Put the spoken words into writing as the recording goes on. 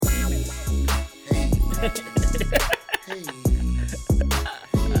Hey.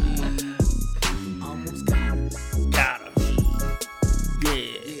 Almost got her. Got her.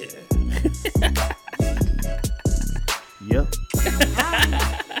 Yeah. Yep.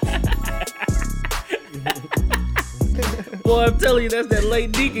 Boy, I'm telling you, that's that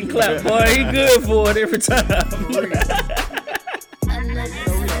late Deacon clap, boy. He good for it every time. You know, we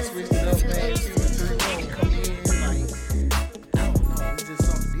done switched it up, man. Season 3 gonna come in like, I don't know, it's just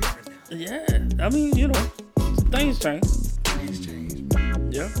something different now. Yeah, I mean, you know, things change. Things change,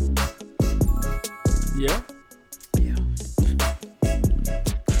 man. Yeah. Yeah. Yeah.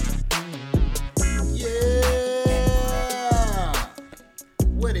 Yeah.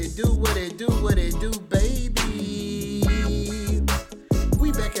 What it do, what it do, what it do, baby.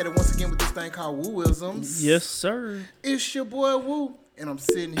 We back at it once again with this thing called Wooisms. Yes, sir. It's your boy Woo. And I'm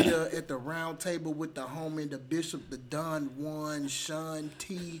sitting here at the round table with the homie, the bishop, the Don Juan, Sean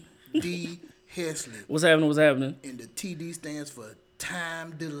T. D. Hesley. What's happening? What's happening? And the TD stands for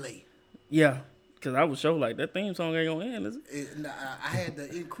time delay. Yeah. Because I was sure like, that theme song ain't going to end, is it? I had to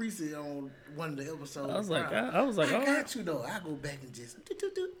increase it on one of the episodes. I was like, prior. I was like, I all got right. you though. I go back and just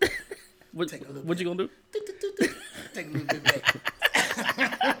What, take a little what you going to do? take a little bit back.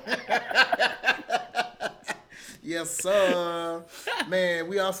 Yes, sir. Man,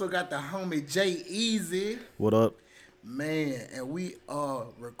 we also got the homie Jay Easy. What up? Man, and we are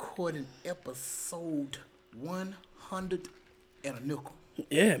recording episode 100 and a nickel.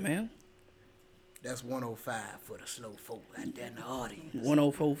 Yeah, man. That's 105 for the slow folk out there in the audience.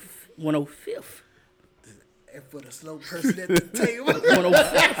 104, 105th. And for the slow person at the table.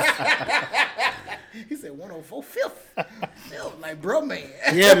 105th. He said 104 fifth. Like, bro, man.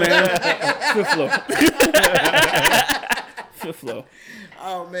 Yeah, man. Fifth floor. Fifth floor.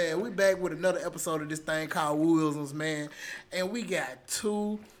 Oh, man, we back with another episode of this thing called Wooisms, man. And we got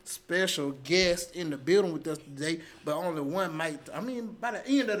two special guests in the building with us today, but only one might. I mean, by the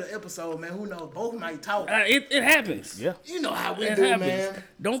end of the episode, man, who knows? Both might talk. It happens. Yeah. You know how we It do, happens. man.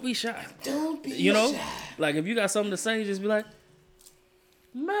 Don't be shy. Don't be You know? shy. Like, if you got something to say, just be like,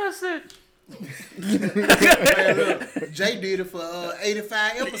 message. Man, look, Jay did it for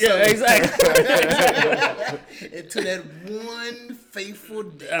 85 episodes. Yeah, exactly. Until that one faithful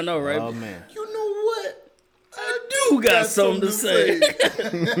day. I know, right? Oh man. You know what? I Who got something to say?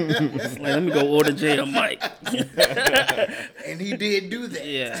 Like, let me go order Jay a mic. And he did do that.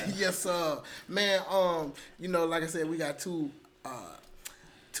 Yeah. Yes, sir. Man, you know, like I said, we got two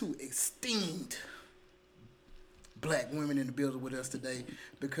esteemed black women in the building with us today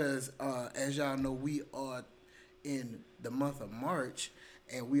because, as y'all know, we are in the month of March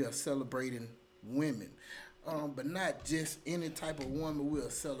and we are celebrating women. But not just any type of woman. We are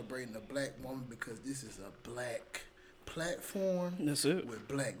celebrating a black woman because this is a black platform. That's it. With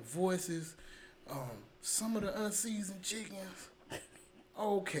black voices. Some of the unseasoned chickens.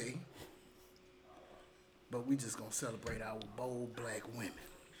 Okay. But we just gonna celebrate our bold black women.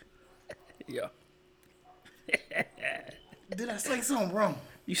 Yeah. Did I say something wrong?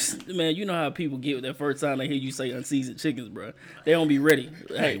 Man, you know how people get with that first time they hear you say unseasoned chickens, bro. They don't be ready.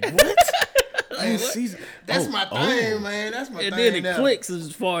 Hey, What? Man, That's my thing, man. That's my and thing. then it now. clicks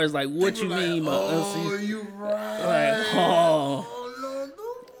as far as like what People you like, mean by oh, unseasoned. you right. Like, oh. No, the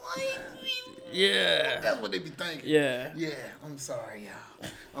white people. Yeah. That's what they be thinking. Yeah. Yeah, I'm sorry, y'all.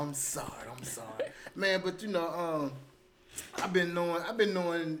 I'm sorry. Man, but you know, I've been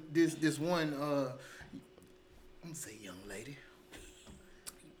knowing this one I'm gonna say young lady.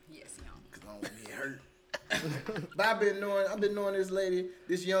 Yes, young. Cause I don't want to get hurt. But I've been knowing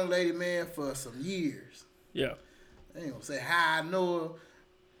this young lady, man, for some years. Yeah. I ain't gonna say how I know her.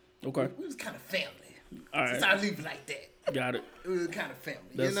 Okay. We was kind of family. All Since right. I leave it like that. Got it. It was kind of family.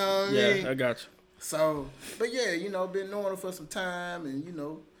 That's, you know what I yeah, mean? I got you. So, but yeah, you know, been knowing her for some time, and you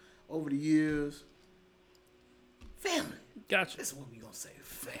know, over the years, family. Got you. That's what we gonna say,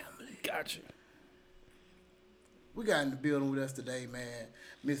 family. Got you. We got in the building with us today, man.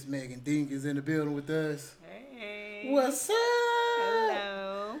 Miss Megan Dink is in the building with us. Hey. What's up?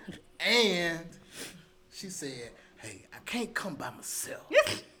 Hello. And she said, "Hey, I can't come by myself.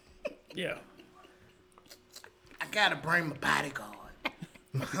 Yeah. I gotta bring my bodyguard,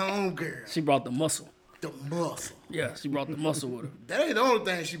 my homegirl, She brought the muscle. the muscle." Yeah, she brought the muscle with her. That ain't the only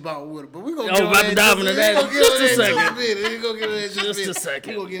thing she bought with her, but we gonna I was about to dive into that in just a second. We gonna get into that Just a bit.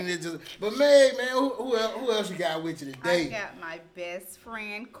 second. We gonna get into that. But man, who else you got with you I today? got my best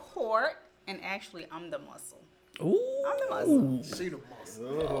friend Court, and actually I'm the muscle. Ooh. I'm the muscle. She the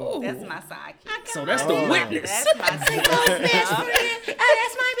muscle. That's my sidekick. So that's the witness. That's my best friend.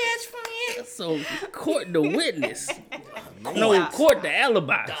 That's my best friend. So court the witness. No, Court the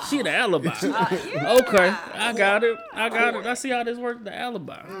alibi. She the alibi. Yeah. Okay, I got it. I see how this works. The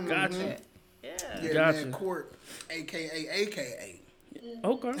alibi. Gotcha. Yeah, Gotcha. man, Court, AKA.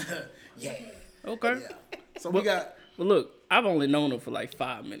 Okay. Yeah. Okay. Yeah. So we got But look, I've only known her for like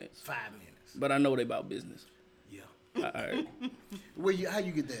 5 minutes, 5 minutes. but I know they about business. Yeah. All right. How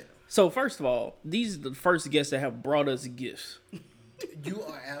you get that? So first of all, these are the first guests that have brought us gifts. You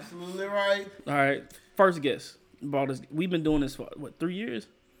are absolutely right. All right. First guest brought us. We've been doing this for what, 3 years?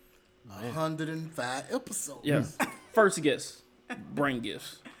 105 episodes. Yeah. First guest bring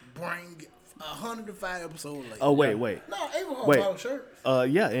gifts. Bring 105 episodes later. Oh wait. No, Ava Wait. bought shirts.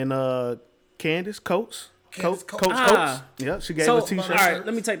 Yeah, and Candace Coates. Candace Coach Coates. Coates. Yeah, she gave So a all t-shirt. right,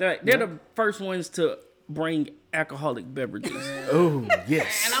 let me take that back. They're the first ones to bring alcoholic beverages. Oh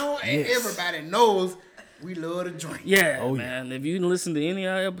yes. And yes. everybody knows we love to drink. Yeah, Oh, yeah. man. If you listen to any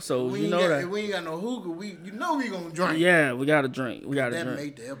of our episodes, We you ain't know got, that. if we ain't got no hookah, we gonna drink. Yeah, we gotta drink. We gotta That drink.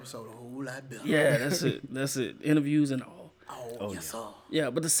 made the episode a whole lot better. Yeah, that's it. That's it. Interviews and all. Oh yes, sir. Yeah,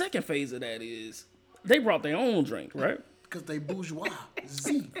 but the second phase of that is they brought their own drink, right? Because they bourgeois.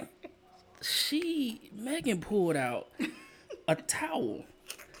 Z. Megan pulled out a towel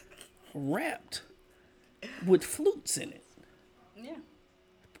wrapped with flutes in it, Yeah.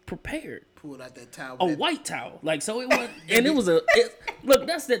 prepared. Pulled out that towel. A that- white towel, like so it was, and it was look.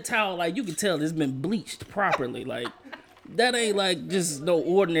 That's that towel, like you can tell it's been bleached properly. Like that ain't like just no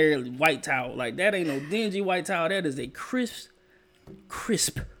ordinary white towel. Like that ain't no dingy white towel. That is a crisp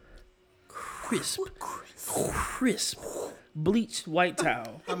bleached white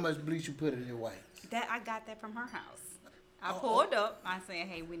towel. How much bleach you put in your white? That I got that from her house. I pulled up. I said,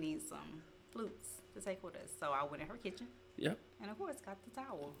 "Hey, we need some flutes to take with us." So I went in her kitchen, Yep. and of course, got the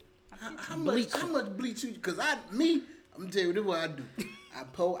towel. How much bleach you? Because I'm gonna tell you this is what I do. I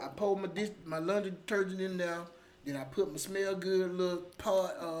pour my laundry detergent in there. Then I put my smell good little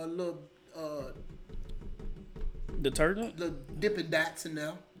Detergent. little dipping dots in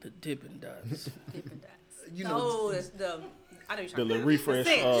there. The Dippin' Dots. Different dots. You know, Oh, it's the. I know you're The talking little about. refresh.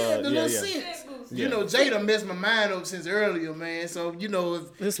 The scent. the little yeah. scents. You know, Jada messed my mind up since earlier, man. So you know,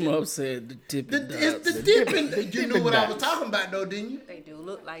 if This mom said the Dippin' Dots. it's the dipping. You dipping knew what I was dots. talking about, though, didn't you? They do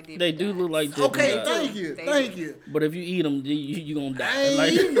look like different. They do look like Dippin' Okay, Dots. thank you. But if you eat them, you gonna die. I ain't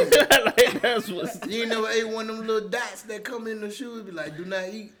Like, eating 'em. like that's what. You ain't never ate one of them little dots that come in the shoes. Be like, do not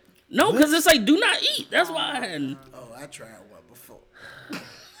eat. No, because it's like do not eat. That's why I hadn't. Oh, I tried one before.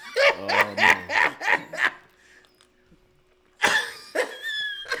 Oh man.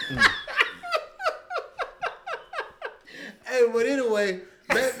 Hey, but anyway,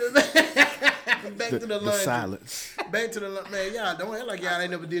 back to the The lunch. silence. Back to the lunch. Man, y'all don't act like y'all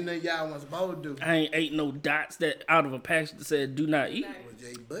ain't never did nothing y'all wasn't supposed to do. I ain't ate no dots that out of a package that said do not eat. With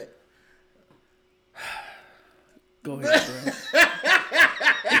Jay Butt. Go ahead, bro.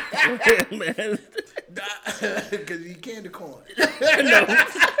 Go ahead, man. Because he candy corn.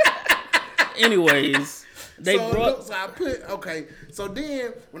 Anyways, they brought. So I put, okay. So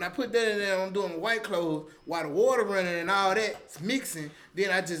then, when I put that in there, I'm doing white clothes, while the water running and all that's mixing, then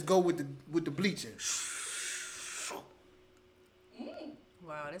I just go with the bleaching.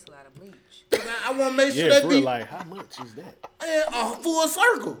 Wow, that's a lot of bleach. I want to make sure Yeah, that for be real. Like, how much is that? a full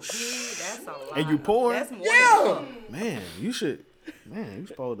circle. That's a lot. And you pouring? That's more Yeah. Man, you should. Man, you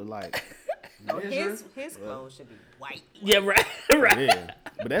supposed to like. than his clothes should be white. Yeah, right, right. Yeah,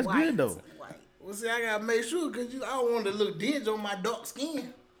 but that's White. good though. White. Well, see, I gotta make sure because I don't want to look dingy on my dark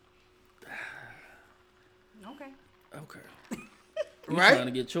skin, Okay. Okay. You right? trying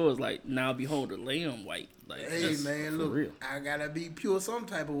to get yours like now? Behold, the lamb white. Like, Hey that's- man, look, real. I gotta be pure some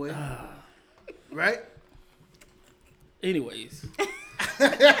type of way, right? Anyways,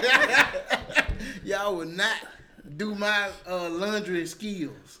 Y'all would not do my laundry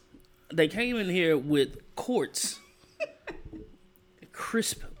skills. they came in here with quartz,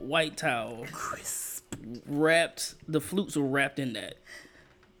 crisp white towel, wrapped. The flutes were wrapped in that,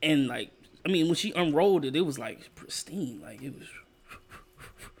 and like, I mean, when she unrolled it, it was like pristine. Like it was.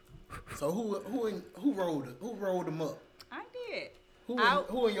 So who rolled it? Who rolled them up? I did.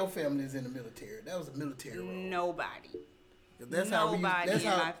 Who in your family is in the military? That was a military roll. Nobody. That's Nobody that's in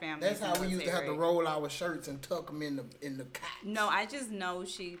how, my family That's is how we used to have to military. roll our shirts and tuck them in the cot. No, I just know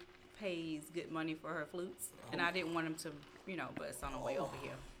she pays good money for her flutes, and I didn't want him to, bust on the way over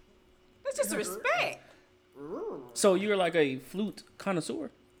here. That's just respect. So you're like a flute connoisseur.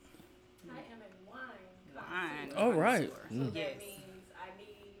 I am a wine. Fine. All right. So that Yes. means I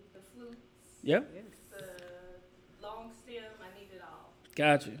need the flutes, Yep. the long stem, I need it all,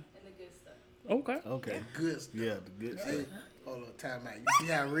 Got you. and the good stuff. Okay. Okay. Good stuff. Yeah, the good stuff. Hold on, time out. You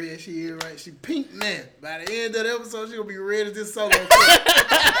see how red she is, right? She pink now. By the end of the episode, she gonna be red as this solo.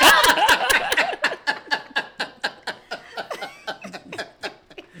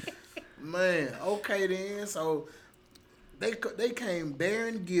 Man, okay then. So they came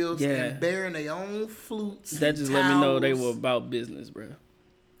bearing gifts Yeah. and bearing their own flutes. That and just let me know they towels. were about business, bro.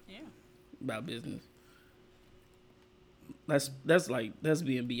 Yeah. About business. That's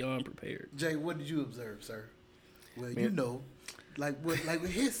being beyond prepared. Jay, what did you observe, sir? Well, you know, like what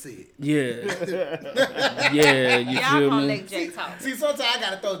his said. Yeah. Yeah, you Y'all feel gonna me? let Jay talk. See, sometimes I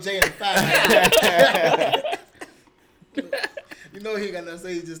gotta throw Jay in the fire. You know he ain't got nothing to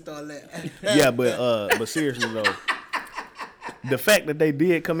say. He just start laughing. Yeah, but seriously though, the fact that they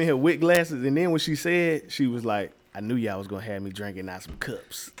did come in here with glasses, and then when she said, she was like, "I knew y'all was gonna have me drinking out some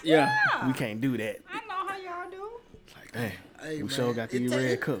cups. Yeah. We can't do that." I know how y'all do. Like, dang, Hey, we man, sure got these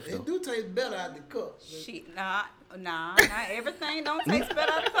red cups It though. do taste better out the cups. Shit, nah, not everything don't taste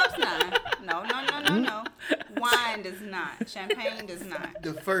better out of cups now. No. Wine does not. Champagne does not.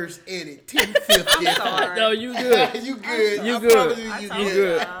 The first edit, 1050. I'm sorry. No, you good. You good. You I good. promise you, I you told You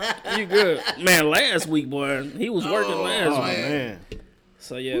good. good. You good. Man, last week, boy, he was working last Oh week. man,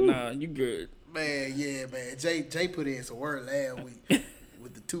 So yeah, nah, you good. Man, yeah, man. Jay put in some work last week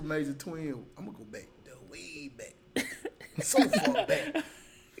with the two major twins. I'm gonna go back the way back. So far back.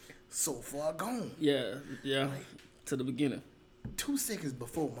 So far gone. Yeah. To the beginning. 2 seconds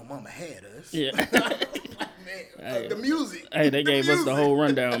before my mama had us. Yeah. Man, Hey. the music. Hey, they gave us the music. whole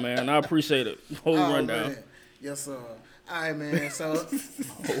rundown, man. I appreciate it. Whole Oh, rundown. man. Yes, sir. All right, man. So,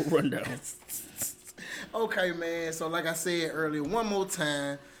 Whole rundown. okay, man. So, like I said earlier, one more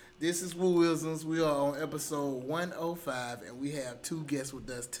time. This is Woo Wisdoms. We are on episode 105, and we have 2 guests with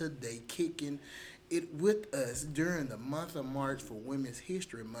us today, kicking it with us during the month of March for Women's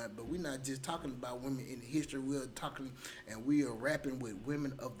History Month. But we're not just talking about women in history. We're talking and we are rapping with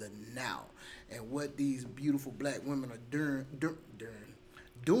women of the now and what these beautiful black women are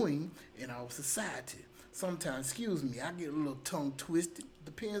doing in our society. Sometimes, excuse me, I get a little tongue twisted.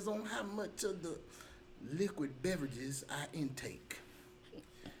 Depends on how much of the liquid beverages I intake.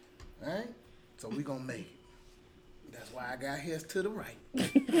 All right? So we gonna make it. That's why I got his to the right.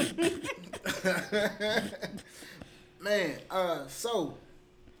 Man, so,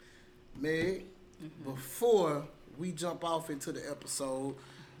 Meg, before we jump off into the episode,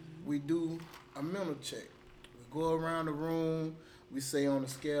 we do a mental check. We go around the room, we say on a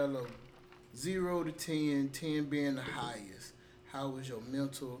scale of 0 to 10, 10 being the highest, how was your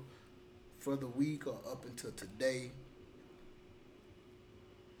mental for the week or up until today?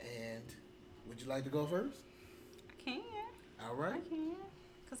 And would you like to go first? I can. All right. I can.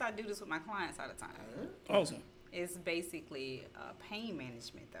 Because I do this with my clients all the time. Awesome. It's basically pain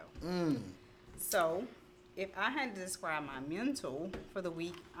management, though. Mm. So, if I had to describe my mental for the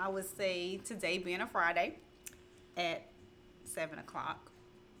week, I would say today being a Friday at 7 o'clock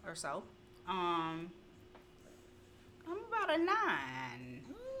or so. I'm about a 9.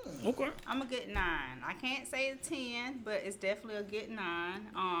 Okay. I'm a good 9. I can't say a 10, but it's definitely a good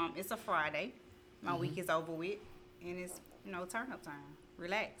 9. It's a Friday. My week is over with, and it's turn up time.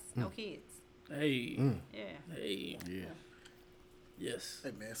 Relax, no kids. Hey. Yeah. Hey. yeah. Yes.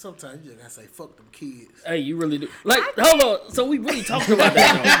 Hey man, sometimes you just gotta say fuck them kids. Hey, you really do. Like, hold on. So we really talked about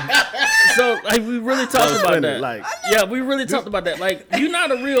that, though. So, like, we really talked about funny, that. like- yeah, we really talked about that. Like, you're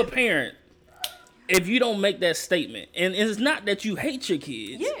not a real parent if you don't make that statement. And it's not that you hate your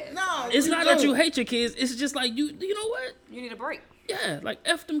kids. Yeah. No, It's we not that you don't. hate your kids. It's just like, you know what? You need a break. Yeah, like,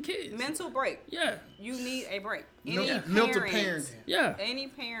 F them kids. Mental break. Yeah. You need a break. Mental parenting. Yeah. Any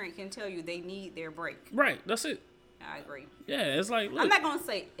parent can tell you they need their break. Right. That's it. I agree. Yeah, it's like, look. I'm not gonna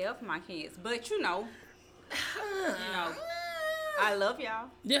say F my kids, but I love y'all.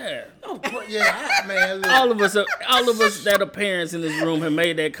 Yeah. Oh, but yeah, man. Look, All of us that are parents in this room have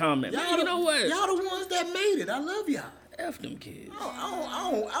made that comment. Man, you know what? Y'all the ones that made it. I love y'all. F them kids.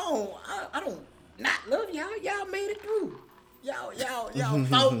 I don't not love y'all. Y'all made it through. Y'all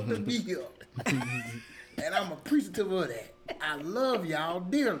fought to be here. And I'm appreciative of that. I love y'all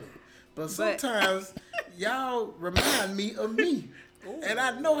dearly. But sometimes y'all remind me of me. And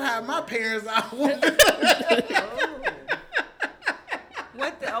I know how my parents are.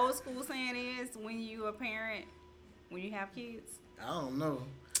 What the old school saying is, when you a parent, when you have kids, I don't know.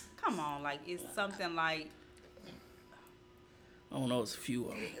 come on, like it's something like I don't know, it's a few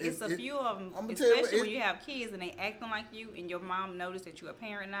of them. it's a few of them, I'ma tell you what, especially when you have kids and they acting like you, and your mom noticed that you're a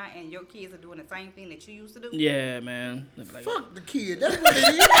parent now, and your kids are doing the same thing that you used to do. Yeah, man. They be like, Fuck the kid. That's what it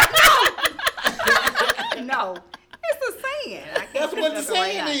is. No, it's the in. I can't That's what the finish up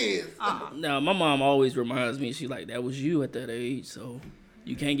right saying now. is. Now, my mom always reminds me, she's like, that was you at that age, so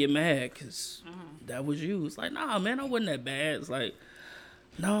you can't get mad because that was you. It's like, nah, man, I wasn't that bad. It's like,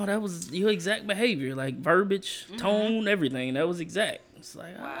 no, that was your exact behavior, like verbiage, tone, everything. That was exact. It's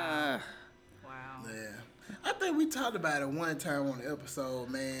like, Wow. Yeah. I think we talked about it one time on the episode,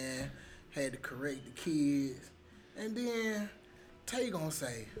 man. Had to correct the kids. And then Tay gonna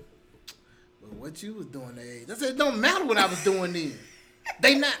say, well, what you was doing that age? I said, it don't matter what I was doing then.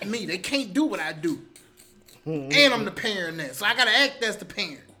 They not me. They can't do what I do. And I'm the parent now. So I gotta act as the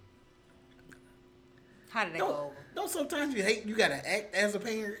parent. How did that go over? Don't sometimes you gotta act as a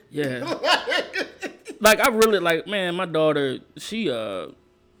parent? yeah. Like, I really, like, man, my daughter, she,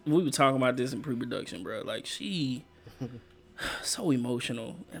 we were talking about this in pre-production, bro. Like, she so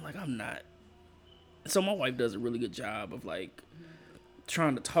emotional, and, like, I'm not. So my wife does a really good job of, like,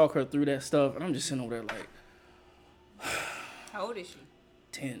 trying to talk her through that stuff, and I'm just sitting over there, like, How old is she?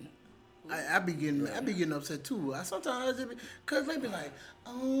 10. I be getting upset too. Sometimes cause they be like,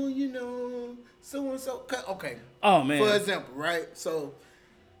 oh, you know, so and so. Okay. Oh, man. For example, right? So,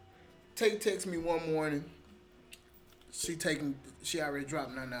 Tay texts me one morning. She already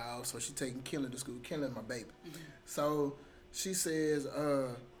dropped Nana out, so she taking Kelly to school. Kelly my baby. So she says,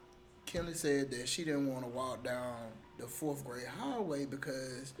 Kelly said that she didn't want to walk down the 4th grade hallway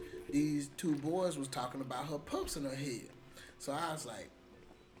because these 2 boys was talking about her pups in her head. So I was like,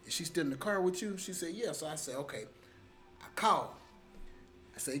 is she still in the car with you? She said, yeah. So I said, okay. I called.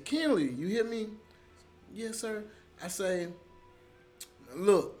 I say, Kenley, you hear me? Yes, sir. I say,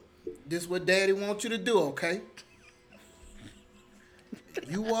 look, this what daddy wants you to do, okay?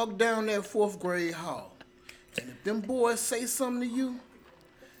 You walk down that 4th grade hall, and if them boys say something to you,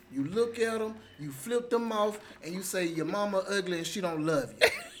 you look at them, you flip them off, and you say, your mama ugly and she don't love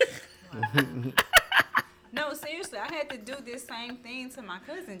you. No, seriously, I had to do this same thing to my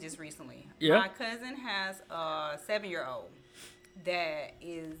cousin just recently. Yeah. My cousin has a 7-year-old that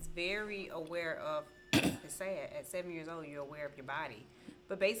is very aware of, it's sad, at 7 years old, you're aware of your body.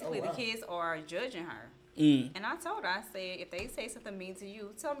 But basically, Oh, wow. the kids are judging her. And I told her, I said, if they say something mean to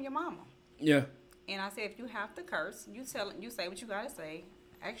you, tell them your mama. Yeah. And I said, if you have to curse, you say what you gotta say.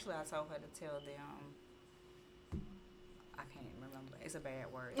 Actually, I told her to tell them, I can't even remember. It's a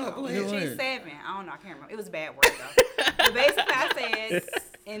bad word. Oh, go ahead. She's 7. I don't know. I can't remember. It was a bad word though. But basically, I said,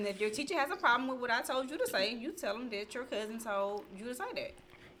 and if your teacher has a problem with what I told you to say, you tell them that your cousin told you to say that.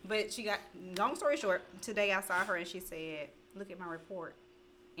 But she got, long story short, today I saw her and she said, look at my report.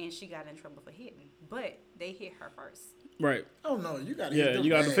 And she got in trouble for hitting. But they hit her first. Right. Oh, no, you got to Yeah, you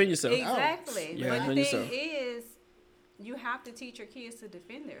got to defend yourself. Exactly. Yeah, But defend the thing yourself. is, you have to teach your kids to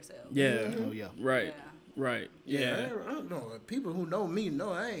defend themselves. Yeah. Oh yeah. Right. Yeah. Right. Yeah. I don't know. People who know me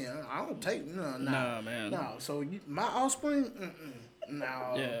know I don't take no. Nah, man. No. So my offspring,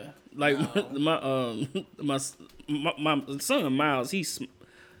 no. Yeah. Like my son Miles, he's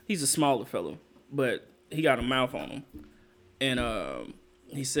a smaller fellow, but he got a mouth on him, and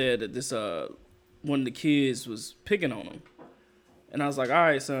he said that this one of the kids was picking on him, and I was like, all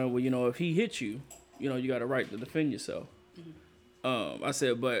right, son, well, you know, if he hits you, you know, you got a right to defend yourself. I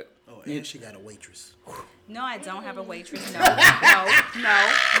said, but Oh, and she got a waitress. No, I don't have a waitress. No.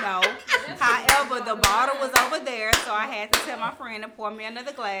 However, the bottle was over there, so I had to tell my friend to pour me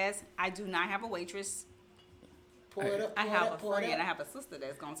another glass. I do not have a waitress. Pour it up. I pour have it a up, pour it friend. up. I have a sister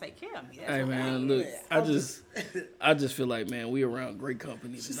that's gonna take care of me. That's hey okay. man, look, I just feel like, man, we around great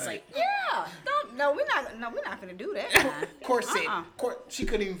company She's tonight. like, Yeah. We're not gonna do that. Court said, Uh-uh. she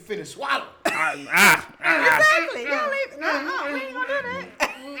couldn't even finish swallow. Exactly. No, we ain't gonna do that.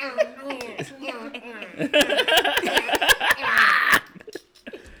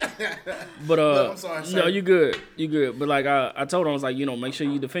 But I'm sorry, no, sir. you good. But like I told him, I was like, you know, make sure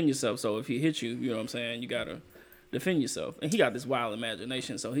you defend yourself. So if he hits you, you know what I'm saying, you gotta defend yourself. And he got this wild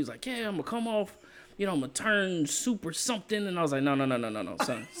imagination, so he's like, yeah, I'm gonna come off, you know, I'm gonna turn super something. And I was like, no,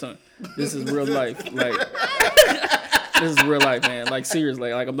 son, this is real life. Like, this is real life, man. Like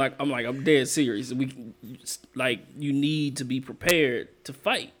seriously, I'm dead serious. You need to be prepared to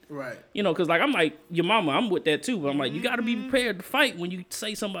fight. Right. You know, because, like, I'm like, your mama, I'm with that, too. But I'm like, you got to be prepared to fight when you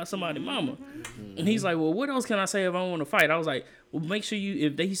say something about somebody's mama. And he's like, well, what else can I say if I want to fight? I was like, well, make sure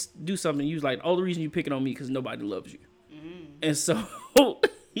if they do something, you was like, oh, the reason you picking on me because nobody loves you. And so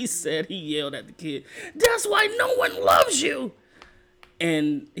he said, he yelled at the kid, that's why no one loves you.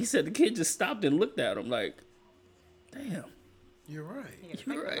 And he said the kid just stopped and looked at him like, damn. You're right. Yeah, think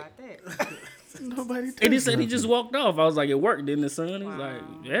You're right. about that. Nobody. And he said he just walked off. I was like, it worked, didn't it, son? He's like,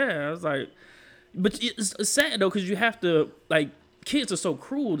 yeah. I was like, but it's sad, though, because you have to, like, kids are so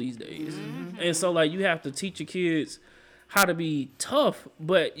cruel these days. And so, like, you have to teach your kids how to be tough,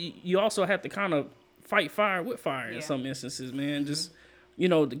 but you also have to kind of fight fire with fire in Yeah. some instances, man. Just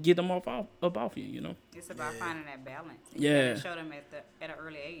to get them off you, you know. It's about finding that balance. And Yeah. You gotta show them at an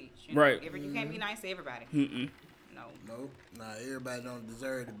early age. You know? Right. You can't be nice to everybody. Mm-mm. No. Nope. Nah, everybody don't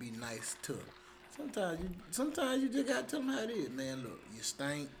deserve to be nice to. Sometimes you just gotta tell them how it is, man. Look, you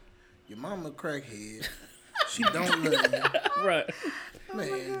stink. Your mama a crackhead. She don't love you. Right.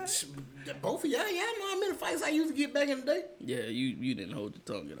 Man, both of y'all know how many fights I used to get back in the day? Yeah, you didn't hold your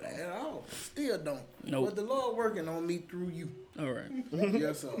tongue at all. At all. Still don't. Nope. But the Lord working on me through you. All right.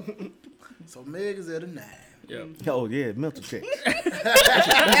 Yes, sir. So Meg is at a 9. Yeah. Oh yeah, mental check. I'm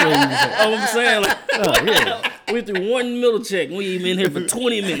saying, like, Oh yeah. we through one middle check. We even in here for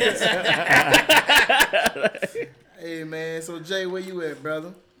 20 minutes. Hey man, so Jay, where you at,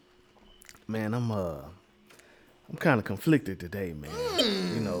 brother? Man, I'm kind of conflicted today, man.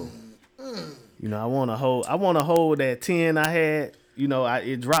 I want to hold that 10 I had.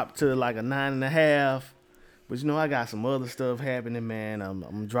 It dropped to like a 9.5. But I got some other stuff happening, man.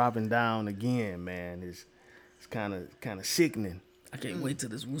 I'm dropping down again, man. It's kind of sickening. I can't wait till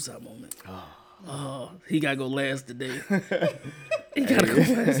this Wusa moment. Oh, he gotta go last today. He gotta go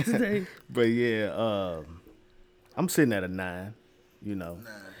last today. But yeah, I'm sitting at a 9.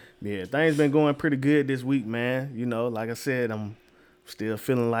 Yeah, things been going pretty good this week, man. Like I said, I'm still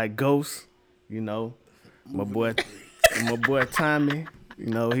feeling like Ghost. My boy Tommy. He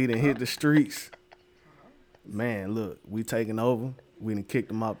done hit the streets. Man, look, we taking over. We done kicked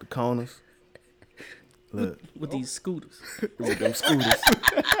them out the corners. Look, With these scooters. with them scooters.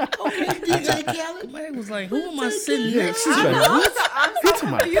 Okay, DJ Khaled. Man was like, who am I sitting next She's to? like, what? I'm He so talking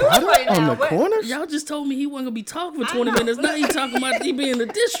about confused product right on now. the corners? Y'all just told me he wasn't gonna be talking for 20 minutes. Now he talking about he being the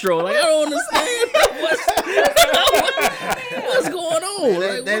distro. Like, I don't understand. What's going on?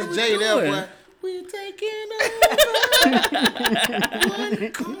 Like, That's what are we Jay there, doing? boy. We taking over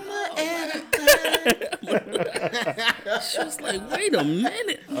one corner at a time. She was like, wait a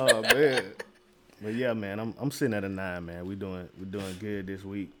minute. Oh man. But yeah, man, I'm sitting at a 9, man. We're doing good this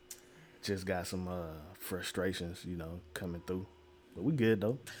week. Just got some frustrations, coming through. But we good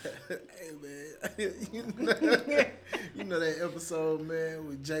though. Hey man, you know that episode, man,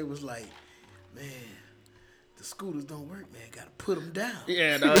 where Jay was like, man, the scooters don't work, man. Gotta put them down.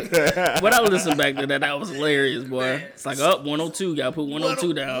 Yeah, dog. When I listened back to that was hilarious, boy. It's like, 102, gotta put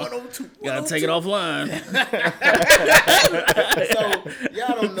 102 down. 102. Gotta take it offline. So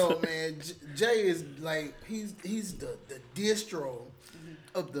y'all don't know, man. Jay is like he's the distro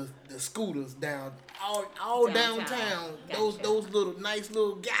of the scooters all downtown. Gotcha. Those little nice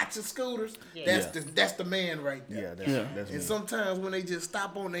little gotcha scooters. Yeah. That's the man right there. Yeah, that's me. And sometimes when they just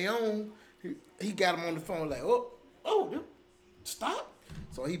stop on their own, he got them on the phone like, oh, stop.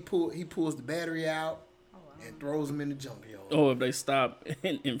 So he pulls the battery out and throws them in the junkyard. Or if they stop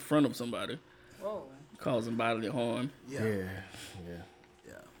in front of somebody, Whoa. causing bodily harm. Yeah. Yeah.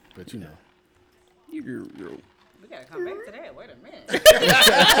 But You're We gotta come back to that. Wait a minute.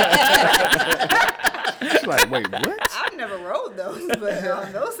 She's like, wait, what? I've never rode those, but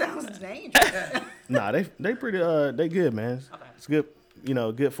those sounds dangerous. Nah, they pretty they good, man. Okay. It's good,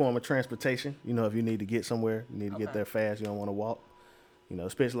 good form of transportation. If you need to get somewhere, you need to get Okay. there fast. You don't want to walk.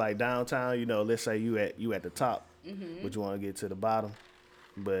 Especially like downtown. Let's say you at the top, but you want to get to the bottom.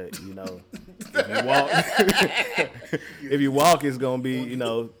 But if you walk, if you walk, it's gonna be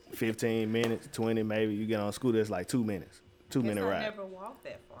 15 minutes, 20 maybe. You get on a scooter, it's like 2 minutes, 2 minute I ride. never walked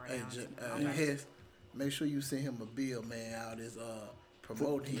that far. Hey, now. Hess, make sure you send him a bill, man. Out his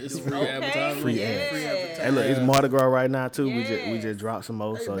promoting. It's He's free doing. advertising. Free yeah. ads. Free advertising. Hey, look, it's Mardi Gras right now too. We Yes. just dropped some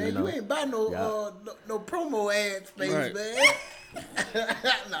more, Hey so man, you ain't buy no no promo ad space, Right. man.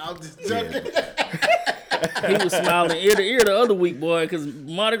 No, I'm just joking. He was smiling ear to ear the other week, boy, because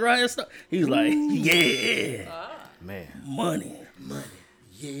Mardi Gras had stuff. He was like, yeah, man. money. Money,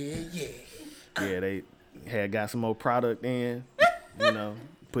 yeah. Yeah, they had got some more product in,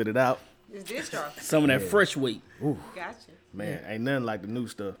 put it out. It's distro. Some of that fresh weight. Gotcha. Man, ain't nothing like the new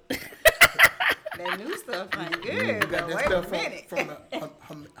stuff. That new stuff ain't You good. got Though. that Wait a stuff minute. from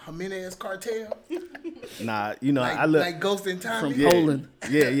the Jimenez cartel, Nah, like, I left like Ghost and Tommy. From Poland.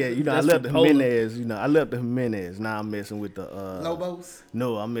 Yeah, I That's left the from Poland. Jimenez. I left the Jimenez. Now I'm messing with the Lobos.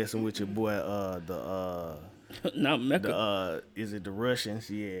 No, I'm messing with your boy. Not Mecca. Is it the Russians?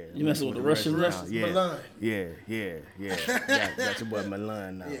 Yeah. You messing with the Russians now? now. Yeah. Milan. Yeah. Got your boy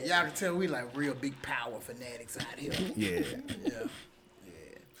Milan now. Yeah, y'all can tell we like real big power fanatics out here. Yeah.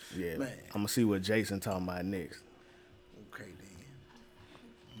 Yeah. Man. I'm gonna see what Jason talking about next. Okay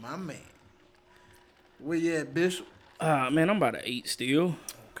then, my man. Where you at, Bishop? Man, I'm about to 8 still.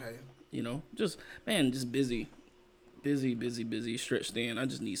 Okay. Just busy. Busy, stretched thin. I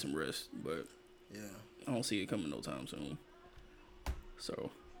just need some rest, but Yeah. I don't see it coming no time soon.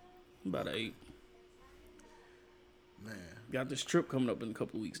 So, about 8. Man. Got this trip coming up in a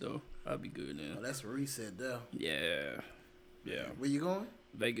couple of weeks though. I'll be good then. Oh, that's a reset there. Yeah. Where you going?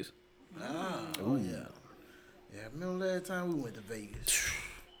 Vegas. Oh yeah. Yeah, remember last time we went to Vegas?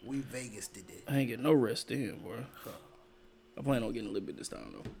 We Vegas did it. I ain't getting no rest then, boy. I plan on getting a little bit this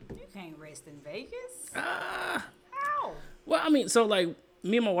time though. You can't rest in Vegas. Ah. How? Well, I mean, so like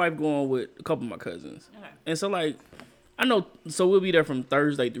me and my wife going with a couple of my cousins, Okay. and so like I know, so we'll be there from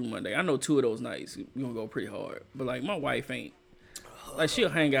Thursday through Monday. I know 2 of those nights we gonna go pretty hard, but like my wife ain't. Like she'll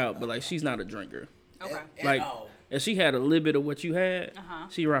hang out, but like she's not a drinker. Okay. Like if she had a little bit of what you had, Uh-huh.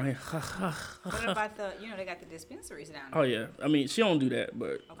 she around here. What about the? You know, they got the dispensaries down Oh there. yeah, I mean she don't do that,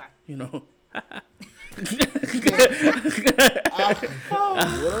 but Okay. you know.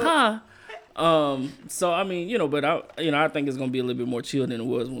 So I mean, you know, but I think it's gonna be a little bit more chill than it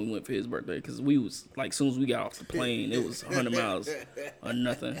was when we went for his birthday, because we was like, soon as we got off the plane, it was 100 miles or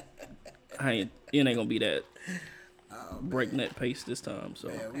nothing. It ain't gonna be that breakneck pace this time. So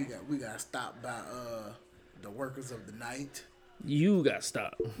Man, we got stopped by the workers of the night. you got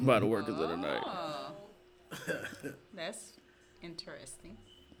stopped by the workers of the night. Oh. That's interesting.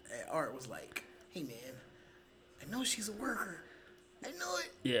 And Art was like, "Hey man, I know she's a worker. I know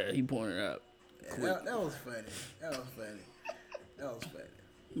it." Yeah, he pointed out Yeah, that was funny. That was funny.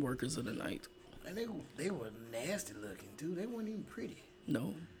 workers of the night. And they were nasty looking too. They weren't even pretty.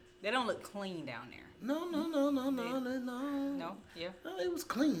 No, They don't look clean down there. No. No. Yeah. No, it was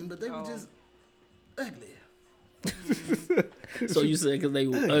clean, but they were Oh. just ugly. so you said because they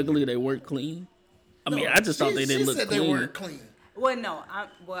were ugly, they weren't clean. I mean, No, I just thought she- they didn't she look said clean. they weren't clean. Well, no.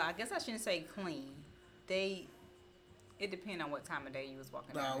 I guess I shouldn't say clean. It depends on what time of day you was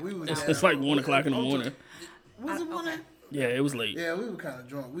walking. Nah, down we there. was. It's like 1 o'clock in the morning. Was it one? Okay. Yeah, it was late. Yeah, we were kind of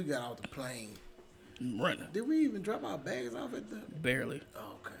drunk. We got off the plane. Running Did we even drop our bags off at the? barely.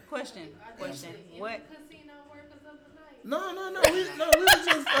 Oh, okay. Question. What? Casino workers of the night. No.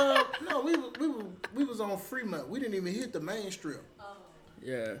 We was just we was on Fremont. We didn't even hit the main strip.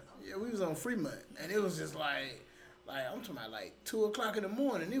 Yeah. Yeah, we was on Fremont, and it was just like I'm talking about like 2 o'clock in the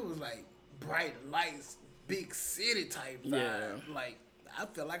morning. It was like bright lights, big city type vibe. Yeah. Like I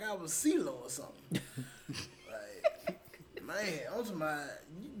felt like I was CeeLo or something. Like, man, I'm talking about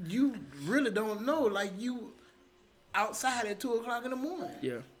you really don't know. Like you outside at 2 o'clock in the morning.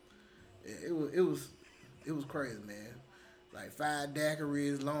 Yeah. Yeah, it was crazy, man. Like 5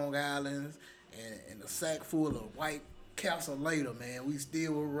 daiquiris, Long Islands, and a sack full of White Castle later, man. We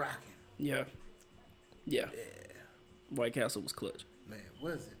still were rocking. Yeah. Yeah. White Castle was clutch. Man,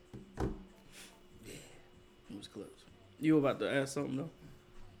 was it? It was clutch. You were about to ask something though?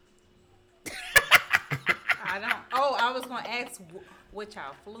 I don't. Oh, I was gonna ask what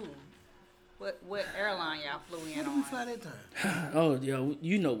y'all flew. What airline y'all flew in Where did we on? fly that time? Oh, yeah.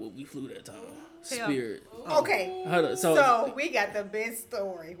 You know what we flew that time. Tell. Spirit. Okay. Hold on, So we got the best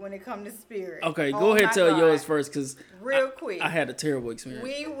story when it comes to Spirit. Okay, Oh go ahead my and tell God. yours first, because Real quick. I had a terrible experience.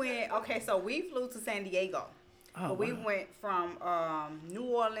 We went. Okay, so we flew to San Diego. Oh, But we wow. went from New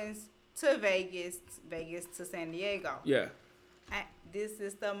Orleans to Vegas to San Diego. Yeah. This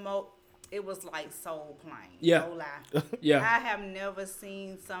is the most. It was like Soul Plane. Yeah. No lie. Yeah. I have never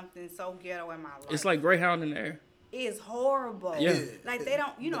seen something so ghetto in my life. It's like Greyhound in the air. It's horrible. Yeah. Like they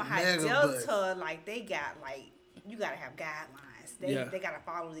don't. You know The how mega Delta, bus. like they got like you gotta have guidelines. They gotta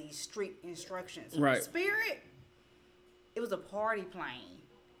follow these strict instructions. Right. Spirit. It was a party plane.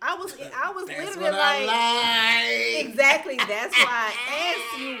 I was That's literally what like. I like. Exactly. That's why I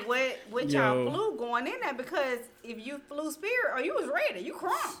asked you what y'all Yo. flew going in there, because if you flew Spirit or you was ready, you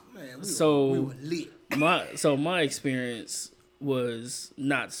crunk. Man, So- we were lit. My experience was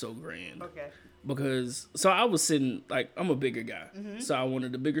not so grand. Okay. Because I was sitting, like, I'm a bigger guy, so I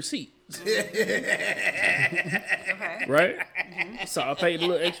wanted a bigger seat, Okay. right? So I paid a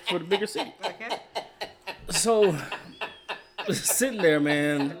little extra for the bigger seat. Okay. So sitting there,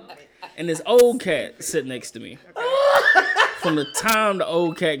 man, and this old cat sitting next to me. From the time the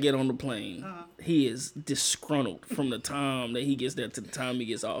old cat get on the plane, he is disgruntled from the time that he gets there to the time he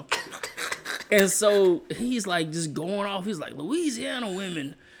gets off. And so he's like just going off. He's like, Louisiana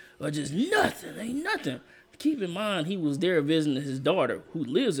women are just nothing. Ain't nothing. Keep in mind, he was there visiting his daughter who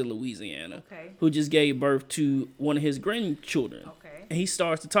lives in Louisiana, Okay. who just gave birth to one of his grandchildren. Okay. And he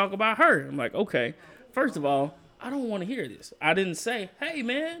starts to talk about her. I'm like, okay, first of all, I don't want to hear this. I didn't say, hey,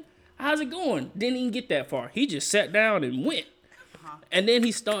 man, how's it going? Didn't even get that far. He just sat down and went. And then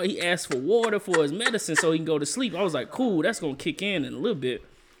he asked for water for his medicine so he can go to sleep. I was like, cool, that's going to kick in a little bit.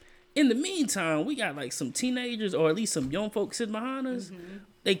 In the meantime, we got like some teenagers or at least some young folks sitting behind us.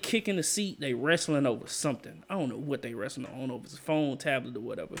 They kicking the seat. They wrestling over something. I don't know what they wrestling on. I don't know if it's a phone, tablet, or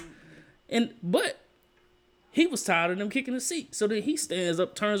whatever. But he was tired of them kicking the seat. So then he stands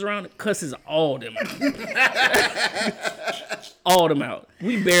up, turns around, and cusses all them out. All them out.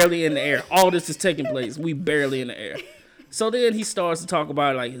 We barely in the air. All this is taking place. We barely in the air. So then he starts to talk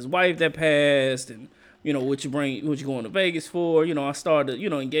about like his wife that passed and what you going to Vegas for. I started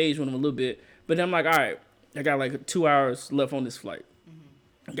to, engage with him a little bit. But then I'm like, all right, I got like 2 hours left on this flight.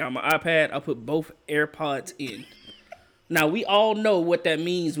 Got my iPad. I put both AirPods in. Now we all know what that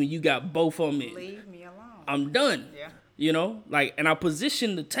means when you got both of them in. Leave me alone. I'm done. Yeah. And I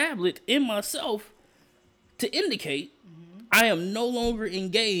positioned the tablet in myself to indicate I am no longer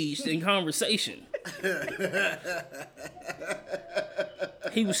engaged in conversation.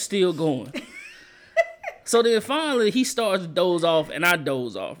 He was still going. So then finally he starts to doze off and I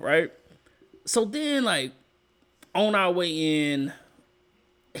doze off, right? So then like on our way in,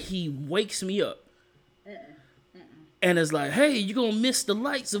 he wakes me up. And it's like, hey, you're going to miss the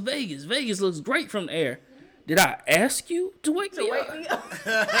lights of Vegas. Vegas looks great from the air. Did I ask you to wake me up?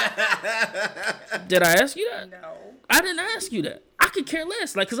 Did I ask you that? No. I didn't ask you that. I could care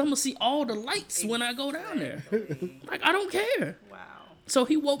less, because I'm going to see all the lights when I go down there. I don't care. Wow. So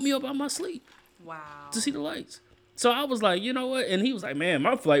he woke me up out of my sleep Wow. to see the lights. So I was like, you know what? And he was like, man,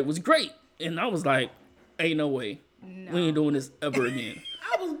 my flight was great. And I was like, ain't no way. No. We ain't doing this ever again.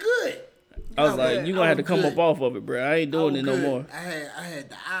 I was good. I was like, you gonna have to come up off of it, bro. I ain't doing it no more. I had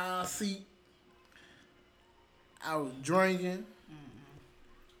the aisle seat. I was drinking.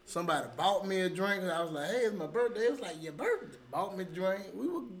 Somebody bought me a drink. I was like, hey, it's my birthday. It was like, your birthday. Bought me a drink. We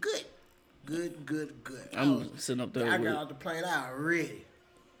were good. Good. I'm sitting up there I with got off the plane. I was ready.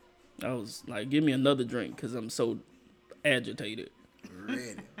 I was like, give me another drink because I'm so agitated.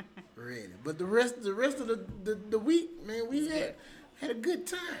 Ready. But the rest of the week, man, we had a good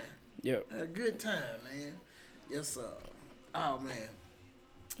time. Yep. Had a good time, man. Yes, sir. Oh, man.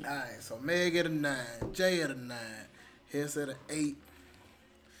 All right, so Meg at a 9, Jay at a 9, Hess at a 8.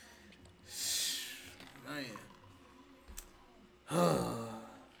 Man.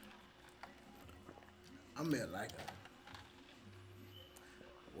 I'm at like a...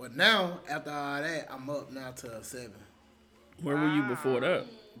 Well, now, after all that, I'm up now to a 7. Where were you before that?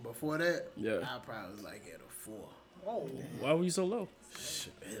 Before that, Yeah. I probably was like at a 4. Whoa. Why were you so low?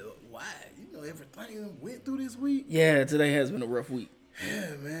 Hell, why? You know everything we went through this week. Yeah, today has been a rough week.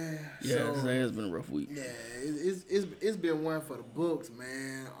 Yeah, man. Yeah, So, today has been a rough week. yeah, it's been one for the books,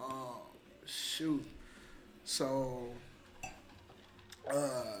 man. Shoot. So,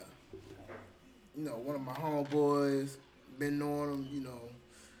 one of my homeboys, been knowing him,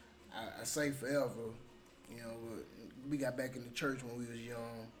 I say forever, but we got back in the church when we was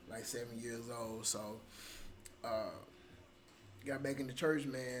young, like 7 years old. So, got back in the church,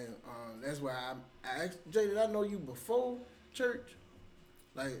 man. That's why I asked Jay, did I know you before church?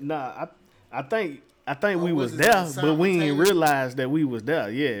 Like, Nah, I think we was was it there, the but we ain't simultaneous? realized that we was there.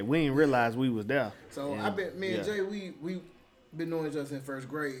 Yeah, we ain't realized we was there. so And, I bet me and yeah. Jay, we been knowing each other since first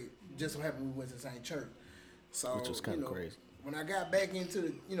grade. Just so happened we went to the same church. So Which was kinda crazy. When I got back into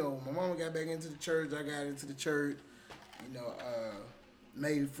the, my mama got back into the church. I got into the church.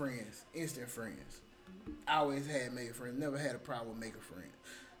 Made friends, instant friends. I always had made friends. Never had a problem making friends.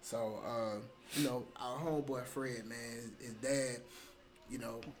 So our homeboy Fred, man, his dad,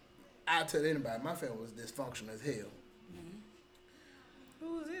 I tell anybody, my family was dysfunctional as hell.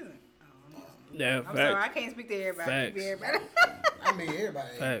 Who's isn't? Yeah, I'm sorry, I facts. can't speak to everybody. Facts. Everybody. I mean,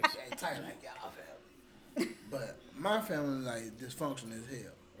 everybody Facts. ain't tight like y'all family. But my family like dysfunctional as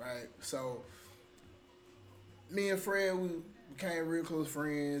hell, right? So me and Fred, we became real close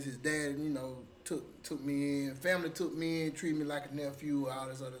friends. His dad, took me in. Family took me in, treated me like a nephew, all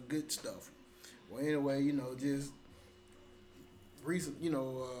this other good stuff. Well, anyway, just recent,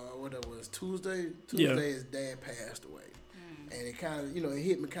 what that was, Tuesday, Yeah. his dad passed away. And it kind of, it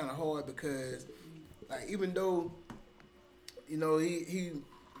hit me kind of hard because, like, even though, he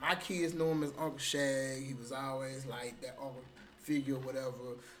my kids know him as Uncle Shag, he was always like that uncle figure or whatever.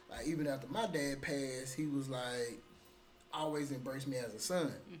 Like, even after my dad passed, he was like, always embraced me as a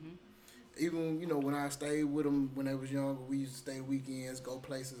son. Even, when I stayed with him when I was younger, we used to stay weekends, go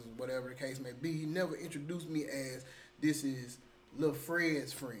places, whatever the case may be. He never introduced me as, this is Lil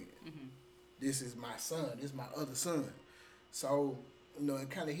Fred's friend. This is my son. This is my other son. So, it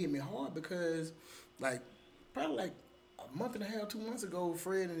kind of hit me hard because, probably like a month and a half, 2 months ago,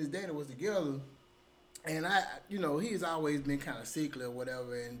 Fred and his daddy was together. And he's always been kind of sickly or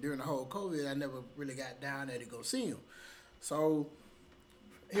whatever. And during the whole COVID, I never really got down there to go see him. So,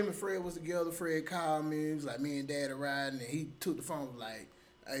 him and Fred was together. Fred called me. He was like, me and Dad are riding, and he took the phone. Was like,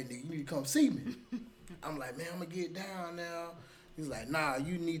 hey, nigga, you need to come see me. I'm like, man, I'm gonna get down now. He's like, nah,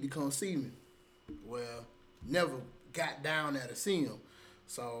 you need to come see me. Well, never got down there to see him.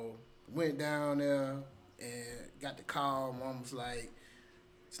 So went down there and got the call. Mom was like,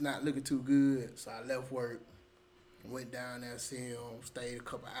 it's not looking too good. So I left work, went down there to see him, stayed a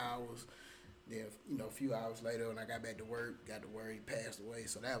couple hours. Then, a few hours later when I got back to work, got to word he passed away.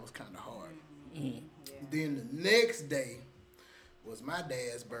 So that was kind of hard. Yeah. Then the next day was my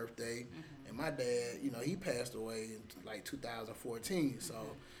dad's birthday. And my dad, he passed away in like 2014. So,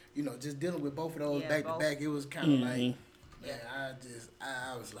 just dealing with both of those back to back, it was kind of like, man,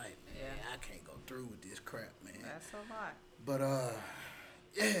 I was like, man, I can't go through with this crap, man. That's a lot. But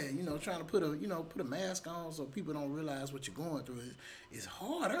yeah, trying to put a mask on so people don't realize what you're going through is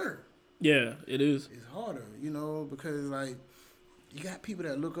harder. Yeah, it is. It's harder, because like you got people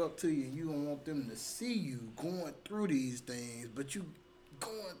that look up to you and you don't want them to see you going through these things, but you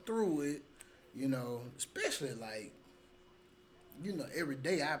going through it, especially like, every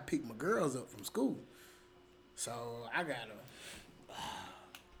day I pick my girls up from school. So I gotta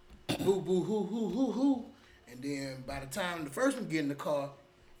boo boo hoo hoo hoo hoo. And then by the time the first one get in the car,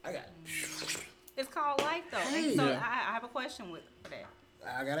 I got It's called life, though. Hey. So Yeah. I have a question for that.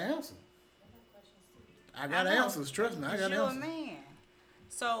 I got answers. I got answers. Trust me, I got You're a answers. man.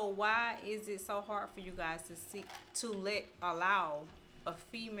 So why is it so hard for you guys to allow a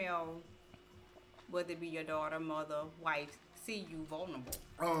female, whether it be your daughter, mother, wife, see you vulnerable?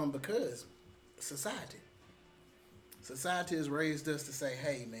 Because society has raised us to say,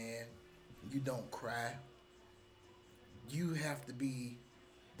 hey man, you don't cry. You have to be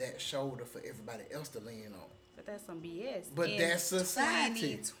that shoulder for everybody else to lean on. But that's some BS. But In that's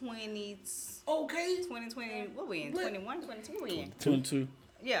society. 2020, Okay. 2020, what we in? What? 21, 22, what we in? 22.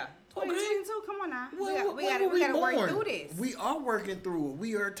 Yeah, 2022, come on now. Well, we gotta work through this. We are working through it.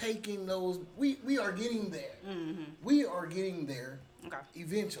 We are taking those. We are getting there. We are getting there Okay.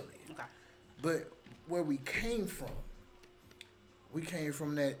 eventually. Okay. But where we came from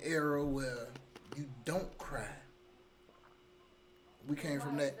that era where you don't cry. We came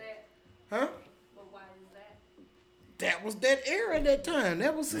from that. Huh? But why is that? That was that era at that time.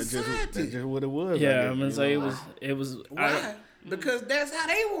 That was That's society. just what it was. I Yeah, guess, I'm gonna you say know. it was. Why? Because that's how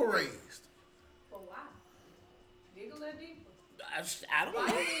they were raised. But why? Dig a little deeper. I don't Why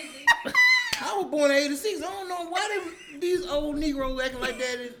know. is it? I was born in '86. I don't know why these old Negroes acting like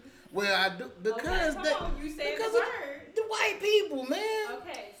that. Well, I do because Okay, that come on, you said because the of word. the white people, man.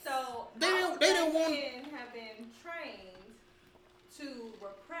 Okay, so They our don't- they don't black want- men have been trained to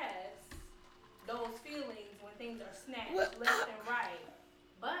repress those feelings when things are snatched Well, left and right.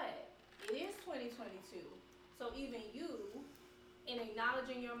 But it is 2022, so even you, in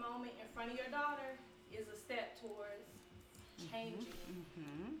acknowledging your moment in front of your daughter, is a step towards changing.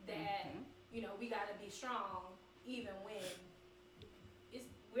 That we gotta be strong even when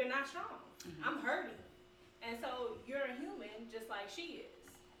we're not strong. I'm hurting. And so you're a human just like she is.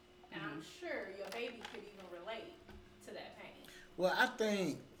 And I'm sure your baby could even relate to that pain. Well, I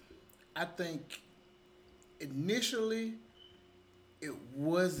think initially it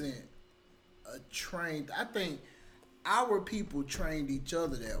wasn't a trained. I think our people trained each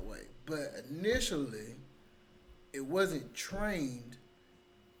other that way, but initially it wasn't trained.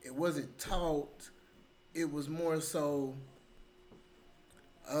 It wasn't taught. It was more so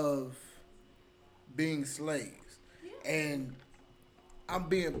of being slaves, and I'm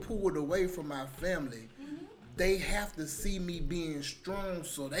being pulled away from my family. They have to see me being strong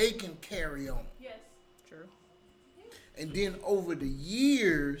so they can carry on. Yes. True. And then over the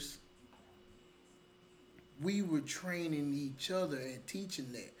years, we were training each other and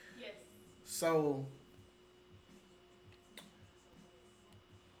teaching that. Yes. So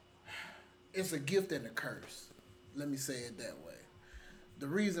it's a gift and a curse. Let me say it that way. The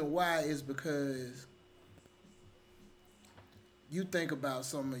reason why is because you think about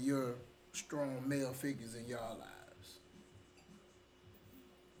some of your strong male figures in your lives.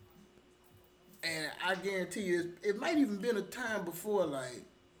 And I guarantee you, it might even been a time before, like,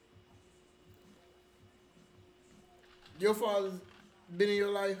 your father's been in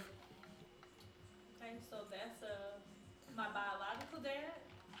your life. Okay, so that's my biological dad.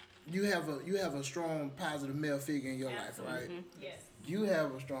 You have a strong positive male figure in your life, right? Yes. You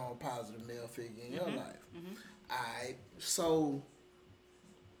have a strong positive male figure in your life. Alright, so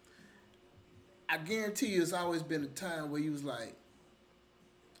I guarantee you it's always been a time where you was like,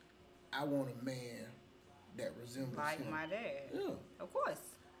 I want a man that resembles Like him. my dad. Yeah. Of course.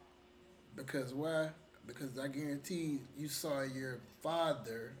 Because why? Because I guarantee you saw your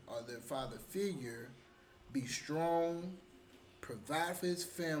father or the father figure be strong, provide for his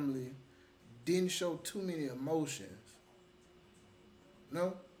family, didn't show too many emotions.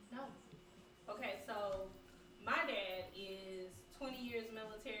 No? No. Okay, so my dad is 20 years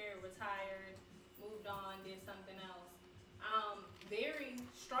military, retired, moved on, did something else. Very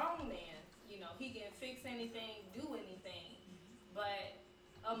strong man. You know, he can fix anything, do anything. But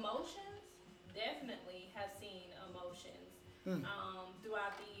emotions, definitely have seen emotions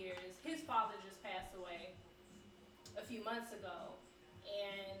throughout the years. His father just passed away a few months ago.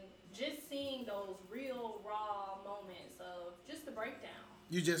 And just seeing those real raw moments of just the breakdown.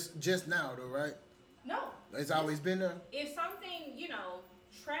 You just now though, right? No. It's always been there? If something,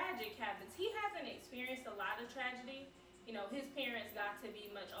 tragic happens, he hasn't experienced a lot of tragedy. You know, his parents got to be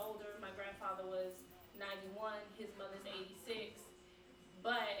much older. My grandfather was 91, his mother's 86.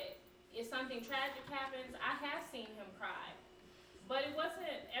 But if something tragic happens, I have seen him cry. But it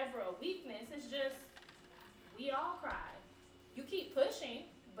wasn't ever a weakness. It's just, we all cry. You keep pushing,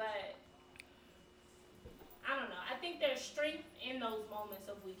 but I don't know. I think there's strength in those moments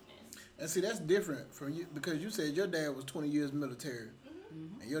of weakness. And see, that's different from you because you said your dad was 20 years military,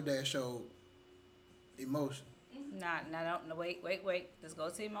 and your dad showed emotion. No, wait. Let's go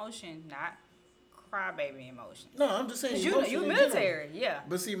to emotion, not crybaby emotion. No, I'm just saying. You emotion in military, general. yeah.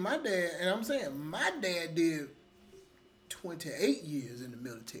 But see, my dad, and I'm saying my dad did 28 years in the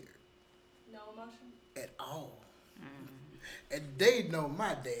military No emotion? at all. And they know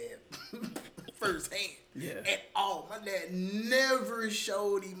my dad firsthand. Yeah. At all. My dad never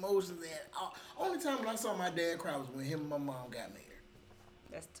showed emotions at all. Only time when I saw my dad cry was when him and my mom got married.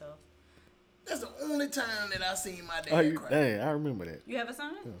 That's tough. That's the only time that I seen my dad Oh, you, cry. dang, I remember that. You have a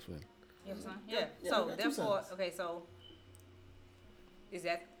son? That's funny. You have a son? Yeah, Yeah. yeah, So we got two therefore, sons. okay. So is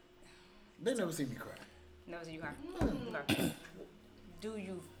that They never seen me cry. never see you cry? Okay. Do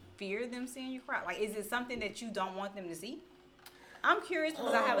you fear them seeing you cry? Like, is it something that you don't want them to see? I'm curious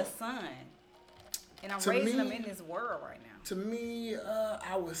because I have a son, and I'm To raising me- him in this world right now. To me,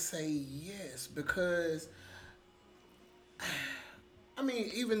 I would say yes because, I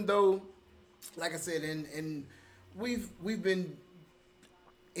mean, even though, like I said, and we've been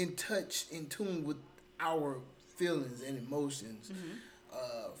in touch, in tune with our feelings and emotions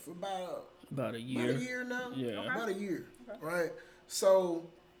for About a year. about a year now. Yeah. About a year, right? So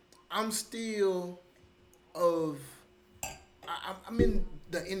I'm still I'm in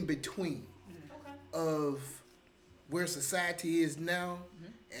the in between Okay. of where society is now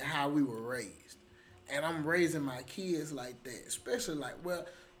and how we were raised. And I'm raising my kids like that, especially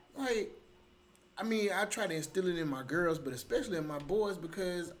I try to instill it in my girls, but especially in my boys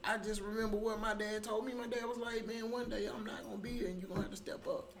because I just remember what my dad told me. My dad was like, man, one day I'm not going to be here and you're going to have to step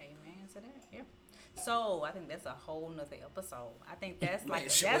up. Amen to that. Yeah. So I think that's a whole nother episode. I think that's Man, like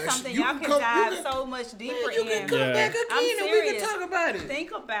shit, that's well, something you y'all can can come- dive you can- so much deeper Man, you can in. come Yeah. back again I'm and we can serious. talk about it.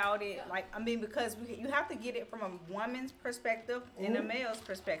 Think about it, because you have to get it from a woman's perspective and a male's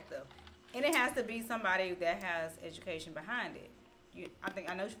perspective, and it has to be somebody that has education behind it.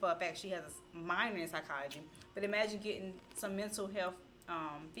 I know for a fact she has a minor in psychology, but imagine getting some mental health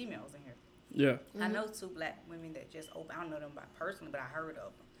females in here. Yeah. I know 2 black women that just open. I don't know them by personally, but I heard of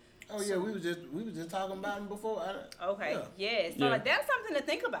them. Oh yeah, we was just talking about them before. Okay, Yeah. yes. So Yeah. like that's something to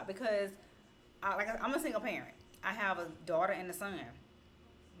think about because, I'm a single parent. I have a daughter and a son.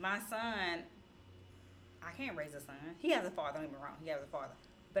 My son, I can't raise a son. He has a father. Don't get me wrong. He has a father,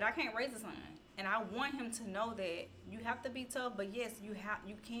 but I can't raise a son. And I want him to know that you have to be tough, but yes, you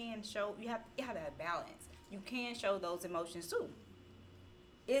can show. You have to have balance. You can show those emotions too.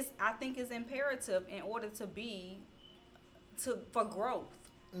 I think it's imperative in order for growth.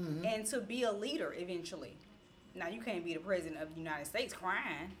 And to be a leader eventually. Now, you can't be the president of the United States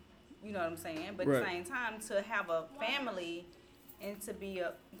crying, you know what I'm saying? But at Right. the same time, to have a family and to be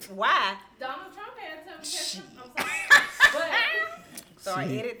Why? Donald Trump had some. I'm sorry. So I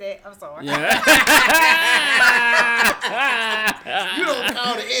edit that. I'm sorry. Yeah. You don't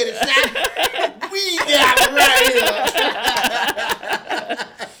call the edit shot. We got it right here.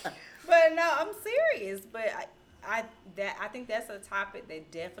 But no, I'm serious. But I think that's a topic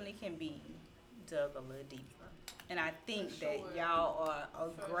that definitely can be dug a little deeper. And I think that y'all are a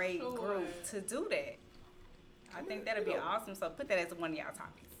great group to do that. I think that'll be awesome. So put that as one of y'all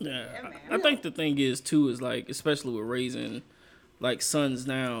topics. Yeah, man. I think the thing is too is like, especially with raising like sons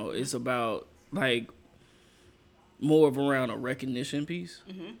now, it's about like more of around a recognition piece,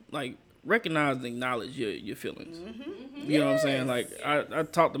 like recognize and acknowledge your feelings. You know what I'm saying? Like I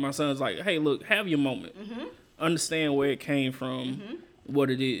talk to my sons like, hey, look, have your moment, understand where it came from, what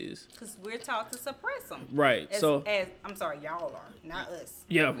it is. Because we're taught to suppress them. Right. I'm sorry, y'all are, not us.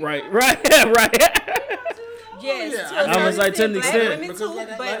 Yeah. Right. Right. Yes, yeah, to I a mean, certain was like, to an black extent. women Because too, like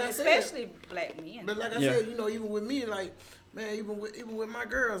I but said- especially black men. But like I Yeah. said, even with me, like, man, even with my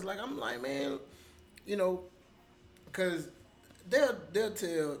girls, like, I'm like, man, because they'll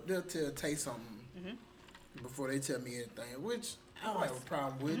tell Tay something before they tell me anything, which I don't have a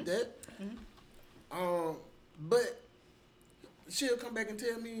problem with that. But she'll come back and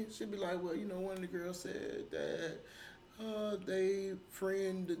tell me, she'll be like, well, one of the girls said that they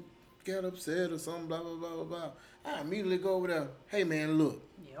friend got upset or something, blah blah blah blah blah. I immediately go over there. Hey man, look.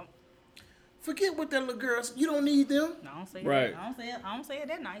 Yep. Forget what that little girl. You don't need them. No, I don't say Right. that. I don't say it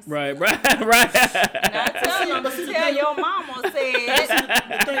that nice. Right. And I But see, the tell thing- your mama said.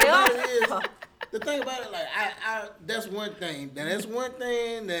 The thing about it, like I that's one thing. That's one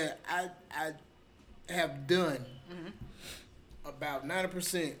thing that I have done about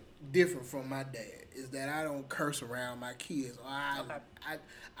 90% different from my dad is that I don't curse around my kids. I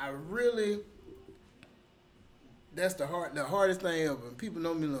really. That's the hardest thing ever. And people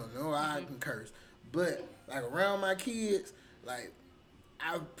know me long. I can curse, but like around my kids, like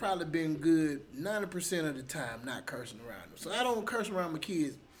I've probably been good 90% of the time not cursing around them. So I don't curse around my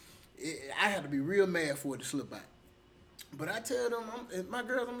kids. I have to be real mad for it to slip out. But I tell them, my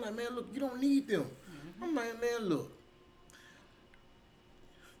girls, I'm like, man, look, you don't need them. I'm like, man, look.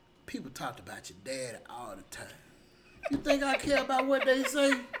 People talked about your dad all the time. You think I care about what they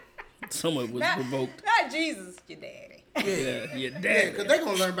say? Someone was provoked. Not Jesus, your daddy. Yeah. Your Yeah, dad. because they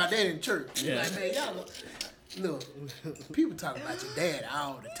going to learn about that in church. Yeah. Like, man, y'all look, people talk about your dad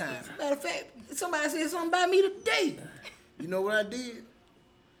all the time. Matter of fact, somebody said something about me today. You know what I did?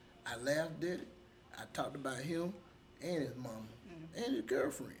 I laughed at it. I talked about him and his mama and his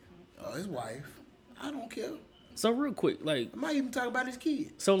girlfriend or his wife. I don't care. So real quick, like, I might even talk about his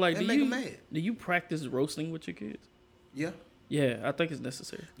kids. so like, and do make you them mad. do you practice roasting with your kids? Yeah. Yeah, I think it's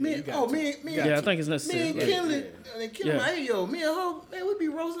necessary. Me, you got oh, to. me, Yeah, I think it's me necessary. and Like, Kinley, Yeah. like, hey, yo, me and her, man, we be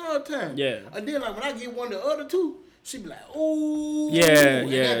roasting all the time. Yeah. And then, like, when I get one of the other two, she be like, oh. Yeah, and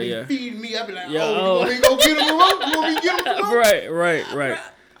yeah, that be yeah. feeding me. I be like, Yeah, you want me to go get him a roast? You want me to get him a roast? right.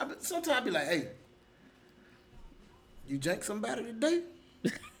 Sometimes I be like, hey, you jank somebody today?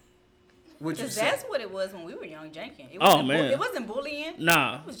 What you Because say? that's what it was when we were young, janking. It Oh, wasn't man. It wasn't bullying.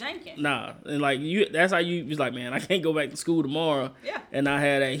 Nah. It was janking. Nah, and like that's how you was like, man, I can't go back to school tomorrow. Yeah. And I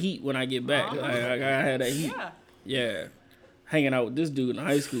had that heat when I get back. Uh-huh. Like, I had that heat. Yeah. Yeah. Hanging out with this dude in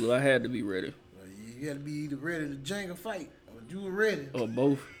high school, I had to be ready. You gotta be either ready to jank or fight. Or you were ready. Or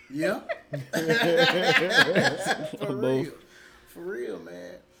both. Yeah. For Or real. both. For real,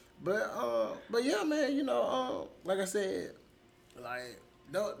 man. But yeah, man, like I said, like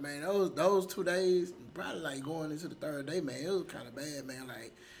those 2 days, probably like going into the third day, man, it was kind of bad, man.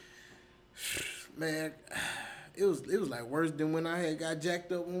 Like, man, it was like worse than when I had got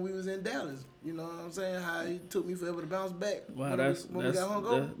jacked up when we was in Dallas. You know what I'm saying? How it took me forever to bounce back. Wow, when we got hung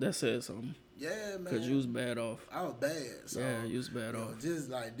over. that said something. Yeah, man. Cause you was bad off. I was bad. So, Yeah, you was bad off. just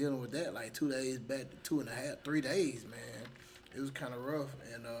like dealing with that, like 2 days back to 2.5, 3 days, man. It was kind of rough,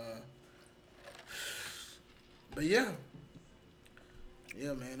 and but yeah,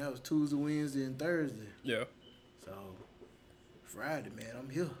 man. That was Tuesday, Wednesday, and Thursday. Yeah. So Friday, man, I'm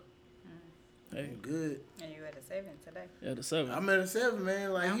here. Hey, I'm good. And you at a 7 today. at the 7. I'm at a 7,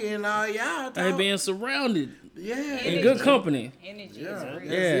 man. Like hearing all y'all talk. Hey, being surrounded Yeah, in good company. Energy Yeah. is real. That's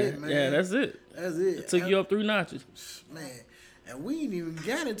Yeah, it, man. yeah, that's it. That's it. It took you up 3 notches. Man. And we ain't even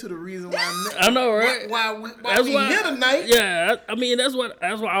got into the reason why. I know, right? Why we here tonight? Yeah, I mean that's what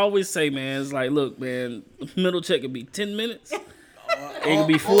I always say, man. It's like, look, man, middle check could be 10 minutes. It could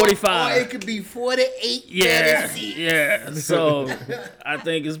be 45. Or it could be 48. Yeah, 36. yeah. So I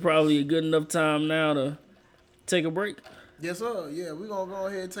think it's probably a good enough time now to take a break. Yes, sir. Yeah, we're going to go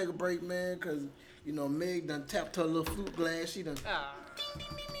ahead and take a break, man, because, Meg done tapped her little flute glass. She done. Ah.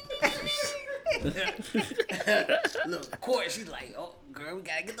 Look, of course, she's like, oh, girl, we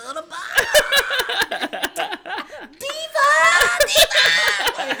got to get the other bottle. Diva!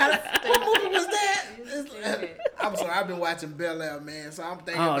 What movie was that? I'm sorry, I've been watching Bel Air, man, so I'm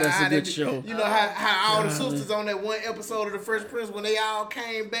thinking Oh, about that's a how good they, show. You know how all the sisters on that one episode of The Fresh Prince, when they all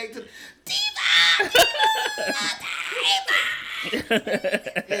came back to Diva!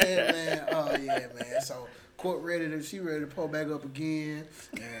 Yeah, man. Oh, yeah, man. So, Court she ready to pull back up again.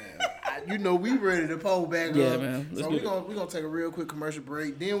 And we ready to pull back Yeah, up. man. Let's So, get we're going to take a real quick commercial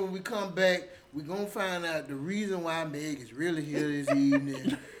break. Then, when we come back, we're going to find out the reason why Meg is really here this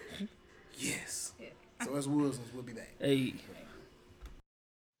evening. Yes. So, it's Wilsons. We'll be back. Hey,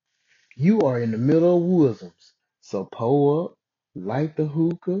 You are in the middle of Wilsons. So, pull up, light the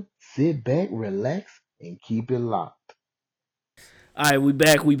hookah, sit back, relax, and keep it locked. All right, we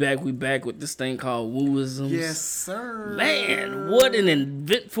back with this thing called Wooisms. Yes, sir. Man, what an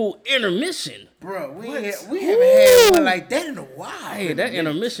eventful intermission. Bro, we haven't had one like that in a while. Hey, that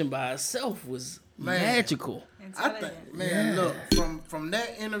intermission by itself was Man. magical. I think, man, look, from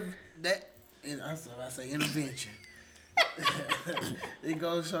that I say intervention. It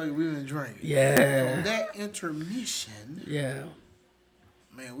goes to show you we've been drinking. Yeah. From that intermission, Yeah.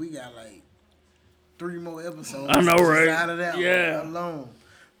 man, we got like 3 more episodes. I know, just right? Out of that Yeah. one alone.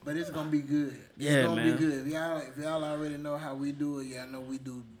 But it's gonna be good. It's Yeah, gonna man. be good. If y'all already know how we do it, y'all know we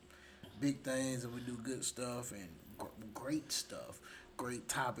do big things and we do good stuff and great stuff, great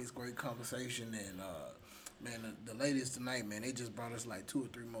topics, great conversation. And man, the ladies tonight, man, they just brought us like 2 or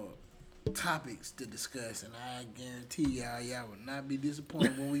 3 more topics to discuss, and I guarantee y'all will not be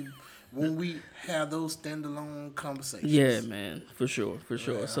disappointed when we have those standalone conversations. Yeah, man, for sure.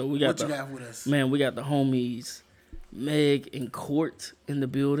 So we got What you got with us? Man, we got the homies Meg and Court in the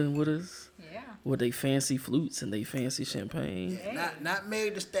building with us Yeah. with they fancy flutes and they fancy champagne. Not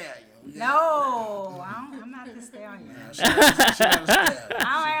Meg the Stallion. No, I'm not the stallion. She not a stallion.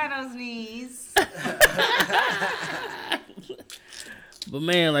 I don't have those knees. But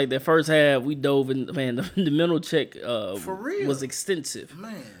man, like that first half, we dove in. Man, the mental check For real? was extensive.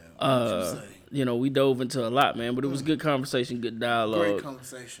 Man, what you say? You know, we dove into a lot, man. But it was good conversation, good dialogue. Great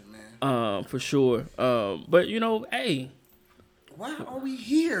conversation, man. For sure. But you know, hey, Why are we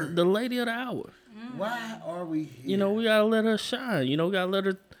here? the lady of the hour. Why are we here? You know, we gotta let her shine. You know, we gotta let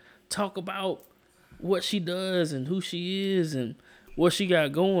her talk about what she does and who she is and what she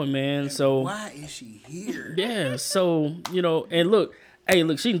got going, man. So why is she here? yeah, so you know, and look, hey,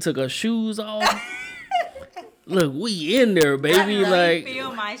 look, she done took her shoes off. Look, we in there, baby. Like,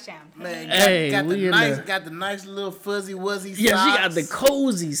 Feel my champagne. Man, Hey, got we in there. the nice little fuzzy wuzzy socks. yeah, she got the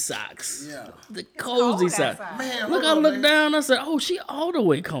cozy socks. Yeah. The cozy cold socks. outside. Man, Look, I hold on, looked man. down. I said, "Oh, she all the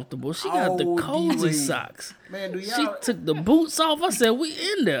way comfortable. She got the All the cozy way. socks." Man, do She y'all took the boots off. I said, "We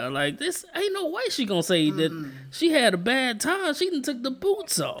in there. Like this ain't no way she gonna say that she had a bad time. She done took the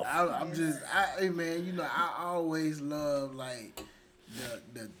boots off." hey man, you know, I always love like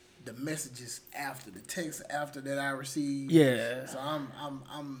the messages after the text after that I receive. Yeah. So I'm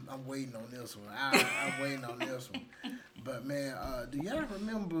waiting on this one. I'm waiting on this one. But man, do y'all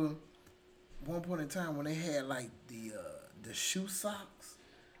remember one point in time when they had like the shoe socks?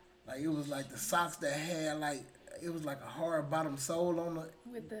 Like it was like the socks that had like it was like a hard bottom sole on the.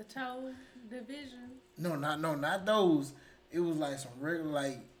 With the toe division. No, not those. It was like some regular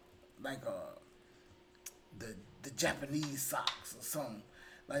like the Japanese socks or something.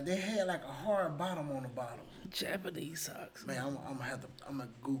 Like they had like a hard bottom on the bottom. Japanese socks. Man, I'm gonna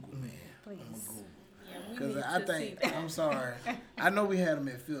Google, man. I'm gonna Google. Yeah, we Cause need I to think see that. I'm sorry. I know we had them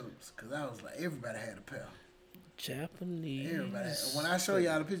at Phillips. Cause I was like everybody had a pair. Japanese. Everybody. When I show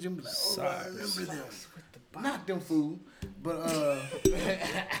y'all the picture, you be like, oh, I remember them. Not them fool.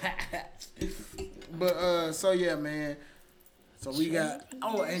 But so yeah, man. So we got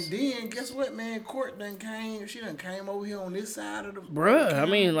and then guess what, man? Court done came. She done came over here on this side of the Bruh, I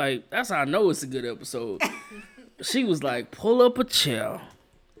mean, like, that's how I know it's a good episode. She was like, pull up a chair.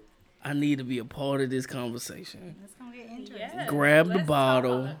 I need to be a part of this conversation. It's gonna get interesting. Yeah. Grab the Let's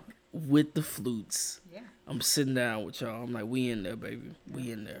bottle talk. with the flutes. Yeah. I'm sitting down with y'all. I'm like, we in there, baby.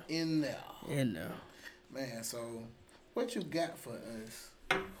 We in there. in there. In there. Man, so what you got for us?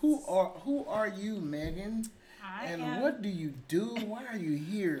 Who are you, Megan? I And am. what do you do? Why are you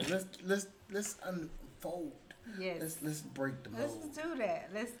here? Let's unfold. Yes. Let's break the Let's mold.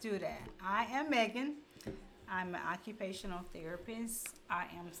 Let's do that. I am Megan. I'm an occupational therapist. I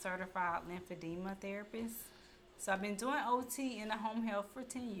am certified lymphedema therapist. So I've been doing OT in the home health for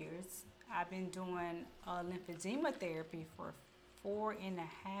 10 years. I've been doing lymphedema therapy for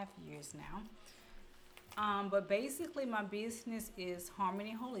 4.5 years now. But basically my business is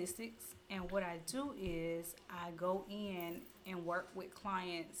Harmony Holistics, and what I do is I go in and work with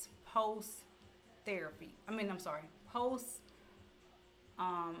clients post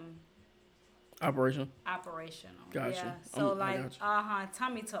Operation. operational. Gotcha. Yeah. So I like gotcha.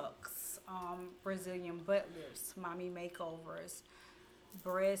 tummy tucks, Brazilian butt lifts, mommy makeovers,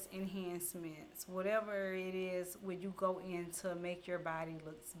 breast enhancements, whatever it is when you go in to make your body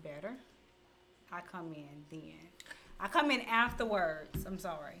looks better. I come in then. I come in afterwards, I'm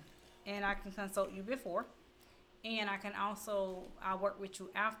sorry. And I can consult you before. And I work with you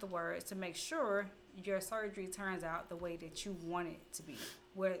afterwards to make sure your surgery turns out the way that you want it to be.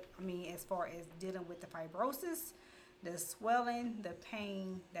 As far as dealing with the fibrosis, the swelling, the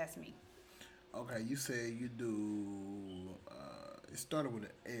pain, that's me. Okay, you said you do. It started with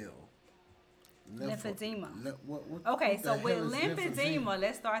an L. Lymphedema. What Okay, the so hell with is lymphedema,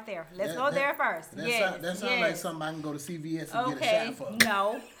 let's start there. Let's That- go that- there first. Yes. That sounds yes. like something I can go to CVS and get a Okay, shot for.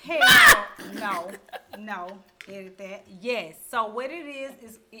 no, hell no. Edit that. Yes. So what it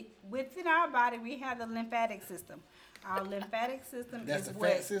is within our body we have the lymphatic system. Our lymphatic system That's is the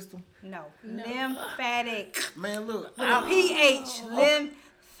what? fat system. No, lymphatic. Man, look. With a pH,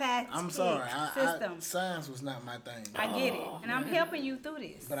 lymphatic I'm sorry. system. Science was not my thing. I get it, and I'm helping you through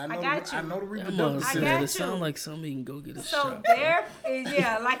this. But I I know, got you. I know the I'm reproductive. gonna I say got that. you. It sounds like somebody can go get a So shot. there is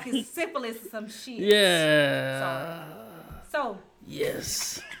like it's syphilis or some shit. Yeah. So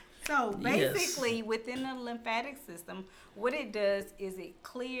Yes. So Yes. basically, within the lymphatic system, what it does is it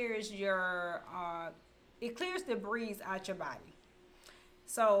clears debris out your body.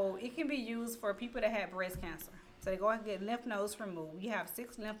 So it can be used for people that have breast cancer. So they go and get lymph nodes removed. You have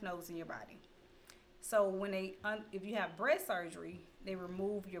 6 lymph nodes in your body. So when if you have breast surgery, they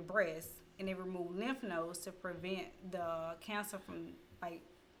remove your breast and they remove lymph nodes to prevent the cancer from like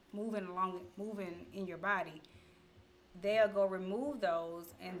moving in your body. They'll go remove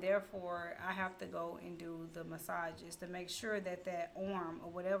those, and therefore I have to go and do the massages to make sure that arm or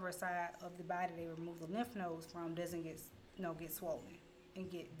whatever side of the body they remove the lymph nodes from doesn't get swollen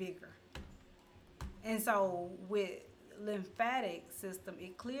and get bigger. And so with lymphatic system,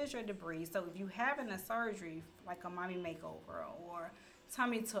 it clears your debris. So if you having a surgery like a mommy makeover or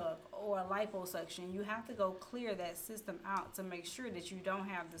tummy tuck or a liposuction, you have to go clear that system out to make sure that you don't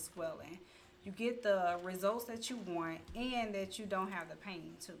have the swelling. You get the results that you want and that you don't have the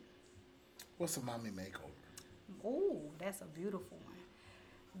pain too. What's a mommy makeover? Ooh, that's a beautiful one.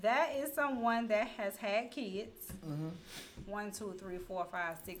 That is someone that has had kids, 1, 2, 3, 4,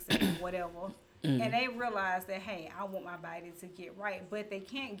 5, 6, 7, whatever, and they realize that, hey, I want my body to get right, but they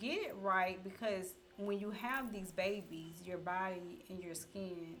can't get it right because when you have these babies, your body and your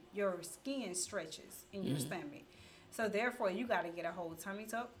skin stretches in your stomach. So therefore, you got to get a whole tummy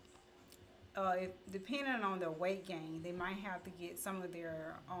tuck. Depending on their weight gain, they might have to get some of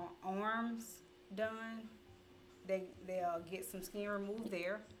their arms done. They'll get some skin removed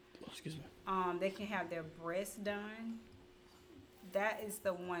there. Excuse me. They can have their breasts done. That is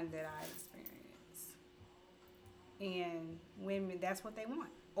the one that I experienced. And women, that's what they want,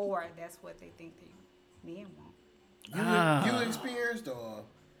 or that's what they think men want. You experienced or?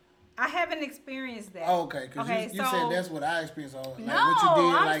 I haven't experienced that. Oh, okay, because you said that's what I experienced. Like what you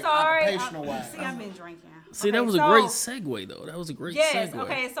did, I'm like sorry. occupational wise. See, I've been drinking. See, Okay, that was a so- great segue, though. That was a great Yes. segue.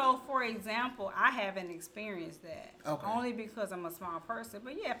 Okay. So, for example, I haven't experienced that. Okay. Only because I'm a small person.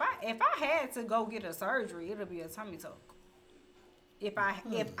 But yeah, if I had to go get a surgery, it'll be a tummy tuck. If I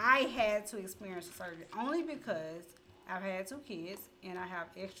had to experience a surgery, only because I've had 2 kids and I have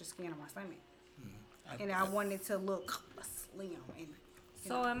extra skin on my stomach, and I wanted to look slim. And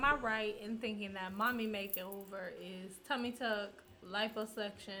So am I right in thinking that mommy makeover is tummy tuck,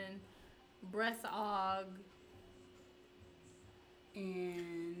 liposuction, breast aug?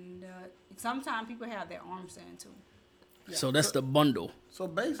 And sometimes people have their arms done too. So that's the bundle. So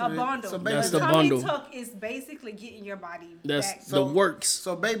basically, A bundle. That's the tummy bundle. tuck is basically getting your body That's back. the works.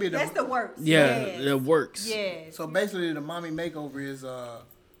 So baby, That's the works. Yeah, Yes. the works. Yes. So basically, the mommy makeover is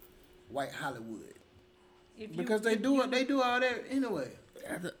white Hollywood If you- because they if do you- it. They do all that anyway.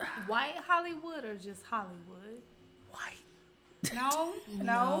 White Hollywood or just Hollywood? White. No.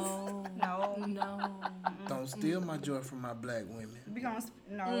 Don't steal my joy from my black women. We gonna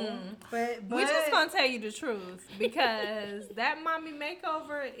but We're just gonna tell you the truth because that mommy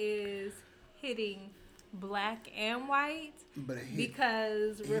makeover is hitting black and white But it hit,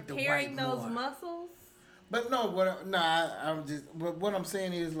 because it hit the repairing white those more. muscles. But I'm just. But what I'm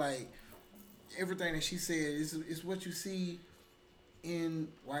saying is like everything that she said is what you see in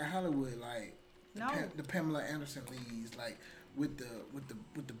white Hollywood, like the Pamela Anderson leads, like with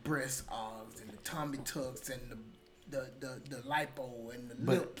the breast arms and the tummy tucks and the lipo and the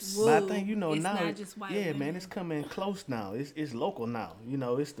lips. But I think now It's not just white man, women. it's coming close now. It's local now.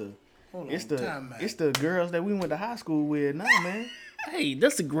 It's the Hold it's on, the time out. it's the girls that we went to high school with now, man. Hey,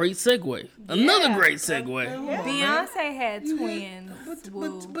 that's a great segue. Another Yeah. great segue. Hold on, man. Beyonce had You twins.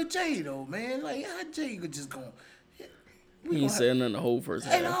 Woo. but Jay though, man, like how Jay could just go. He ain't saying nothing the whole first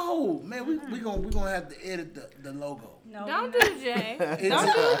Hey, half. no, man, we gonna have to edit the logo. No, Don't we're do not. Jay. It's- Don't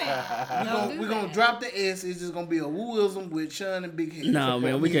do that. We're gonna drop the S. It's just gonna be a wooism with Sean and Big Head. Nah,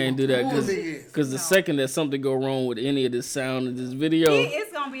 man, we can't do that Woo and Big Head. because the second that something go wrong with any of this sound in this video,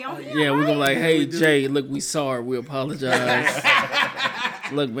 It's gonna be on. yeah, we're gonna be like, hey, Jay, look, we sorry, we apologize.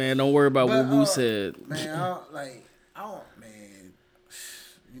 Look, man, don't worry about what Woo said. Man, I don't, man.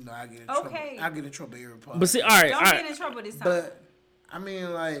 you know, I get in trouble. Okay. I get in trouble every part. But see, all right, Don't get in trouble this time. But I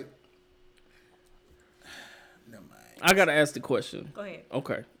mean, like, never mind. I gotta ask the question. Go ahead.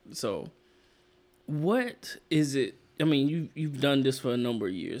 Okay, so what is it? I mean, you've done this for a number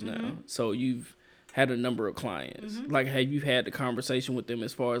of years now, so you've had a number of clients. Like, have you had the conversation with them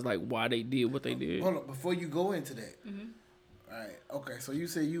as far as like why they did what they did? Hold up, before you go into that. All right. Okay. So you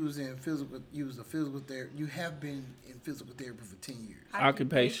said you was a physical therapy. You have been in physical therapy for 10 years.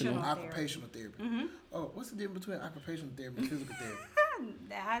 Occupational. Occupational therapy. Oh, what's the difference between occupational therapy and physical therapy?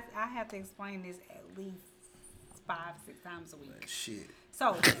 I have to explain this at least 5-6 times a week. Shit.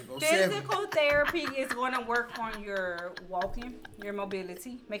 So, Go physical therapy is going to work on your walking, your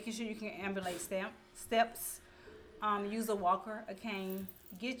mobility, making sure you can ambulate steps, use a walker, a cane,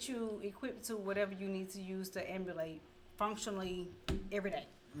 get you equipped to whatever you need to use to ambulate functionally every day.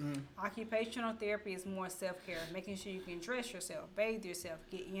 Occupational therapy is more self-care, making sure you can dress yourself, bathe yourself,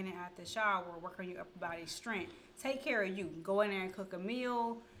 get in and out the shower, work on your upper body strength, take care of you, go in there and cook a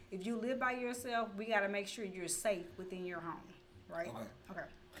meal. If you live by yourself, we got to make sure you're safe within your home, right? Okay.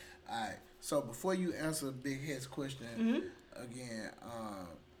 All right. So before you answer Big Head's question again,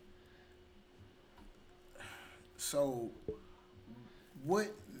 so what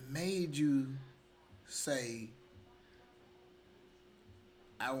made you say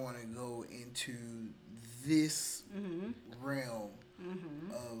I want to go into this realm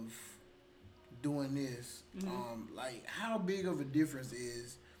of doing this? Like, how big of a difference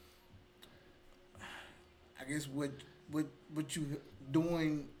is, I guess, what you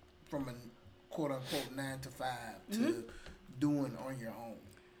doing from a quote unquote 9 to 5 to doing on your own?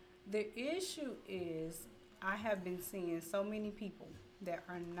 The issue is I have been seeing so many people that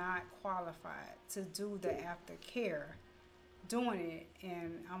are not qualified to do the aftercare doing it,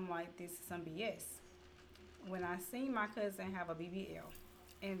 and I'm like, this is some BS. When I seen my cousin have a BBL,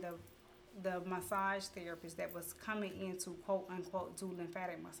 and the massage therapist that was coming in to quote unquote do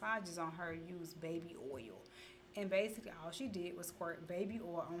lymphatic massages on her used baby oil, and basically all she did was squirt baby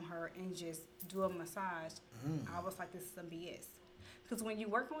oil on her and just do a massage. I was like, this is some BS. Because when you're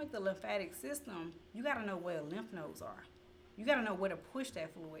working with the lymphatic system, you got to know where the lymph nodes are. You got to know where to push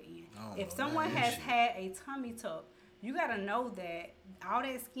that fluid in. If someone has had a tummy tuck, you got to know that all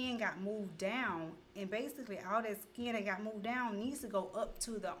that skin got moved down, and basically all that skin that got moved down needs to go up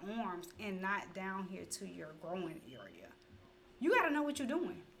to the arms and not down here to your groin area. You got to know what you're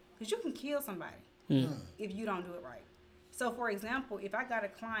doing, because you can kill somebody if you don't do it right. So, for example, if I got a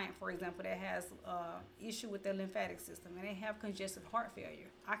client, for example, that has issue with their lymphatic system and they have congestive heart failure,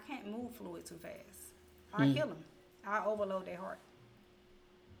 I can't move fluid too fast. I kill them. I overload their heart.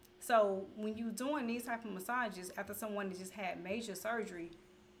 So when you're doing these type of massages after someone that just had major surgery,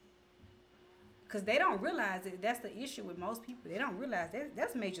 because they don't realize it, that's the issue with most people. They don't realize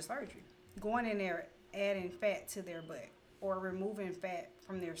that's major surgery. Going in there, adding fat to their butt, or removing fat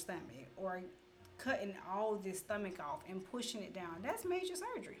from their stomach, or cutting all this stomach off and pushing it down. That's major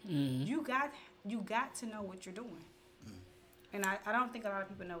surgery. You got to know what you're doing. And I don't think a lot of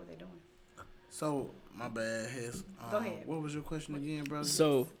people know what they're doing. So, my bad, Hess. Go ahead. What was your question again, brother?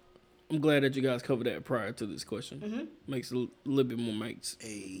 So, I'm glad that you guys covered that prior to this question. Makes a little bit more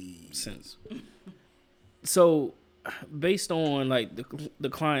sense. So, based on like the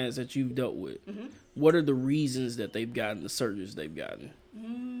clients that you've dealt with, what are the reasons that they've gotten the surgeries they've gotten?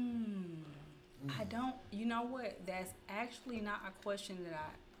 I don't. You know what? That's actually not a question that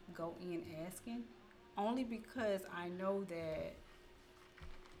I go in asking, only because I know that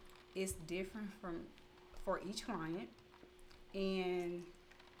it's different for each client, and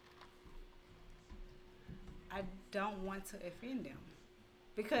I don't want to offend them,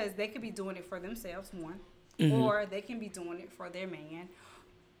 because they could be doing it for themselves, one, or they can be doing it for their man,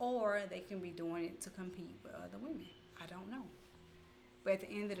 or they can be doing it to compete with other women. I don't know. But at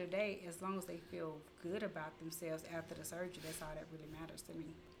the end of the day, as long as they feel good about themselves after the surgery, that's all that really matters to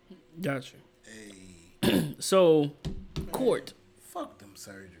me. Gotcha. Hey, So, Court. fuck them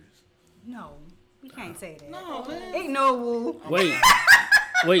surgeries. No, we can't say that. No, man. Ain't no woo.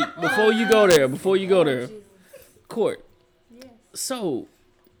 Wait, before you go there, Court. Yes. So,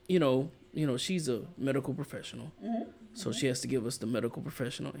 you know, she's a medical professional, so she has to give us the medical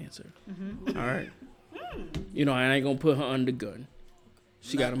professional answer. All right. You know, I ain't gonna put her under the gun.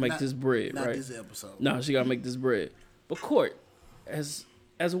 She got to make this bread, not right? This episode. No, she got to make this bread. But Court, as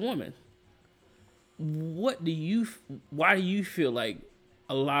a woman, why do you feel like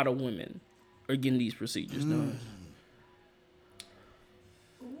a lot of women are getting these procedures done?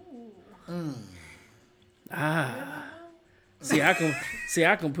 See,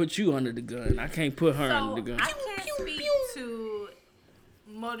 I can put you under the gun. I can't put her under the gun. I can't speak to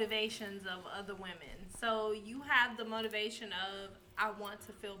motivations of other women. So you have the motivation of I want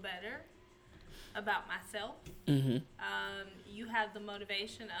to feel better about myself. Mm-hmm. You have the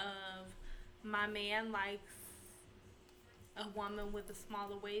motivation of my man likes a woman with a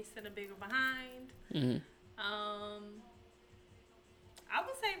smaller waist and a bigger behind. Mm-hmm. I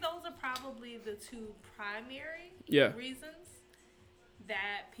would say those are probably the two primary reasons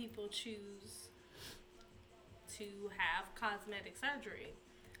that people choose to have cosmetic surgery.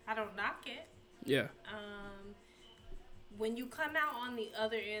 I don't knock it. Yeah. When you come out on the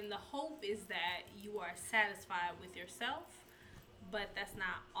other end, the hope is that you are satisfied with yourself, but that's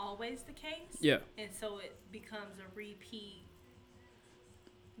not always the case. Yeah. And so it becomes a repeat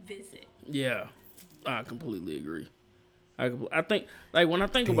visit. Yeah. I completely agree. I think, like, when I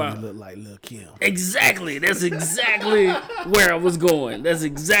think about... You look like Lil' Kim. Exactly. That's exactly where I was going. I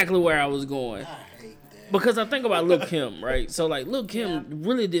hate that. Because I think about Lil' Kim, right? So, like, Lil' Kim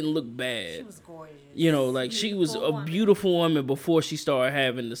really didn't look bad. She was gorgeous. You know, like, she was a beautiful woman before she started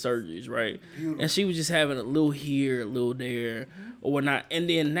having the surgeries, right? Beautiful. And she was just having a little here, a little there, or whatnot. And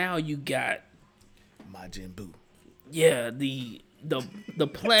then now you got, Majin Buu. yeah, the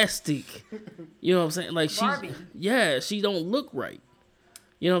plastic. You know what I'm saying? Like, Barbie. she don't look right.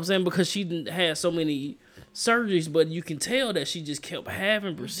 You know what I'm saying? Because she didn't had so many surgeries, but you can tell that she just kept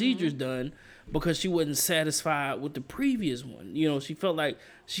having procedures done because she wasn't satisfied with the previous one. You know, she felt like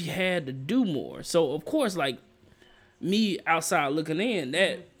she had to do more. So, of course, like, me outside looking in,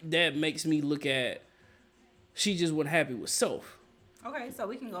 that makes me look at, she just wasn't happy with self. Okay, so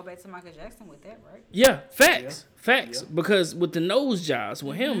we can go back to Michael Jackson with that, right? Yeah, facts. Because with the nose jobs,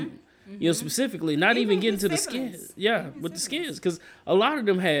 with him, you know, specifically, not even getting to the skin. Yeah, with the skins. Because a lot of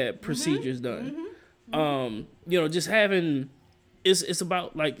them had procedures done. You know, just having, it's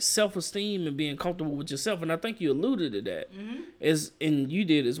about, like, self-esteem and being comfortable with yourself. And I think you alluded to that. And you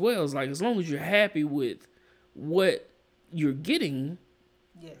did as well. It's like, as long as you're happy with what you're getting,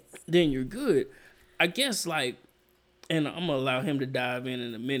 Yes. then you're good. I guess, like, and I'm gonna allow him to dive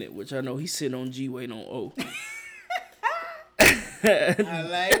in a minute, which I know he's sitting on G waiting on O. I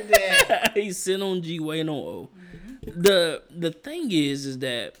like that. He's sitting on G waiting on O. The thing is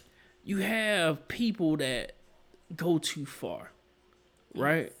that you have people that go too far,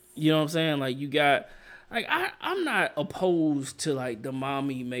 right? You know what I'm saying? Like, you got, like, I'm not opposed to, like, the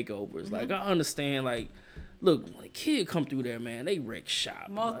mommy makeovers. Like, I understand, like, look, when a kid come through there, man, they wreck shop.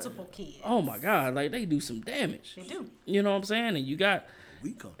 Multiple kids. Oh my God, like, they do some damage. They do. You know what I'm saying? And you got,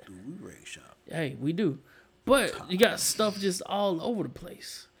 We come through, we wreck shop. hey, we do. But you got stuff just all over the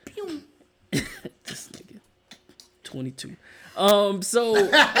place. This nigga. 22.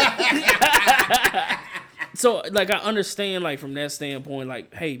 So like, I understand, like, from that standpoint,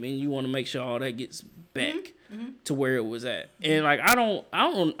 like, hey man, you want to make sure all that gets back to where it was at. And like,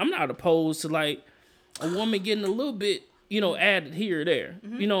 I'm not opposed to, like, a woman getting a little bit, you know, added here or there.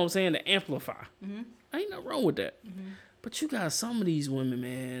 You know what I'm saying? To amplify. Ain't nothing wrong with that. But you got some of these women,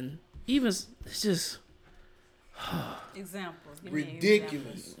 man, even, it's just, Examples. Give me an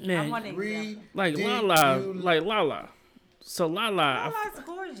Ridiculous. example. I man, want an example. like Lala. So Lala, Lala's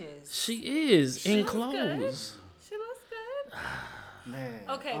gorgeous. she is in looks good. clothes. She looks good. Man.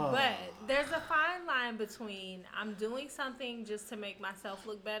 Okay, but there's a fine line between I'm doing something just to make myself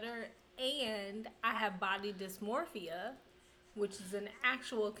look better and I have body dysmorphia, which is an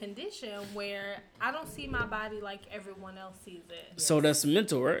actual condition where I don't see my body like everyone else sees it. So that's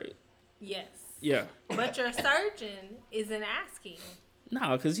mental, right? Yes. Yeah. But your surgeon isn't asking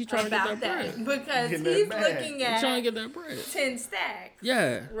No, because he's trying to get about that bread. that because Getting that he's bag. looking He's trying to at get that bread. 10 stacks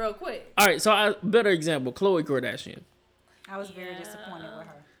Yeah. real quick. All right, so better example, Khloe Kardashian. I was very disappointed with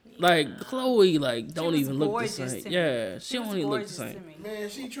her. Like, Khloe, like, don't was even look the gorgeous same. to me. Yeah, she was don't even look the gorgeous same. to me. Man,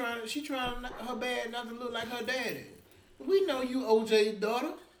 she trying her bad not to look like her daddy. We know you OJ's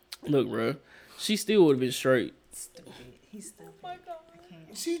daughter. Look, bro, she still would have been straight. Stupid. He's stupid. Oh my God.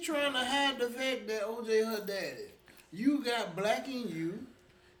 She trying to hide the fact that OJ her daddy. You got black in you.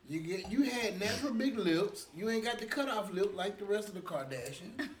 You had natural big lips. You ain't got the cutoff lip like the rest of the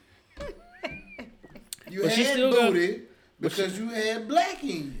Kardashians. You But she had still got- booty because you had black in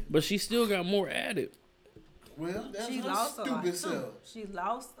you. But she still got more added. Well, that's She her lost a lot stupid too. self. She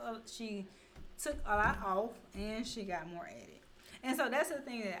lost. She took a lot off, and she got more added. And so that's the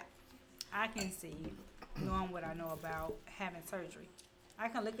thing that I can see, knowing what I know about having surgery. I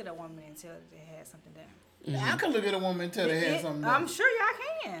can look at a woman and tell that they had something done. I can look at a woman and tell they had something I'm done. sure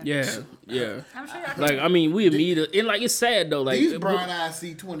y'all can. Yeah, yeah. I'm sure y'all can. Like, I mean, we immediately, and like, it's sad though. Like, These brown eyes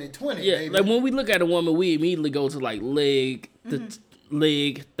see 2020, yeah, baby. like when we look at a woman, we immediately go to like leg, the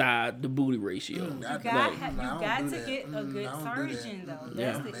leg, thigh, the booty ratio. You I- got, I you don't got do to that. get a good I don't do that. surgeon though.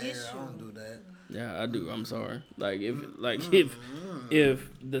 Yeah. That's the Man, issue. I don't do that. Yeah, I do. I'm sorry. Like if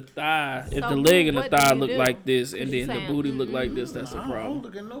the thigh, if So the leg and the what do thigh you look do? like this, and You then the saying, booty look like this, that's a I don't problem.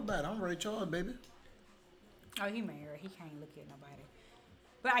 look at nobody. I'm Ray Charles, baby. Oh, he married. He can't look at nobody.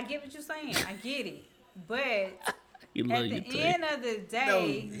 But I get what you're saying. I get it. But He at love you, the Tay. end of the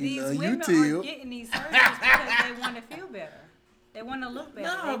day, he these love you women too. are getting these surgeries because they want to feel better. They want to look better.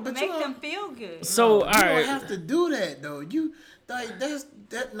 No, they but make you them don't- feel good. So you all don't right, have to do that though. You like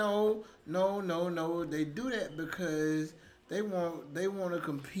that. No. They do that because they want to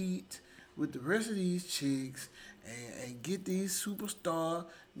compete with the rest of these chicks and get these superstar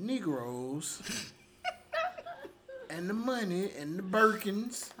Negroes and the money and the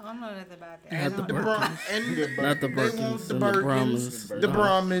Birkins. I don't know nothing about that. Not I the don't- Not the They Birkins want the and the Birkins, Brahmins. the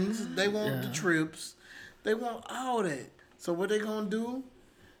Brahmins. They want the Yeah. trips. They want all that. So what they gonna do?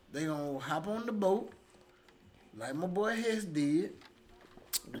 They gonna hop on the boat, like my boy Hess did.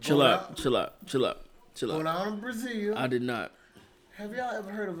 Chill Go out, chill out. Go down to Brazil. I did not. Have y'all ever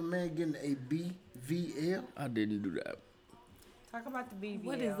heard of a man getting a BVL? I didn't do that. Talk about the BBL.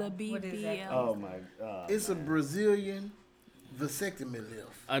 What is a What is that? BBL? Oh my god. It's a Brazilian vasectomy lift.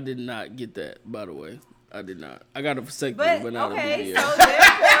 I did not get that. By the way, I did not. I got a vasectomy, But but not okay, a so BBL.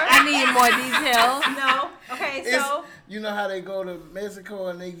 therefore, I need more details. no. Okay, It's, so you know how they go to Mexico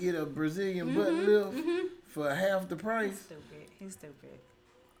and they get a Brazilian butt lift for half the price? stupid. He's stupid.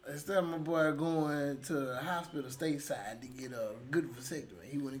 Instead of my boy going to the hospital stateside to get a good vasectomy,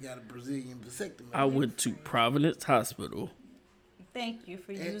 he went and got a Brazilian vasectomy. I went to Providence Hospital. Thank you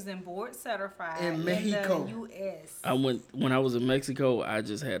for using board certified in in Mexico. the U.S. I went when I was in Mexico. I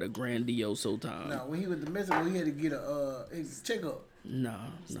just had a grandioso time. Now, when he went to Mexico, he had to get a his checkup. No.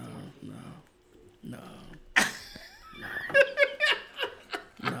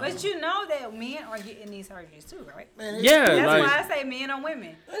 But you know that men are getting these surgeries too, right? Man, it's- Yeah, That's like why I say men or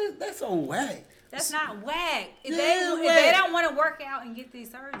women. that's so whack. That's not whack. If, Yeah, they, if whack. they don't want to work out and get these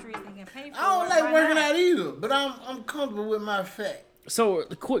surgeries and can pay for it, I don't like why working not? out either, but I'm comfortable with my fat. so.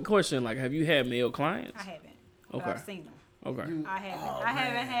 A quick question: like, have you had male clients? I haven't. But Okay. I've seen them. Okay. You- I haven't. oh, I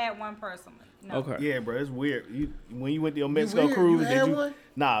haven't man. had one personally. No. Okay. Yeah, bro, it's weird. When you went to your Mexico weird? cruise, You did had you? one?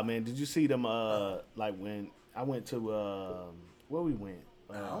 Nah, man. Did you see them? Like when I went to where we went?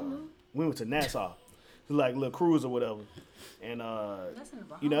 I don't know. We went to Nassau. It was like a little cruise or whatever, and That's in the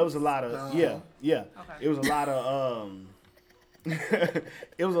you know it was a lot of No. yeah. Okay. It was a lot of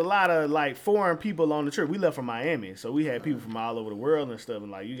it was a lot of like foreign people on the trip. We left from Miami, so we had people from all over the world and stuff.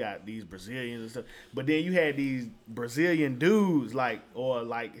 And like you got these Brazilians and stuff, but then you had these Brazilian dudes or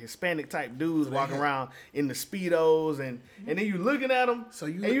Hispanic type dudes walking around in the speedos, and then you looking at them. So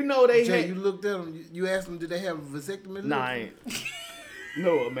you and you know they Jay, had, you looked at them. You asked them, did they have a vasectomy? lift? nah, I ain't.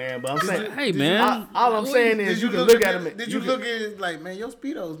 No, man, but I'm saying. Hey man, All I'm saying Did is you can look at them. Did you look at it like, man, your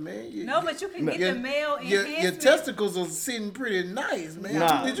speedos, man? No, but you can get your, the male your enhancement. testicles are sitting pretty nice, man.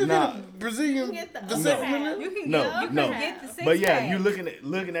 Nah, Did you nah. get a Brazilian get the vasectomy? lift? You can No, get, you no. can get the six But yeah, pack. you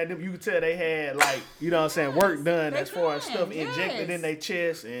looking at them, you can tell they had like, you know what I'm saying, work done they as far as can, stuff injected in yes. their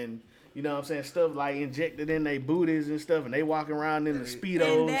chest and you know what I'm saying, stuff like injected in their booties and stuff, and they walking around in the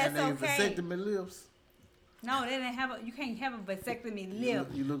speedos. that- And they That's okay. vasectomy lifts. No, they didn't have you can't have a vasectomy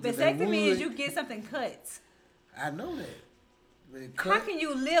lift. you looked at that Vasectomy is wood. you get something cut. I know that. Man, How can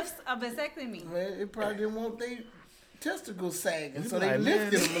you lift a vasectomy? Man, it probably didn't want their testicles sagging, You so be they like,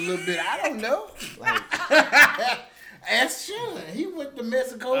 lifted man. them a little bit. I don't know. Ask Sean. He went to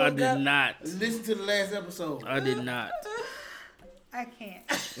Mexico. I and did not. Listen to the last episode. I did not. I can't.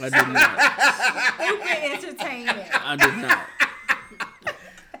 I did not. Stupid entertainment. I did not.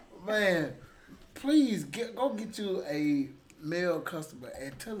 Man, please go get you a male customer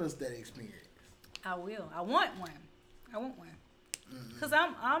and tell us that experience. I will. I want one. I want one. Cause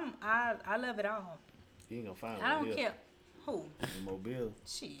I love it all. You ain't gonna find I one don't here care who. in Mobile.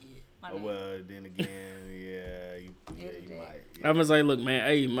 Shit. My Oh name. well, then again, yeah, you Yeah. might. I'm gonna say, look, man,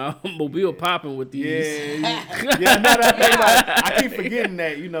 hey, my mobile popping with these. Yeah, no, that thing about, I keep forgetting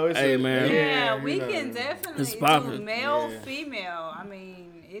that. You know, it's Hey, man. Yeah, you we know. can definitely It's do popping. male, Yeah. female. I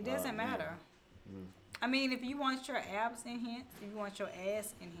mean, it doesn't matter. I mean, if you want your abs enhanced, if you want your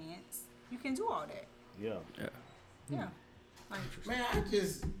ass enhanced, you can do all that. Yeah. Yeah. Like, Man, I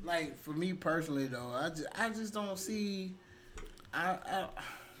just like for me personally though, I just don't see.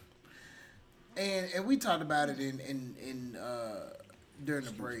 And we talked about it in during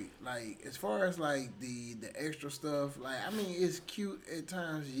the break. Like as far as like the extra stuff, like I mean it's cute at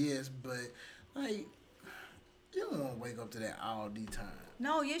times, yes, but like you don't want to wake up to that all the time.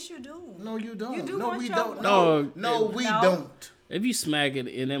 no, yes, you do. No, you don't. You do no, want we your- don't. No, No, we No. don't. If you smack it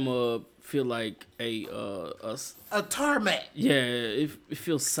and them feel like a tarmac. yeah, it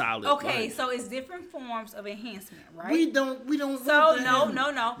feels solid. Okay, like, so it's different forms of enhancement, right? We don't. So want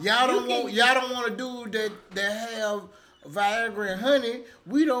no. Y'all don't want a dude that have Viagra and honey.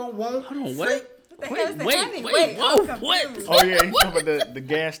 We don't want. Hold on, fake- wait. What the hell is the Wait, honey? whoa, I'm what? confused. Oh yeah, you talking about the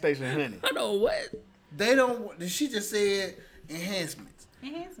gas station honey. Hold on, what? They don't. She just said enhancements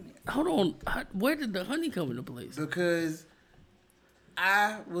Enhancement. Hold on. Where did the honey come into place? because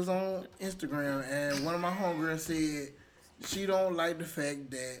I was on Instagram and one of my homegirls said she don't like the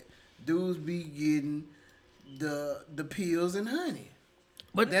fact that dudes be getting the pills and honey.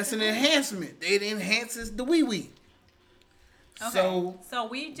 But That's an enhancement. It enhances the wee wee. Okay. So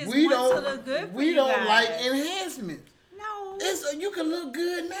we just we want don't to look good for we you don't guys. like enhancements. No. It's you can look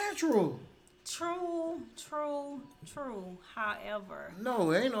good natural. True. However,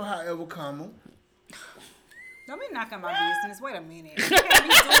 No, ain't no however comma. don't be knocking my business. Wait a minute. You can't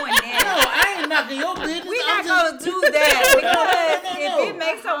be doing No, that. I ain't knocking your business. We're I'm not just- gonna do that because No. if it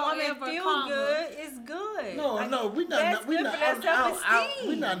makes a woman However, feel comma. good, it's good. No, Like, no, we not. that's We good not. for their self-esteem.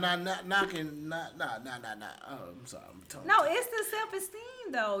 We not knocking. Not. Oh, I'm sorry. I'm telling No, it's the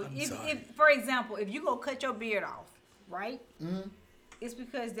self-esteem though. I'm If, sorry. for example, if you go cut your beard off, right? Mm-hmm. It's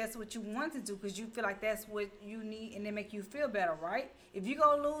because that's what you want to do because you feel like that's what you need and they make you feel better, right? If you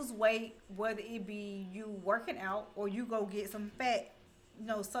go lose weight, whether it be you working out or you go get some fat,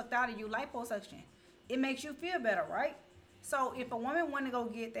 sucked out of you, liposuction, it makes you feel better, right? So if a woman want to go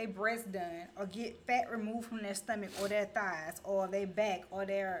get their breasts done or get fat removed from their stomach or their thighs or their back or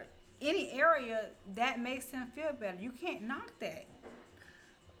their any area that makes them feel better, you can't knock that.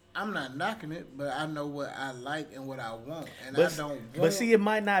 I'm not knocking it, but I know what I like and what I want, and But, I don't want. but see, it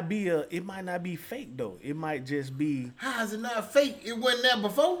might not be fake though. It might just be. How is it not fake? It wasn't there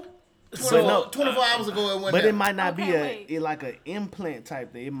before. 24 hours ago, it wasn't But there. it might not be Okay, wait. like an implant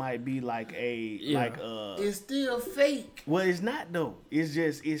type thing. It might be like It's still fake. Well, it's not though. It's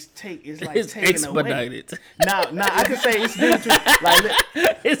just it's like it's taken expedited. away. Now I can say it's literally like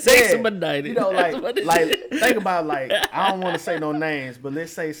It's yeah, expedited. You know, That's what it like is. think about I don't want to say no names, but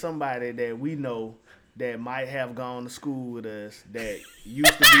let's say somebody that we know that might have gone to school with us that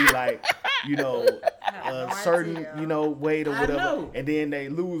used to be like, a certain, weight or I whatever, know. and then they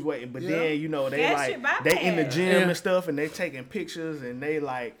lose weight, but Yeah. then they That like shit they in the bypass. gym Yeah. and stuff, and they taking pictures, and they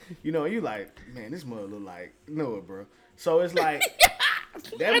like, you like, man, this mother look like Noah, bro. So it's like.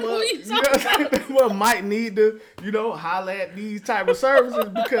 That Like, mother, what you you know what I'm saying? That mother might need to, holler at these type of services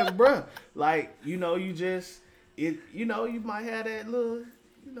because, bruh, like, you might have that little,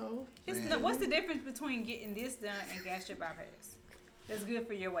 What's the difference between getting this done and gastric bypass? That's good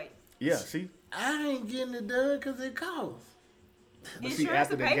for your weight. Yeah, see? I ain't getting it done because it costs. But see, Insurance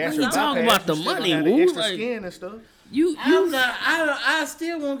after will the pay for gastric You talking bypass, about the you still money, gonna have the woo, extra like- skin and stuff. I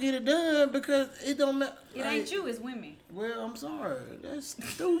still won't get it done because it don't matter. It ain't you, it's women. Well, I'm sorry. That's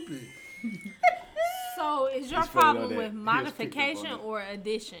stupid. So is your It's funny problem though that with he was modification picking up on or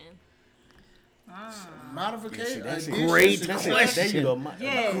addition? Modification. That's it. Great That's it. question. There you go.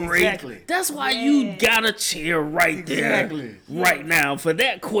 Yeah. Exactly. That's why you got a chair right there, Exactly. right now for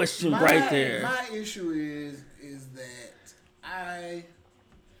that question right there. My issue is that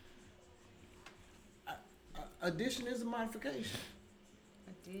addition is a modification,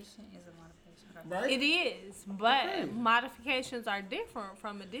 Addition is a modification. Okay. right? It is, but Okay. modifications are different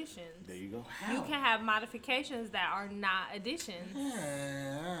from additions. There you go. You can have modifications that are not additions.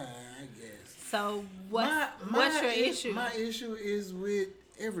 I guess. So what's your issue? My issue is with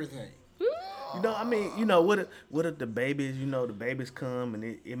everything. What if the babies, the babies come and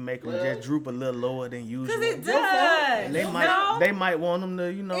it make them just droop a little lower than usual. Because it Your fault. does. And they might want them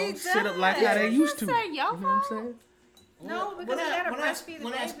to, It sit up like how they does. used to. Say your You know what I'm saying? No, because they gotta breastfeed the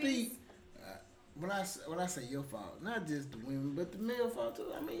when I babies. speak, when I say your fault, not just the women, but the male fault too.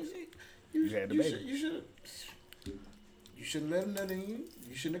 I mean, You had the baby. You shouldn't let them nut in you.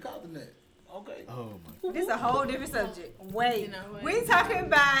 You shouldn't have caught the nut. Okay. Oh my. This is a whole different subject. Wait, You know what? we talking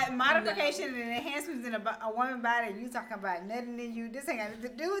about modification and enhancements in a woman's body. And you talking about nothing in you. This ain't got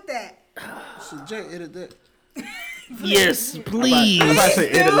nothing to do with that. So Jay, edit that. Yes, I'm please, about to say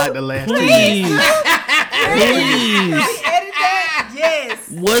edit like the last two years. please, please. Edit that? Yes.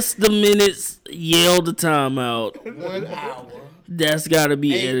 What's the minutes? Yell the timeout. 1 hour, That's gotta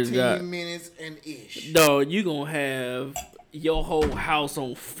be edited 18 out. minutes and ish. Dog, you gonna have your whole house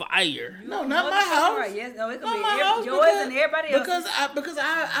on fire. No, not my house. Right, yes, no, it could Not be my house yours and everybody else. because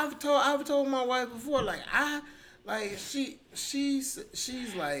I've told my wife before, like she's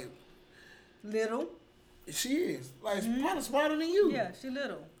like Little. she is like probably smarter than you. Yeah, she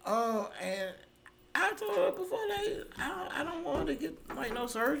little. And I told her before, like, I don't want to get like no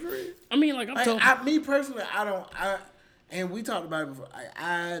surgery. I mean, like I'm Like, talking. me personally, and we talked about it before.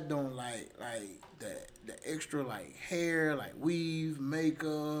 I don't like the extra like hair, like weave,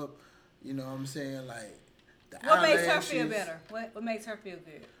 makeup. You know what I'm saying? Like the What makes her feel eyelashes. better? What makes her feel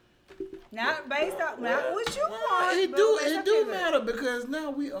good? Not based on not what you Well, want. it but do what makes her it do feel good. matter because now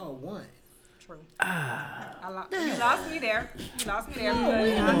we are one. True. You lost me there. You lost me there. No,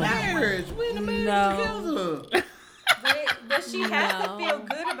 we in a because marriage. We in a marriage No. together. but she has to No. feel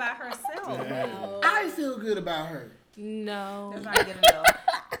good about herself. I feel good about her. No. That's not good enough.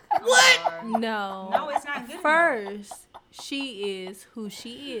 What? No. No, it's not good enough. First, she is who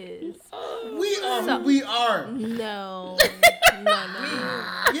she is. We are who we are. No. No.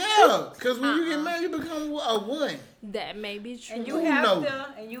 Yeah, because when you get married, you become a one. That may be true. And you Who have knows?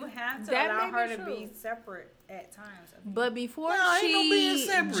 to That allow may her be to true. be separate at times. But before No, ain't no being she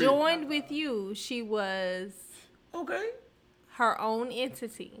separate. joined with you, she was Okay. her own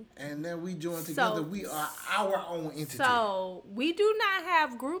entity. And then we join together. So- We are our own entity. So we do not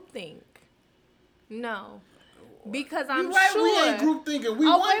have groupthink. No. Because I'm you right, sure. we ain't group thinking. We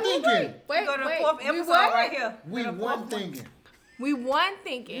Oh, one thinking. Wait, Go to the wait. fourth We episode what? right here. We Go to the one fourth one. thinking. We one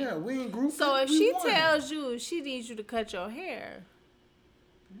thinking. Yeah, we ain't group. So if we she one. tells you she needs you to cut your hair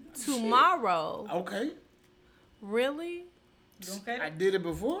tomorrow, Okay, really? Okay. I did it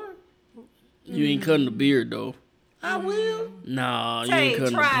before. You ain't cutting the beard though. I will. Nah, you Tay, ain't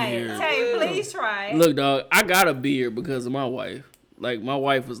cutting try the it. beard. Tay, please try it. Look, dog, I got a beard because of my wife. Like my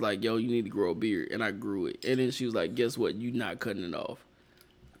wife was like, "Yo, you need to grow a beard," and I grew it. And then she was like, "Guess what? You not cutting it off."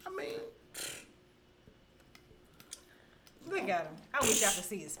 I mean, Look at him. I wish y'all could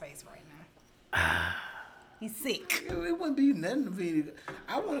see his face right now. He's sick. it wouldn't be nothing to me.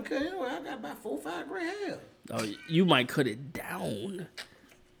 I want to cut anyway. I got about 4 or 5 gray hair. Oh, you might cut it down.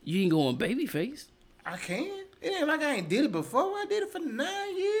 You ain't going baby face. I can. It ain't like I ain't did it before. I did it for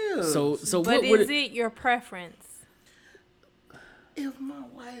 9 years. So But what would is it? it your preference? if my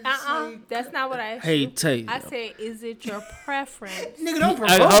wife say, That's not what I asked Hey, you. Tay. I said, is it your preference? nigga, don't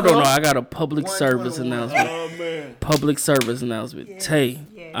I, provoke hold on, her. no, I got a public service 121. announcement. Oh man. Public service announcement. Tay,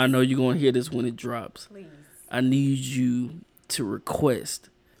 yes. I know you're gonna hear this when it drops. Please. I need you to request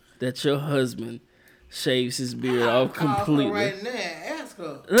that your husband shaves his beard off Call her completely. right now. Ask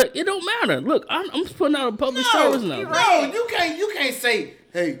her. Look, it don't matter. Look, I'm just putting out a public service announcement. No, you can't say,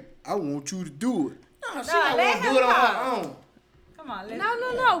 hey, I want you to do it. No, she don't let want to him do it on call. her own. Come on, let's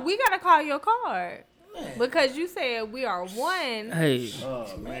No. We gotta call your card Man. because you said we are one. Hey,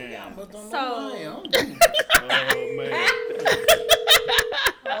 Oh man. Yeah, but don't So- know I am. Don't do it. Oh man.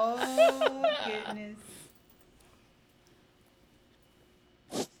 Oh, goodness.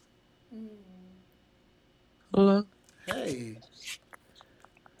 Hello. Hey,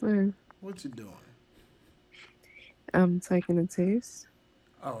 Hey, what you doing? I'm taking a test.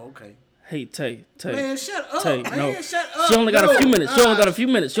 Oh, okay. hey, Tay. Man, shut up, Tay, man. no. Shut up. She only got No, a few minutes. She only got a uh, few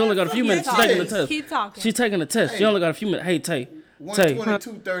minutes. She only got a few minutes. She's talking. taking the test. Keep talking. She's taking the test. She Hey. only got a few minutes. Hey, Tay. Tay.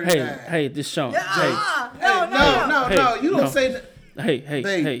 122.39. Hey, this Sean. Ah, No, Hey, you don't no. say that. Hey,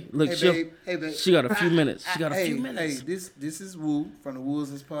 Babe, look, hey, she, babe, hey, babe. she got a few minutes. She got a Hey, few minutes. Hey, this is Woo from the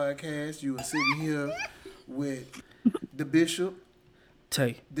Woosens podcast. You are sitting here with the Bishop,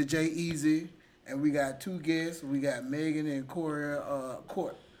 Tay. the J Easy, and we got 2 guests. We got Megan and Corey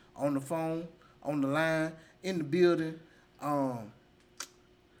Court on the phone, on the line, in the building.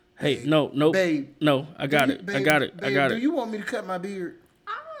 Hey, no, Babe. no. I got Do it. you- I babe, got it. I babe, got do it. you want me to cut my beard?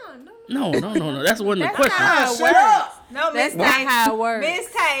 No. That wasn't the That's question. not how it Shut works. up. No, That's Miss not Tay. how it works.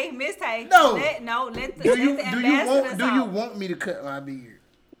 Miss Tay. No. Let the Do you ambassadors want me to cut my beard?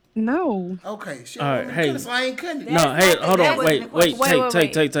 No. Okay, shit. All right, hey. So I ain't cutting it. No, That's hey, not the- hold that on. wasn't Wait, the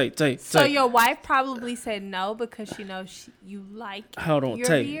question. Tay. So your wife probably said no because she knows you like Hold on, your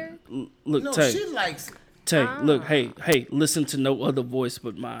Tay. beard. Look, No, Tay. she likes it. Tay, look, hey, listen to no other voice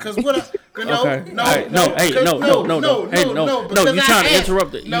but mine. Cause what? No, Okay. no, All right. no, No, hey, cause- no. Hey, no. because You I trying to asked.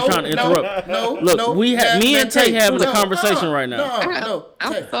 interrupt it. You No, trying to no, interrupt. No, Look, no, me and Tay having a conversation right now. No,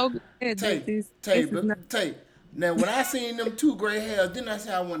 I'm Tay, so glad Tay, that this Tay, is not. Tay. Now, when I seen them 2 gray hairs, didn't I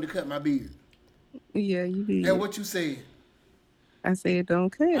say I wanted to cut my beard? Yeah, you did. And what you said? I said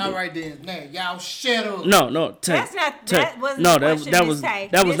don't cut All it. right then. Now, y'all shut up. No, Tay. That's not- Tay. that wasn't no, the that question, that Miss was Tay.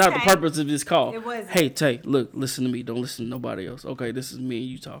 that was Miss not the Tay. purpose of this call. It wasn't. Hey, Tay, look, listen to me. Don't listen to nobody else. Okay, this is me and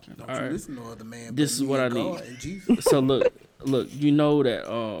you talking. Don't All you right. listen to other man. This but is me what and I need. God and Jesus. So look, you know that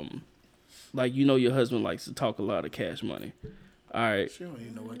like you know your husband likes to talk a lot of cash money. All right. She don't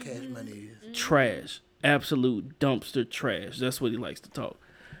even know what cash money is. Trash. Absolute dumpster trash. That's what he likes to talk.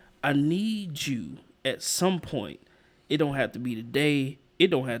 I need you at some point. It don't have to be today. It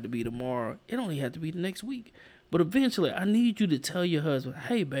don't have to be tomorrow. It only have to be the next week. But eventually, I need you to tell your husband,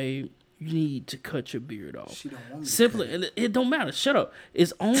 hey, babe, you need to cut your beard off. She don't want me to Simply, cut it. and it don't matter. Shut up.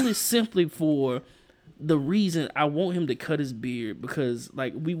 It's only simply for the reason I want him to cut his beard because,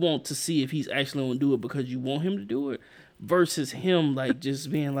 like, we want to see if he's actually going to do it because you want him to do it versus him, like,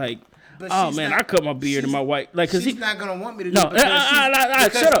 just being like, But oh, she's man, not- I cut my beard and my wife. Like, because She's he. not gonna want me to do No, it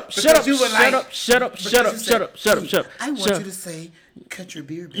because shut up. you were like- Shut up. I want you to say, cut your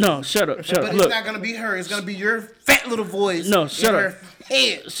beard. Baby. No, shut up. But it's not gonna be her. It's gonna be your fat little voice. No, shut in up. her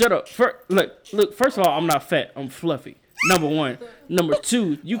head. Shut up. Look. First of all, I'm not fat. I'm fluffy. Number one. Number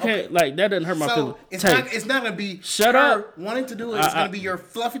two, you can't like that. Doesn't hurt my feelings. So it's not gonna be Shut her up. wanting to do it. It's gonna be your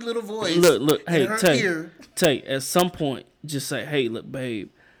fluffy little voice. Look. in Hey, her Tay. ear. Tay. At some point, just say, hey, look, babe,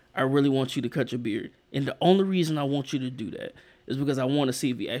 I really want you to cut your beard, and the only reason I want you to do that is because I want to see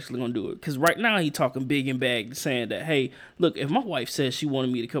if he actually gonna do it. Because right now he talking big and bag, saying that, hey, look, if my wife says she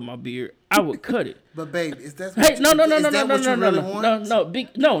wanted me to cut my beard, I would cut it. But babe, is that Hey, no.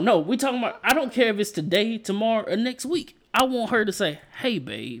 We talking about. I don't care if it's today, tomorrow, or next week. I want her to say, "Hey,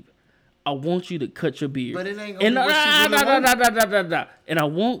 babe, I want you to cut your beard." But it ain't gonna be what she really want. And I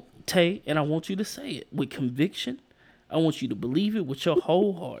want Tay, and I want you to say it with conviction. I want you to believe it with your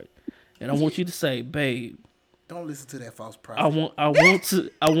whole heart, and I want you to say, "Babe, Don't listen to that false prophet. I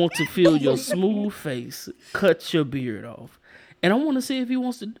want to feel your smooth face. Cut your beard off, and I want to see if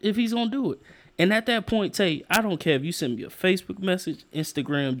he's gonna do it." And at that point, Tay, I don't care if you send me a Facebook message,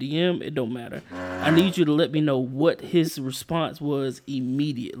 Instagram DM, it don't matter. I need you to let me know what his response was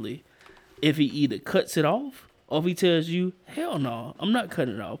immediately. If he either cuts it off or if he tells you, hell no, I'm not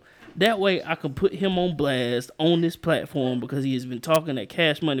cutting it off. That way I can put him on blast on this platform because he has been talking at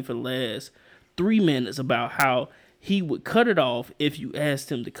Cash Money for the last 3 minutes about how he would cut it off if you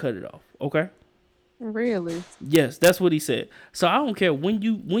asked him to cut it off. Okay? Really? Yes, that's what he said. So I don't care when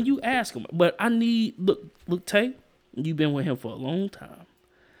you ask him, but I need look, Tay, you've been with him for a long time,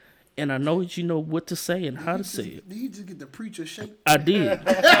 and I know that you know what to say and how to say it. Did you just get the preacher shake? I did.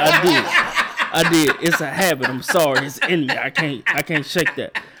 It's a habit. I'm sorry, it's in me. I can't shake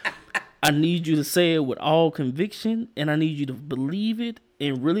that. I need you to say it with all conviction, and I need you to believe it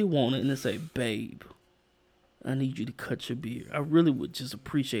and really want it, and to say, babe, I need you to cut your beard. I really would just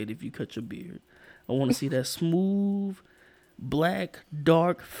appreciate it if you cut your beard. I want to see that smooth, black,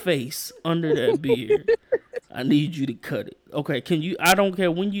 dark face under that beard. I need you to cut it. Okay, can you? I don't care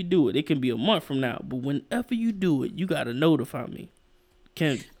when you do it. It can be a month from now. But whenever you do it, you got to notify me.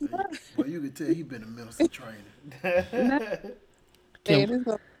 Well, you can tell he been a minister trainer. Hey, this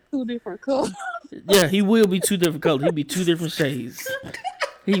is 2 different colors. Yeah, he will be 2 different colors. He'll be 2 different shades.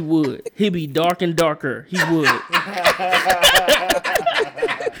 He would. He'll be dark and darker. He would.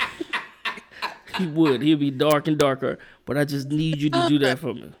 He would. He'll be dark and darker. But I just need you to do that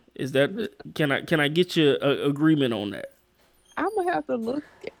for me. Is that can I get your agreement on that? I'm gonna have to look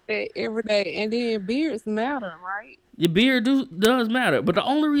at that every day, and then beards matter, right? Your beard does matter, but the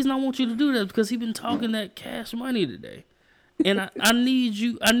only reason I want you to do that is because he been talking that Cash Money today, and I need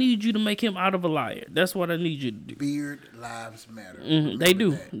you to make him out of a liar. That's what I need you to do. Beard lives matter. They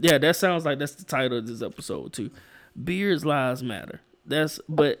do. That. Yeah, that sounds like that's the title of this episode too. Beards lives matter.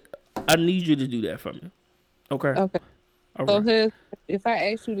 But I need you to do that for me. Okay. Okay. All So right. if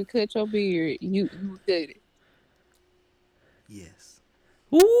I ask you to cut your beard, you cut it. Yes.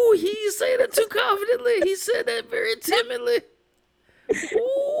 Ooh, he said that too confidently. He said that very timidly.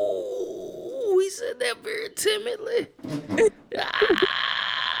 Ooh, he said that very timidly.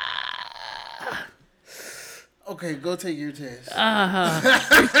 Ah. Okay, go take your test.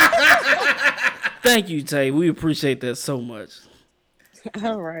 Thank you, Tay. We appreciate that so much.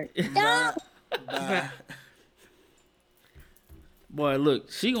 All right. Bye. Boy, look,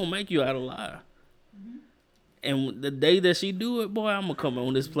 she gonna make you out a liar. And the day that she do it, boy, I'm gonna come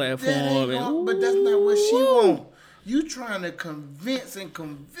on this platform. But that's not what she want. You trying to convince and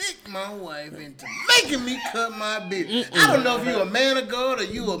convict my wife into making me cut my beard. I don't know if you a man of God or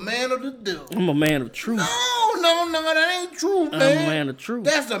you a man of the devil. I'm a man of truth. No, that ain't true, man. I'm a man of truth.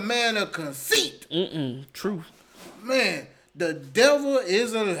 That's a man of conceit. Truth. Man, the devil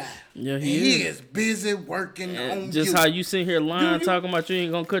is a lie. Yeah, and he he is. is busy working on Just you. how you sit here lying, You- talking about you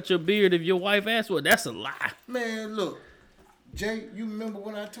ain't gonna cut your beard if your wife asks for it. That's a lie. Man, look. Jay, you remember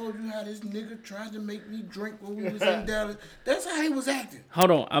when I told you how this nigga tried to make me drink when we was in Dallas? That's how he was acting.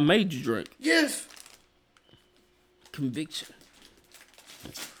 Hold on, I made you drink. Yes. Conviction.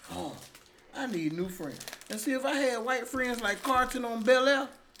 Oh, I need new friends. And see, if I had white friends like Carlton on Bel Air,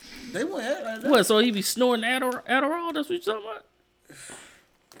 they wouldn't act like that. What? So he be snorting Adderall? That's what you talking about?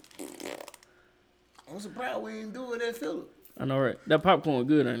 I'm surprised we didn't do it at Philip. I know, right? That popcorn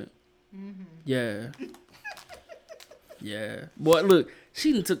good, ain't it? Mm-hmm. Yeah. Yeah. Boy, look,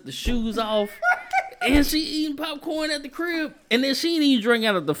 she done took the shoes off. And she eating popcorn at the crib. And then she ain't even drinking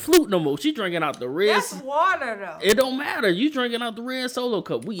out of the flute no more. She drinking out the red. That's water, though. It don't matter. You drinking out the red Solo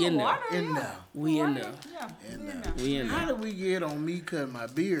cup. We in there. Water, In there. We in there. Yeah. In there. We in How there. did we get on me cutting my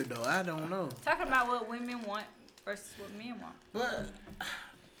beard though? I don't know. Talking about what women want versus what men want.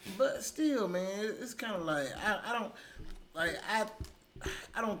 But still, man, it's kind of like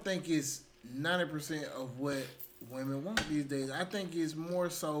I don't think it's 90% of what women want these days. I think it's more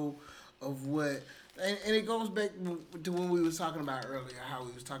so of what, and it goes back to when we was talking about earlier, how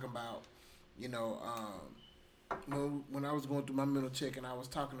we was talking about, you know, when I was going through my mental check and I was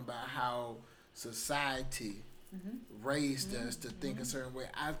talking about how society raised us to think a certain way.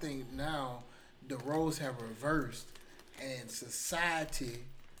 I think now the roles have reversed and society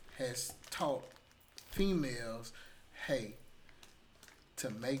has taught females, hey, to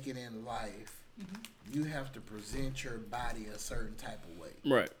make it in life, you have to present your body a certain type of way.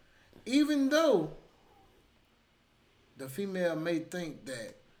 Right. Even though the female may think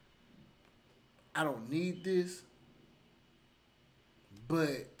that I don't need this,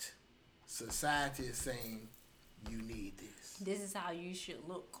 but society is saying you need this. This is how you should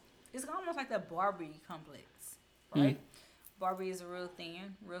look. It's almost like the Barbie complex, right? Barbie is real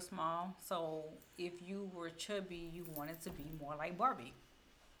thin, real small. So if you were chubby, you wanted to be more like Barbie.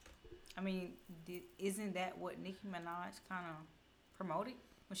 I mean, isn't that what Nicki Minaj kind of promoted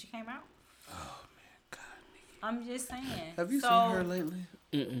when she came out? Oh man, God, Nicki. I'm just saying. Have you So- seen her lately?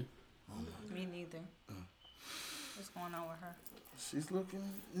 Mm-mm. Me neither. What's going on with her? She's looking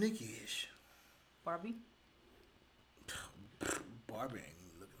Nicki-ish. Barbie? Barbie ain't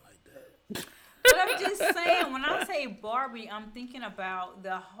even looking like that. But I'm just saying, when I say Barbie, I'm thinking about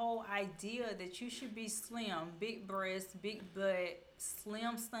the whole idea that you should be slim, big breasts, big butt,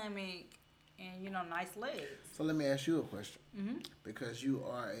 slim stomach, and, you know, nice legs. So let me ask you a question. Because you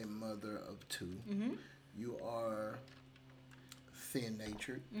are a mother of two. You are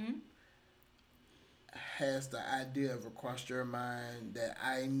thin-natured. Has the idea ever crossed your mind that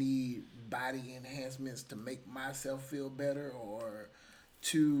I need body enhancements to make myself feel better or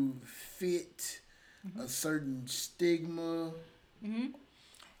to fit a certain stigma?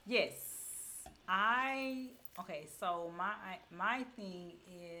 Yes. Okay, so my thing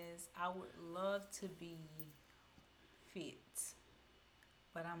is I would love to be fit,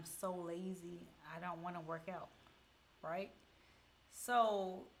 but I'm so lazy, I don't want to work out, right?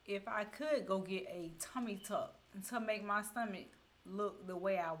 So if I could go get a tummy tuck to make my stomach look the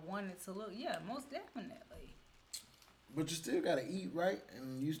way I want it to look, yeah, most definitely. But you still gotta eat, right?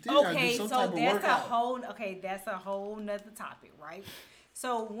 And you still gotta do Okay, some so type of workout. that's a whole nother topic, right?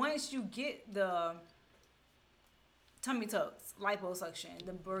 So once you get the tummy tucks, liposuction,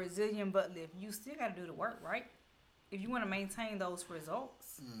 the Brazilian butt lift, you still gotta do the work, right? If you want to maintain those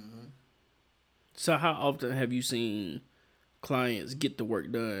results. So how often have you seen clients get the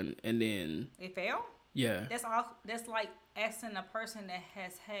work done and then They fail? yeah. That's all. That's like asking a person that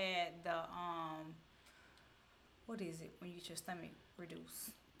has had the what is it when you get your stomach reduced?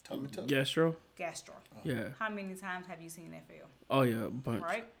 Tummy tuck. Gastro? Gastro. Yeah. How many times have you seen that fail? Oh yeah, a bunch.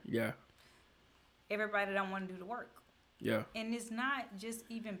 Right? Yeah. Everybody don't want to do the work, Yeah. and it's not just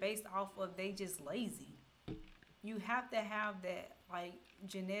even based off of they just lazy. You have to have that like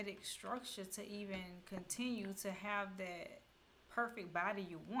genetic structure to even continue to have that perfect body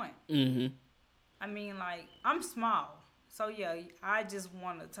you want. Mm-hmm. I mean, like, I'm small. So, yeah, I just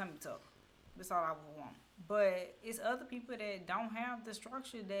want a tummy tuck. That's all I would want. But it's other people that don't have the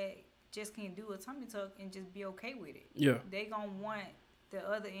structure that just can do a tummy tuck and just be okay with it. Yeah. They going to want the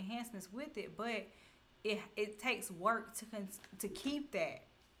other enhancements with it. But it takes work to keep that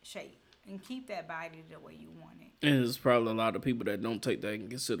shape and keep that body the way you want it. And there's probably a lot of people that don't take that in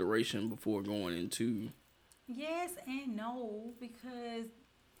consideration before going into Yes and no, because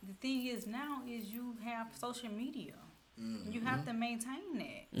the thing is now is you have social media. You have to maintain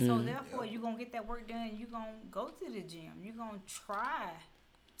that. So therefore, you're going to get that work done. You're going to go to the gym. You're going to try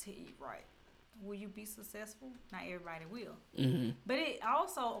to eat right. Will you be successful? Not everybody will. mm-hmm. But it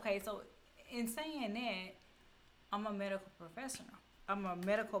also, okay, so in saying that, I'm a medical professional. I'm a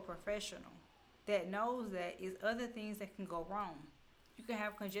medical professional that knows that is other things that can go wrong. You can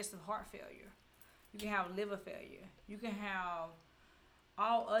have congestive heart failure. You can have liver failure. You can have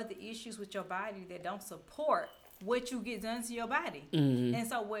all other issues with your body that don't support what you get done to your body. Mm-hmm. And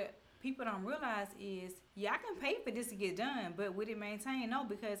so what people don't realize is, yeah, I can pay for this to get done, but would it maintain? No,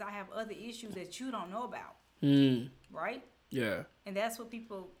 because I have other issues that you don't know about, right? Yeah. And that's what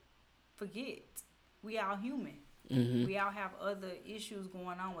people forget. We all human. We all have other issues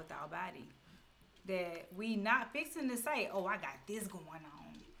going on with our body that we not fixing to say, oh, I got this going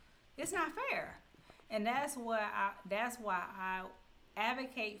on. It's not fair. And that's why I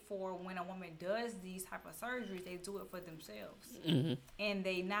advocate for when a woman does these type of surgeries, they do it for themselves. And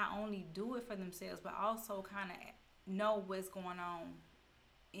they not only do it for themselves, but also kind of know what's going on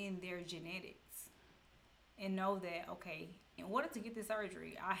in their genetics and know that, okay, in order to get this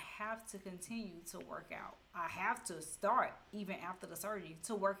surgery, I have to continue to work out. I have to start even after the surgery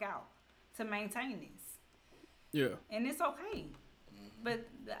to work out, to maintain this. Yeah. And it's okay. But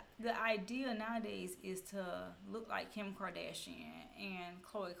the idea nowadays is to look like Kim Kardashian and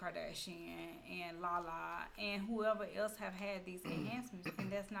Khloe Kardashian and Lala and whoever else have had these enhancements,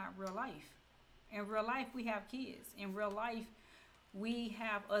 and that's not real life. In real life, we have kids. In real life, we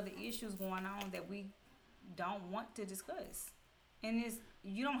have other issues going on that we don't want to discuss. And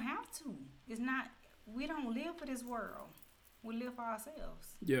you don't have to. It's not, we don't live for this world. We live for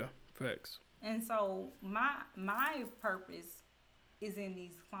ourselves. Yeah, facts. And so my purpose is in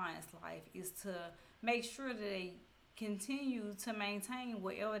these clients' life is to make sure that they continue to maintain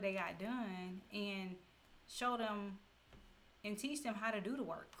whatever they got done and show them and teach them how to do the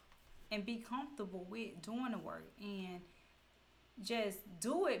work and be comfortable with doing the work and just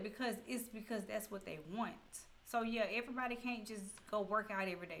do it because that's what they want. So yeah, everybody can't just go work out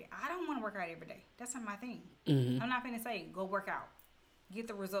every day. I don't want to work out every day. That's not my thing. I'm not going to say go work out. Get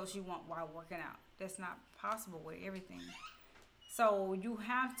the results you want while working out. That's not possible with everything. So you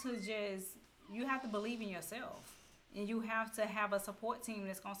have to believe in yourself. And you have to have a support team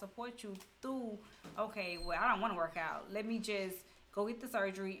that's going to support you through, okay, well, I don't want to work out. Let me just go get the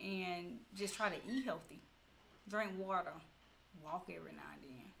surgery and just try to eat healthy. Drink water. Walk every now and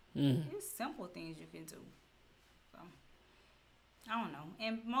then. It's simple things you can do. So, I don't know.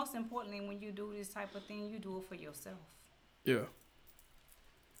 And most importantly, when you do this type of thing, you do it for yourself. Yeah.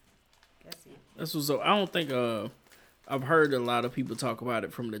 That's it. That's what's up. I don't think I've heard a lot of people talk about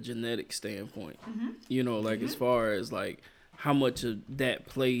it from the genetic standpoint. You know, like as far as like how much of that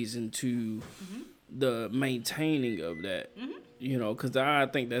plays into the maintaining of that. You know, because I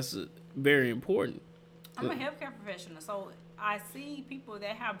think that's very important. I'm a healthcare professional, so I see people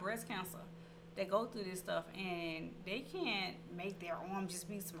that have breast cancer that go through this stuff and they can't make their arm just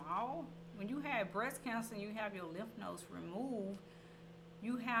be small. When you have breast cancer and you have your lymph nodes removed,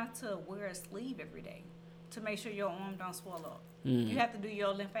 you have to wear a sleeve every day to make sure your arm don't swell up. You have to do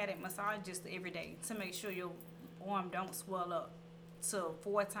your lymphatic massages every day to make sure your arm don't swell up to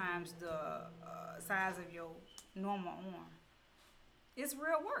 4 times the size of your normal arm. It's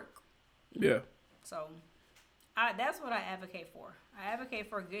real work. Yeah. So that's what I advocate for. I advocate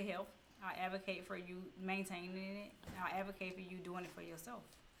for good health. I advocate for you maintaining it. I advocate for you doing it for yourself.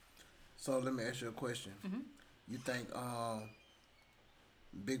 So let me ask you a question. You think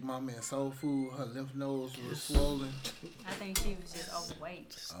Big Mama in Soul Food, her lymph nodes were swollen? I think she was just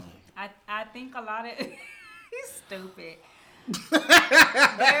overweight. I think a lot of he's stupid.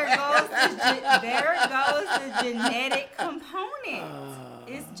 There goes the genetic component.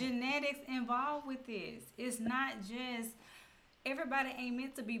 It's genetics involved with this. It's not just everybody ain't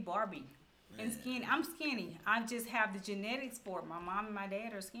meant to be Barbie and skinny. I'm skinny. I just have the genetics for it. My mom and my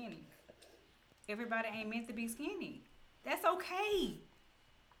dad are skinny. Everybody ain't meant to be skinny. That's okay.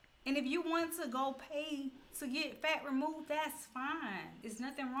 And if you want to go pay to get fat removed, that's fine. There's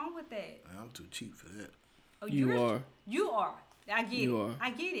nothing wrong with that. I'm too cheap for that. Oh, You are. You are. I get You it. are.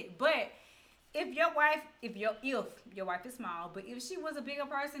 I get it. But if your wife is small, but if she was a bigger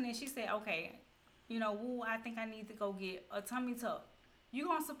person and she said, okay, you know, woo, I think I need to go get a tummy tuck, you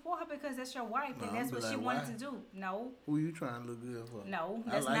gonna support her because that's your wife and that's what she wanted to do. No. Who you trying to look good for? No,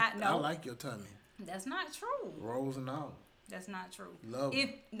 that's not. No, I like your tummy. That's not true. Rolls and all. That's not true. Love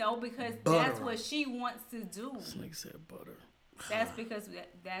because butter. that's what she wants to do. This nigga said butter. That's because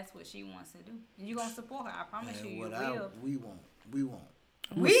that's what she wants to do. And you gonna support her. I promise And you what will. we won't.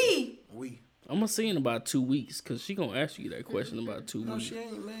 We. I'm gonna see in about 2 weeks because she gonna ask you that question in about 2 No, weeks. she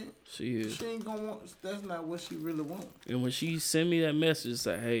ain't, man. She is. She ain't gonna want. That's not what she really want. And when she sent me that message,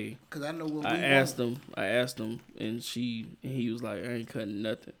 say, "Hey," Cause I know what I we asked want. him, and he was like, "I ain't cutting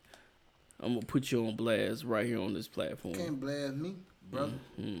nothing. I'm gonna put you on blast right here on this platform." Can't blast me, brother.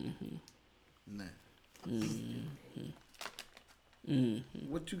 Nah.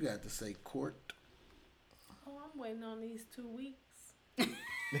 What you got to say, Court? Oh, I'm waiting on these 2 weeks.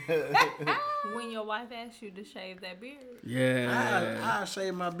 When your wife asks you to shave that beard. Yeah. I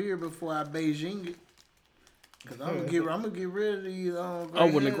shave my beard before I Beijing it. Cause I'm gonna get rid of these.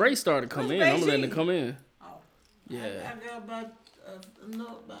 When the gray started to come in, I'm letting it come in. Oh. Yeah. I got about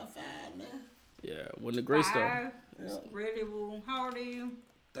 5 now. Yeah, when the gray stuff. Ready? How old are you?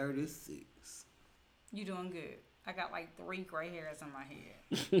 36. You doing good. I got like 3 gray hairs on my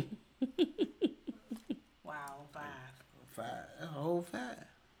head. Wow, 5. 5. A whole 5.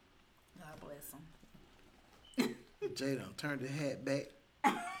 God bless them. Jay done turned the hat back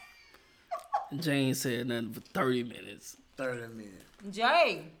Jane said nothing for 30 minutes. 30 minutes.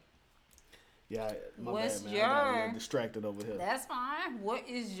 Jay, Yeah, my What's bad, man. I got a little your- distracted over here. that's fine. What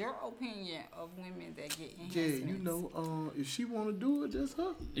is your opinion of women that get enhancements? Yeah, you know, if she want to do it, just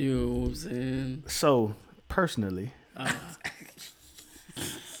her. You know what I'm saying? So personally,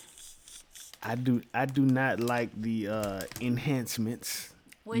 I do not like the enhancements.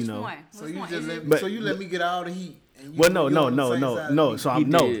 Which you know. one? So Which you one? just Is let it- me, But- so you let me get all the heat. And you, Well, no, you no, on the no, same no, side no. as So me. I'm He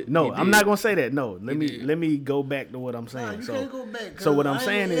no, did. no. He I'm did. not gonna say that. No, He did. let me go back to what I'm Nah, saying. you so can't go back. so what 'cause I'm I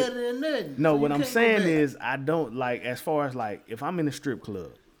saying ain't is- editing nothing. no, So what you I'm can't go saying back. is I don't like, as far as like if I'm in a strip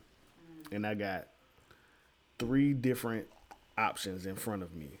club and I got 3 different options in front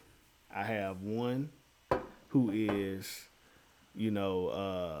of me. I have one who is, you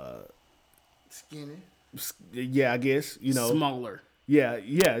know, skinny. yeah, I guess, you know, Smaller. yeah,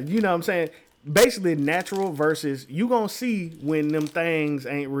 you know what I'm saying? Basically natural versus you gonna see when them things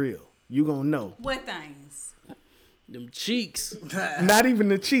ain't real. You gonna know. What things? Them cheeks. Not even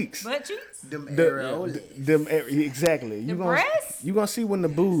the cheeks. Butt cheeks? Them The- areolas. them exactly. You The gonna breasts? you gonna see when the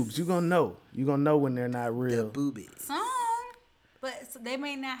boobs. You gonna know. You gonna know when they're not The real. boobies. Some. But they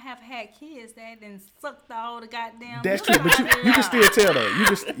may not have had kids that done sucked all the goddamn. That's milk true, but out of you can y'all. still tell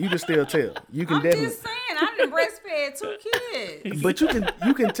though. You can still tell. You can I'm definitely. just saying, I done breastfed 2 kids. But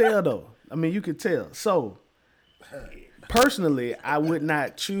you can tell though. I mean, you can tell. So personally, I would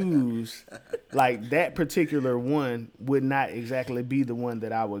not choose like that particular one would not exactly be the one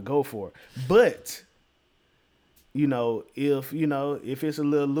that I would go for. But you know, if it's a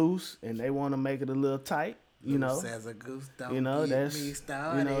little loose and they want to make it a little tight, you know, Says a goose, don't you know get that's me you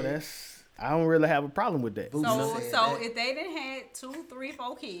started. know that's I don't really have a problem with that. Boo- You know? said So that. if they done had 2, 3,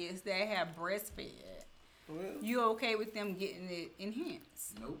 4 kids that have breastfed, you okay with them getting it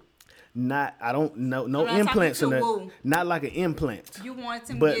enhanced? Nope. Not I don't no I'm not implants talking or to nothing. woo. Not like an implant. You want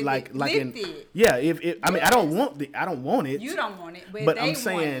them But get like it in lifted. yeah, if I mean I don't want it. You don't want it, but, But they I'm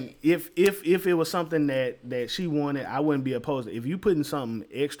saying want it. if it was something that she wanted, I wouldn't be opposed to it. If you putting something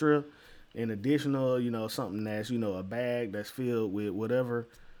extra and additional, you know, something that's, you know, a bag that's filled with whatever,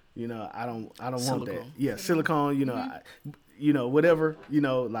 you know, I don't want that. Silicone. Yeah, silicone, you know, you know, whatever, you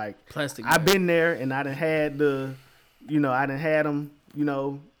know, like Plastic I've bag. been there and I done had them, you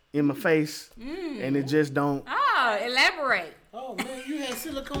know, in my face and it just don't Oh, elaborate. Oh man, you had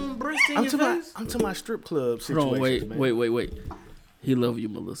silicone breasts in I'm your talking face. about strip club situations, Hold on, man. wait. He love you,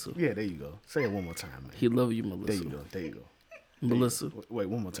 Melissa. Yeah, there you go. Say it one more time, man. He love you, There Melissa. you go. Melissa, Wait,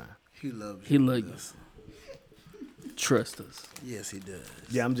 one more time. He loves he you. love you. Trust us. Yes, he does.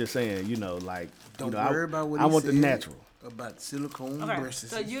 Yeah, I'm just saying, you know, like, Don't you know, worry about what I he want the said natural. about silicone Okay, breasts.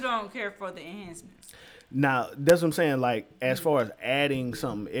 so you don't care for the enhancements. Now, that's what I'm saying. Like, as far as adding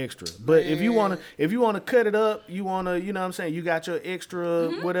something extra, but if you wanna cut it up, you wanna, you know what I'm saying, you got your extra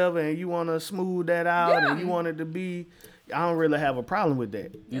whatever, and you wanna smooth that out, and you want it to be, I don't really have a problem with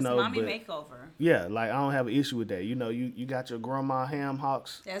that, you That's know. mommy but makeover. yeah, like I don't have an issue with that. You know, you got your grandma ham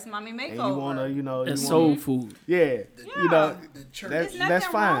hocks, That's mommy makeover. and you wanna, you know, That's you soul wanna, food. yeah, you know, The church, that's There's that's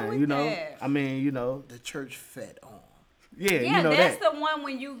nothing wrong fine. with You know, that. I mean, you know, the church fat on. yeah, Yeah, you know that's that. the one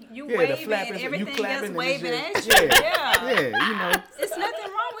when you Yeah, the waving flapping, and you everything clapping else and waving it's at you. just- Yeah. Yeah, you know. It's nothing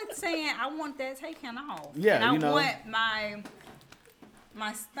wrong with saying I want that taken off. Yeah, and I you know. want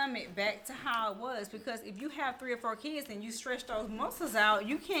my stomach back to how it was, because if you have 3 or 4 kids and you stretch those muscles out,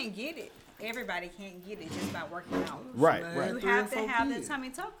 you can't get it. Everybody can't get it just by working out. Right, Man, right. You 3 have or to 4 have kids. the tummy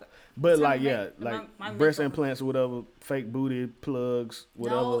tucker. But Tummy like, make- yeah, like my breast makeover. implants or whatever, fake booty plugs,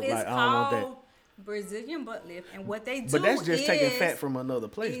 whatever. No, it's like I don't want that. called Brazilian butt lift, and what they do But that's just taking is- fat from another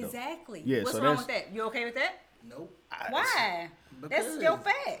place, Exactly. Yeah, What's so wrong that's- with that? You okay with that? Nope. Why? That's Because still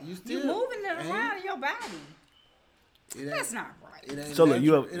fat. you You still moving it ain't- around in your body. It ain't, That's not right. It ain't So look, natural.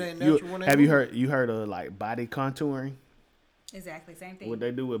 you It ain't have natural when they have you move. heard of like body contouring? Exactly, same thing. What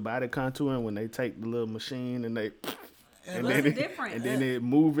they do with body contouring when they take the little machine and they and What's then the it, difference? and then they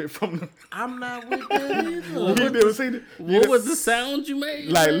move it from the. I'm not with that either. You never seen it? What was the sound you made?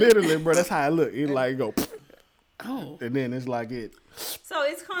 Like literally, bro. That's how it look. It like go, Oh, and then it's like it. So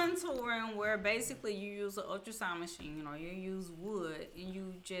it's contouring where basically you use an ultrasound machine or you use wood and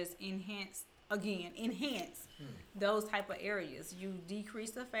you just enhance again, enhance those type of areas. You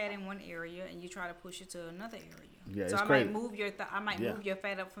decrease the fat in one area and you try to push it to another area. Yeah, so it's I crazy. might move your Yeah. move your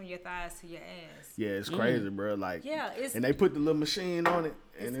fat up from your thighs to your ass. Yeah, it's crazy, bro. Like, Yeah, it's and they put the little machine on it,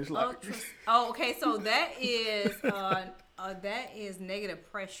 and it's like, ultra. Okay, so that is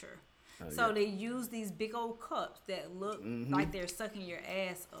negative pressure. So yeah. they use these big old cups that look like they're sucking your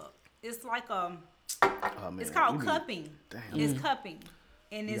ass up. It's like oh, man, it's called we need- cupping. Damn. It's cupping.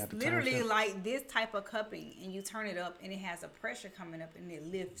 And You it's got the literally timestamp? like this type of cupping, and you turn it up, and it has a pressure coming up, and it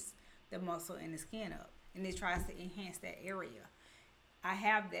lifts the muscle and the skin up, and it tries to enhance that area. I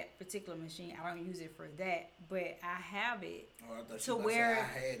have that particular machine. I don't use it for that, but I have it Oh, I thought to you was where. about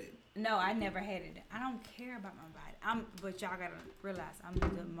to say I had it. No, I never had it. I don't care about my body. But y'all gotta realize I'm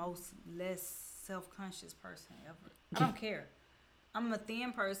the most less self-conscious person ever. I don't care. I'm a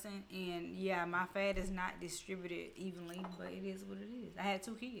thin person, and yeah, my fat is not distributed evenly, but it is what it is. I had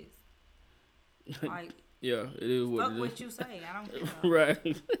 2 kids. Like, Yeah, it is what fuck it what is. you say. I don't care. Right.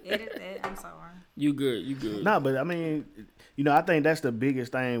 Edit that. I'm sorry. You good. You good. Nah, but I mean, you know, I think that's the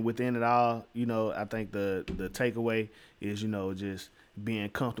biggest thing within it all. You know, I think the takeaway is, you know, just being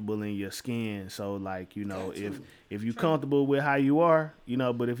comfortable in your skin. So like, you know, if you're comfortable with how you are, you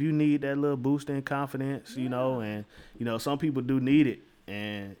know, but if you need that little boost in confidence, you know, and you know, some people do need it,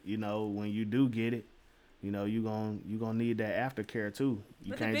 and you know, when you do get it, you know, you gonna need that aftercare too.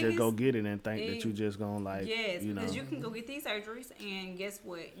 You But the can't just go biggest get it and think that you just gonna like, yes, you know. because you can go get these surgeries, and guess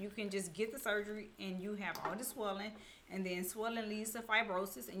what? You can just get the surgery, and you have all the swelling, and then swelling leads to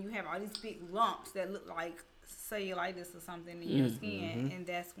fibrosis, and you have all these big lumps that look like cellulitis or something in your skin, and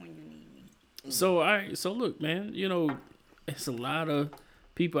that's when you need me. So all right. So look, man. You know, it's a lot of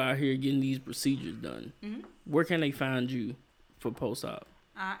people out here getting these procedures done. Where can they find you for post-op?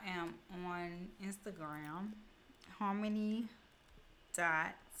 I am on Instagram,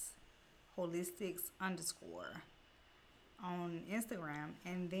 harmony.holistics_ on Instagram,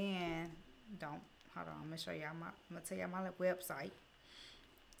 and then hold on, I'm gonna show y'all I'm gonna tell y'all my website,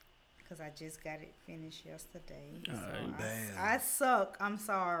 because I just got it finished yesterday. Alright. I suck. I'm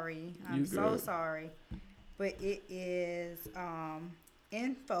sorry. I'm You so good. sorry. But it is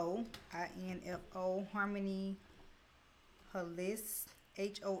info harmony holist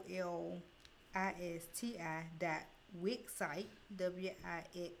HOLISTI.wixsite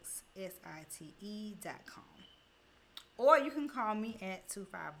WIXSITE.com. Or you can call me at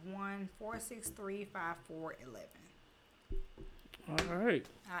 251-463-5411. All right.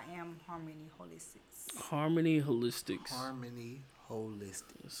 I am Harmony Holistics. Harmony Holistics. Harmony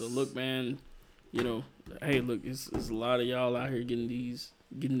Holistic. So look, man. You know, hey, look, it's a lot of y'all out here getting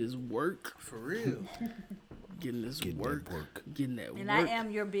this work, For real. getting this Getting that work, work. getting that And work. I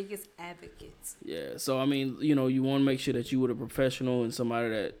am your biggest advocate. Yeah. So I mean, you know, you want to make sure that you with a professional and somebody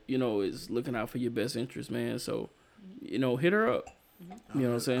that you know is looking out for your best interest, man. So, you know, hit her up. You know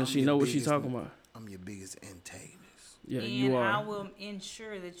what I'm saying? She your know what she's biggest- talking about. I'm your biggest antagonist. Yeah, And you I are. will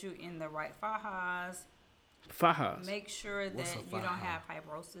ensure that you're in the right fajas. Fajas. Make sure that What's a you don't faja? have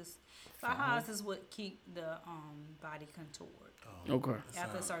fibrosis. Fajas is what keep the body contoured Okay.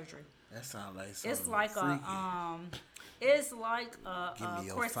 after surgery. That sounds like something It's like freaky. it's like a Give me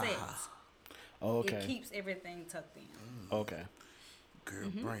your corset. faja. Oh, It okay. keeps everything tucked in. Okay. Girl,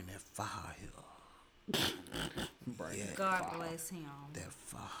 bring that faja here. Yeah, God bless him. that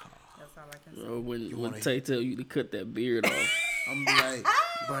faja. That's all I can say. When wanna- Tay tell you to cut that beard off, I'm like,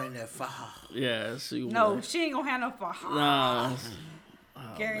 bring that faja. yeah, she will. No, she ain't gonna have no faja. Nah.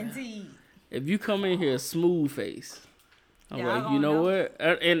 Guaranteed. If you come in here smooth face, I'm Yeah, I like, don't you know know. what?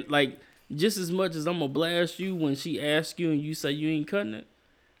 And like, just as much as I'm gonna blast you when she asks you and you say you ain't cutting it,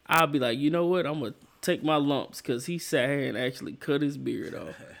 I'll be like, you know what? I'm gonna take my lumps because he sat here and actually cut his beard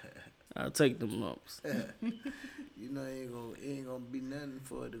off. I'll take them lumps. You know, it ain't gonna be nothing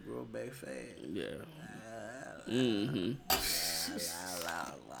for it to grow back fast. Yeah. Mm-hmm.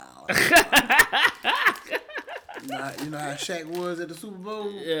 You know how Shaq was at the Super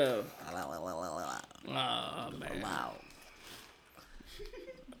Bowl? Yeah. Oh man.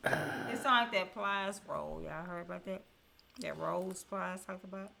 It's like that plies roll. Y'all heard about that? That rolls plies talked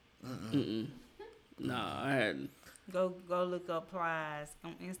about? Nah, I hadn't. Go look up plies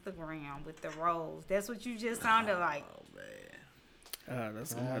on Instagram with the rolls. That's what you just sounded like. Oh, man.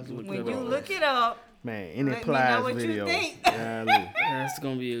 That's gonna have to look When that you up. look it up, Man, any Let me know Plies what you video. think. Golly. That's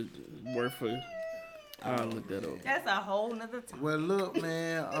gonna be worth for. I'll look that up. that's a whole nother time. Well, look,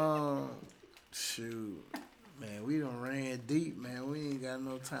 man. Shoot, man, we done ran deep, man. We ain't got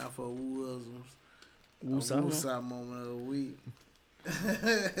no time for woosums. Woosah? Woosah moment of the week.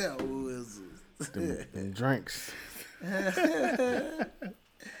 Woosums. Them drinks.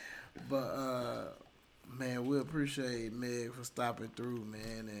 But man, we appreciate Meg for stopping through,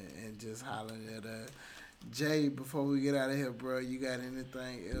 man, and just hollering at us. Jay, before we get out of here, bro, you got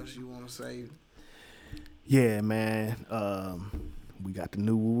anything else you want to say? Yeah, man. We got the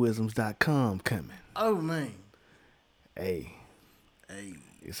new wisdoms.com coming. Oh man, Hey, hey,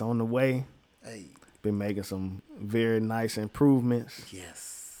 it's on the way. hey, Been making some very nice improvements.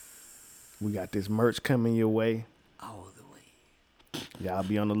 yes, We got this merch coming your way. all the way. Y'all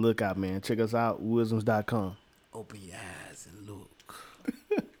be on the lookout, man. Check us out, wisdoms.com. Open your eyes and look.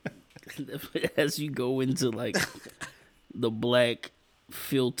 As you go into like the black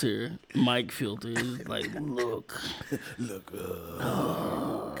filter, mic filter, it's like, look, Look,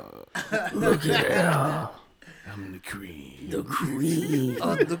 look at that. I'm the cream. The cream.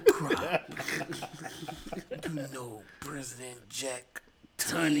 of the crop. You know, President Jack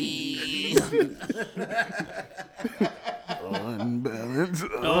Tunny. Unbalanced.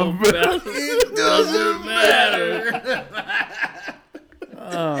 It doesn't matter.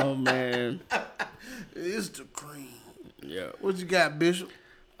 Oh man. It's the cream. Yeah. What you got, Bishop?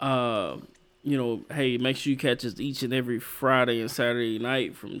 You know, hey, make sure you catch us each and every Friday and Saturday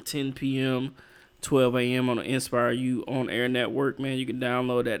night from 10 p.m. 12 a.m. on the Inspire You On Air Network, man. You can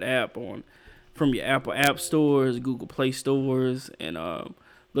download that app from your Apple App Stores, Google Play Stores, and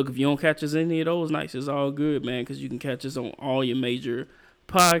look, if you don't catch us any of those nights, it's all good, man, because you can catch us on all your major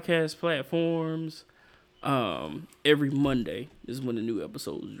podcast platforms. Every Monday is when the new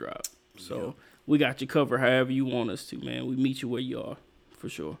episodes drop. So we got you covered however you want us to, man. We meet you where you are, for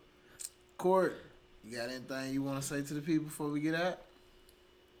sure. Court, you got anything you want to say to the people before we get out?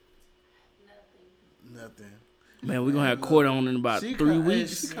 Nothing. Man, we're going to have Court on in about She 3 come- hey,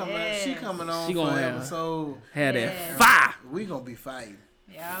 weeks. She coming on She for gonna an have- episode. Had Yeah. that fire. We gonna be fighting.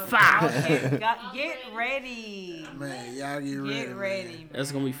 Y'all, Five. get ready. Man, y'all get ready. Get ready, Man. man.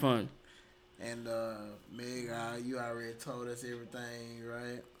 That's going to be fun. And Meg, you already told us everything,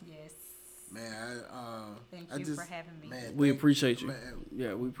 right? Yes. Man, Thank I you just, for having me. Man, We thank- appreciate you. Man,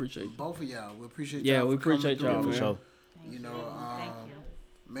 Yeah, we appreciate you. both of y'all. We appreciate Yeah, y'all. we for coming appreciate y'all, through. For man. sure. Thank You know, Thank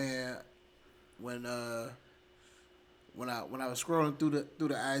you. man, when I was scrolling through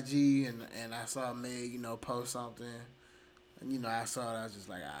the IG and I saw Meg, post something, and I saw it, I was just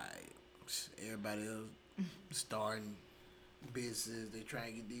like, all right, everybody else starting businesses, they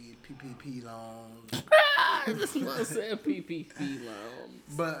trying to get these PPP loans. This one said PPP loan.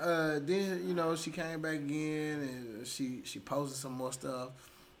 But then she came back again and she posted some more stuff,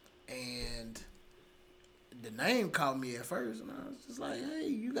 and the name caught me at first, and I was just like, "Hey,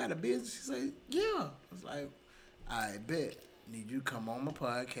 you got a business?" She said, "Yeah." I was like, "I bet need you to come on my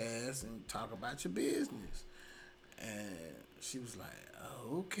podcast and talk about your business." And she was like,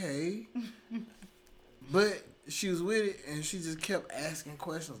 "Okay," but she was with it, and she just kept asking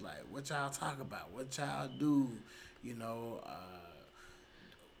questions like, "What y'all talk about? What y'all do?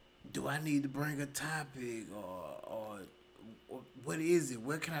 Do I need to bring a topic or what is it?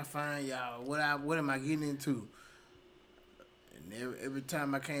 Where can I find y'all? What am I getting into?" And every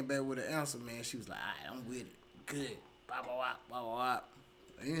time I came back with an answer, man, she was like, "All right, I'm with it. Good. Blah, blah, blah, blah, blah."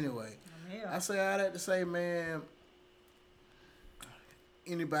 Anyway, I say all that to say, man,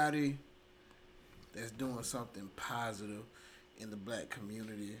 anybody that's doing something positive in the black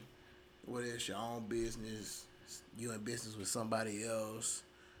community, whether it's your own business, you in business with somebody else,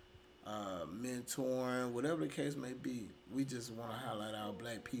 mentoring, whatever the case may be, we just want to highlight our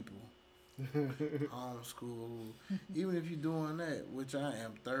black people. Homeschool, even if you're doing that, which I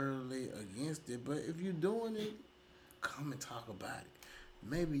am thoroughly against it, but if you're doing it, come and talk about it.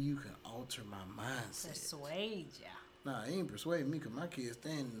 Maybe you can alter my mindset. Persuade ya. Nah, it ain't persuading me because my kids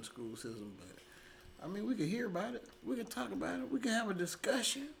stand in the school system, but I mean, we could hear about it. We could talk about it. We could have a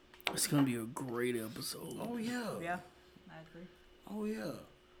discussion. It's going to be a great episode. Oh, yeah. Yeah, I agree. Oh, yeah.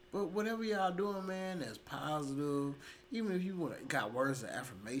 But whatever y'all doing, man, that's positive. Even if you got words of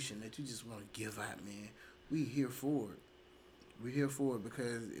affirmation that you just want to give out, man, we here for it. We here for it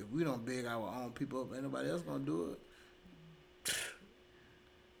because if we don't big our own people up, ain't nobody else going to do it.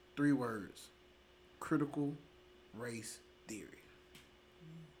 3 words. Critical race theory.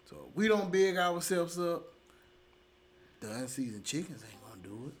 So if we don't big ourselves up, the unseasoned chickens ain't going to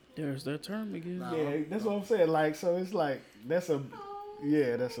do it. There's that term again. Nah. Yeah, that's what I'm saying. Like, so it's like that's a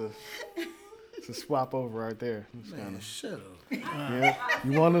swap over right there. It's Man, kinda, shut up. yeah,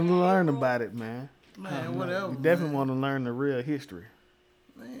 you want to learn about it, man. Man, whatever. You definitely man. want to learn the real history.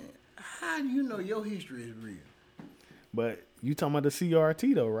 Man, how do you know your history is real? But you talking about the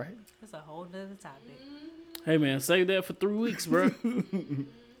CRT though, right? That's a whole nother topic. Hey, man, save that for 3 weeks, bro.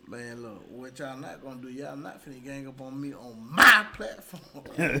 Man, look, what y'all not gonna do, y'all not finna gang up on me on my platform.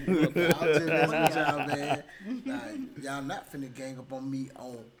 I'll just mess with y'all, man. Nah, y'all not finna gang up on me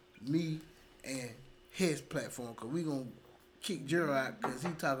and his platform, cause we gonna kick Gerald out, cause he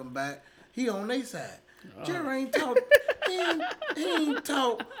talking about he on their side. Gerald ain't talk. He ain't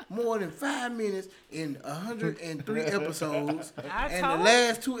talk more than 5 minutes in 103 episodes, and the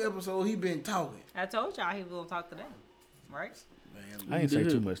last 2 episodes he been talking. I told y'all he was gonna talk today, right? I ain't say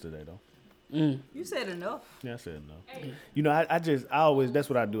too much today though. You said enough. Yeah, I said enough. You know, I always, that's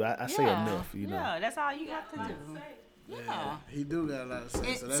what I do. I say enough, you know. Yeah, that's all you have to do. Yeah. He do got a lot to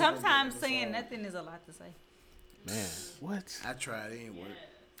say. So that's Sometimes saying nothing is a lot to say. Man, what? I tried, it ain't work.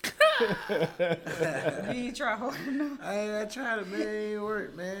 You ain't try hard enough. I tried it, man. It ain't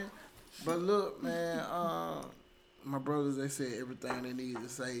work, man. But look, man, my brothers, they said everything they need to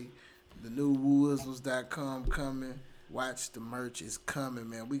say. The new WooWisdoms.com coming. Watch the merch is coming,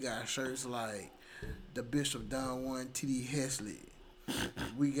 man. We got shirts like the Bishop Don Juan T.D. Hesley.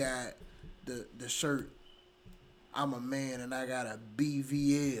 We got the shirt, I'm a man and I got a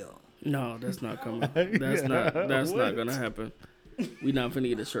BVL. No, that's not coming. That's not gonna happen. We not finna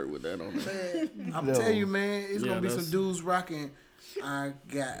get a shirt with that on it. Man, I'm telling you, man, it's gonna be some dudes rocking I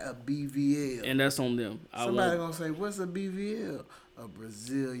got a BVL. And that's on them. Somebody gonna say, what's a BVL? A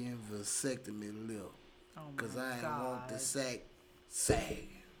Brazilian vasectomy lip. Cause I ain't want the sag.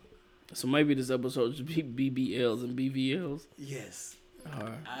 So maybe this episode should be BBLs and BVLs. Yes. All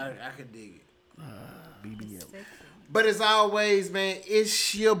right. I could dig it. BBL. But as always, man,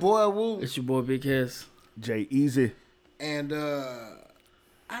 it's your boy Woo. It's your boy Big Hess. Jay Easy. And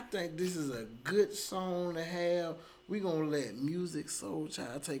I think this is a good song to have. We gonna let Music Soul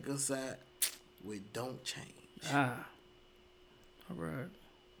Child take us out with Don't Change. All right.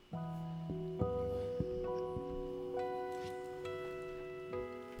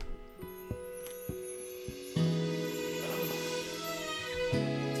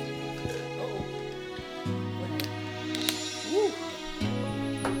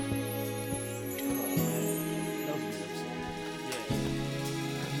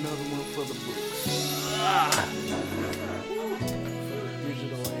 For the books.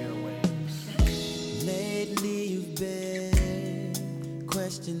 Digital airwaves. Lately you've been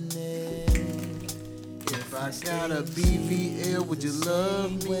questioning If I got a BVL, would you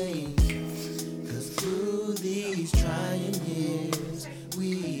love me? Cause through these trying years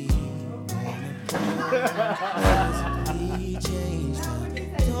we changed.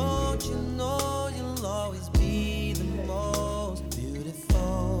 Don't you know you'll always be the most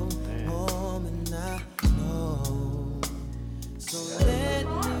beautiful woman I know. So let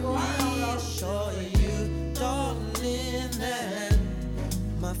me assure you, darling, that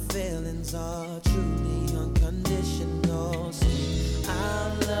my feelings are truly unconditional. See,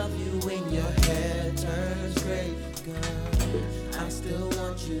 I love you when your hair turns gray, girl. I still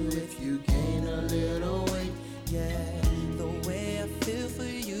want you if you gain a little weight. Yeah, the way I feel for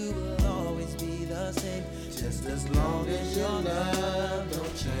you will always be the same. Just as long as your love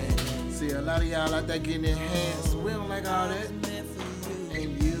don't change. See, a lot of y'all out there getting enhanced. We don't like all that. Meant for you,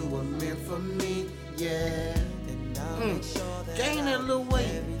 And you were meant for me, yeah. and I'll make sure that Gain that little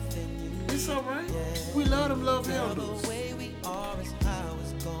weight. It's alright. We love them love handles. the way we are is how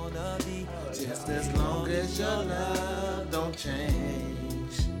it's gonna be. Just as long as your love don't change.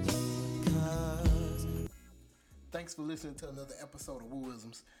 Thanks for listening to another episode of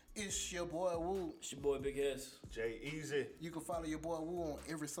Wooisms. It's your boy Woo. It's your boy Big Hess. Jay Easy. You can follow your boy Woo on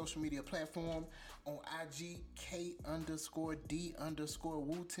every social media platform. On IG, K_D_Wooten.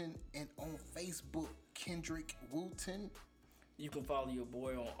 And on Facebook, Kendrick Wooten. You can follow your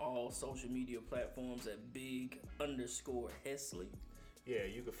boy on all social media platforms at Big_Hesley. Yeah,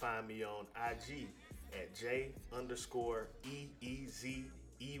 you can find me on IG at J_EEZEY.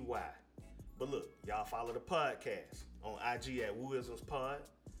 But look, y'all follow the podcast on IG at Wooisms Pod.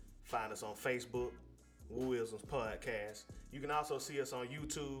 Find us on Facebook, Wooisms Podcast. You can also see us on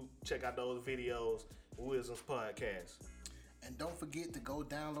YouTube. Check out those videos, Wooisms Podcast. And don't forget to go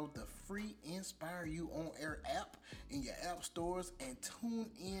download the free Inspire You On Air app in your app stores and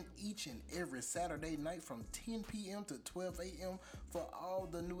tune in each and every Saturday night from 10 p.m. to 12 a.m. for all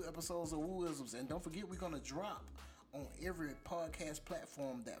the new episodes of Wooisms. And don't forget, we're going to drop on every podcast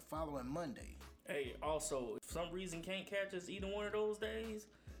platform that following Monday. Hey, also, if for some reason can't catch us either one of those days,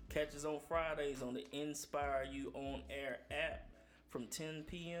 catch us on Fridays on the Inspire You On Air app from 10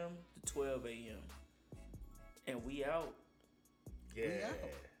 p.m. to 12 a.m. And we out. Yeah. We out.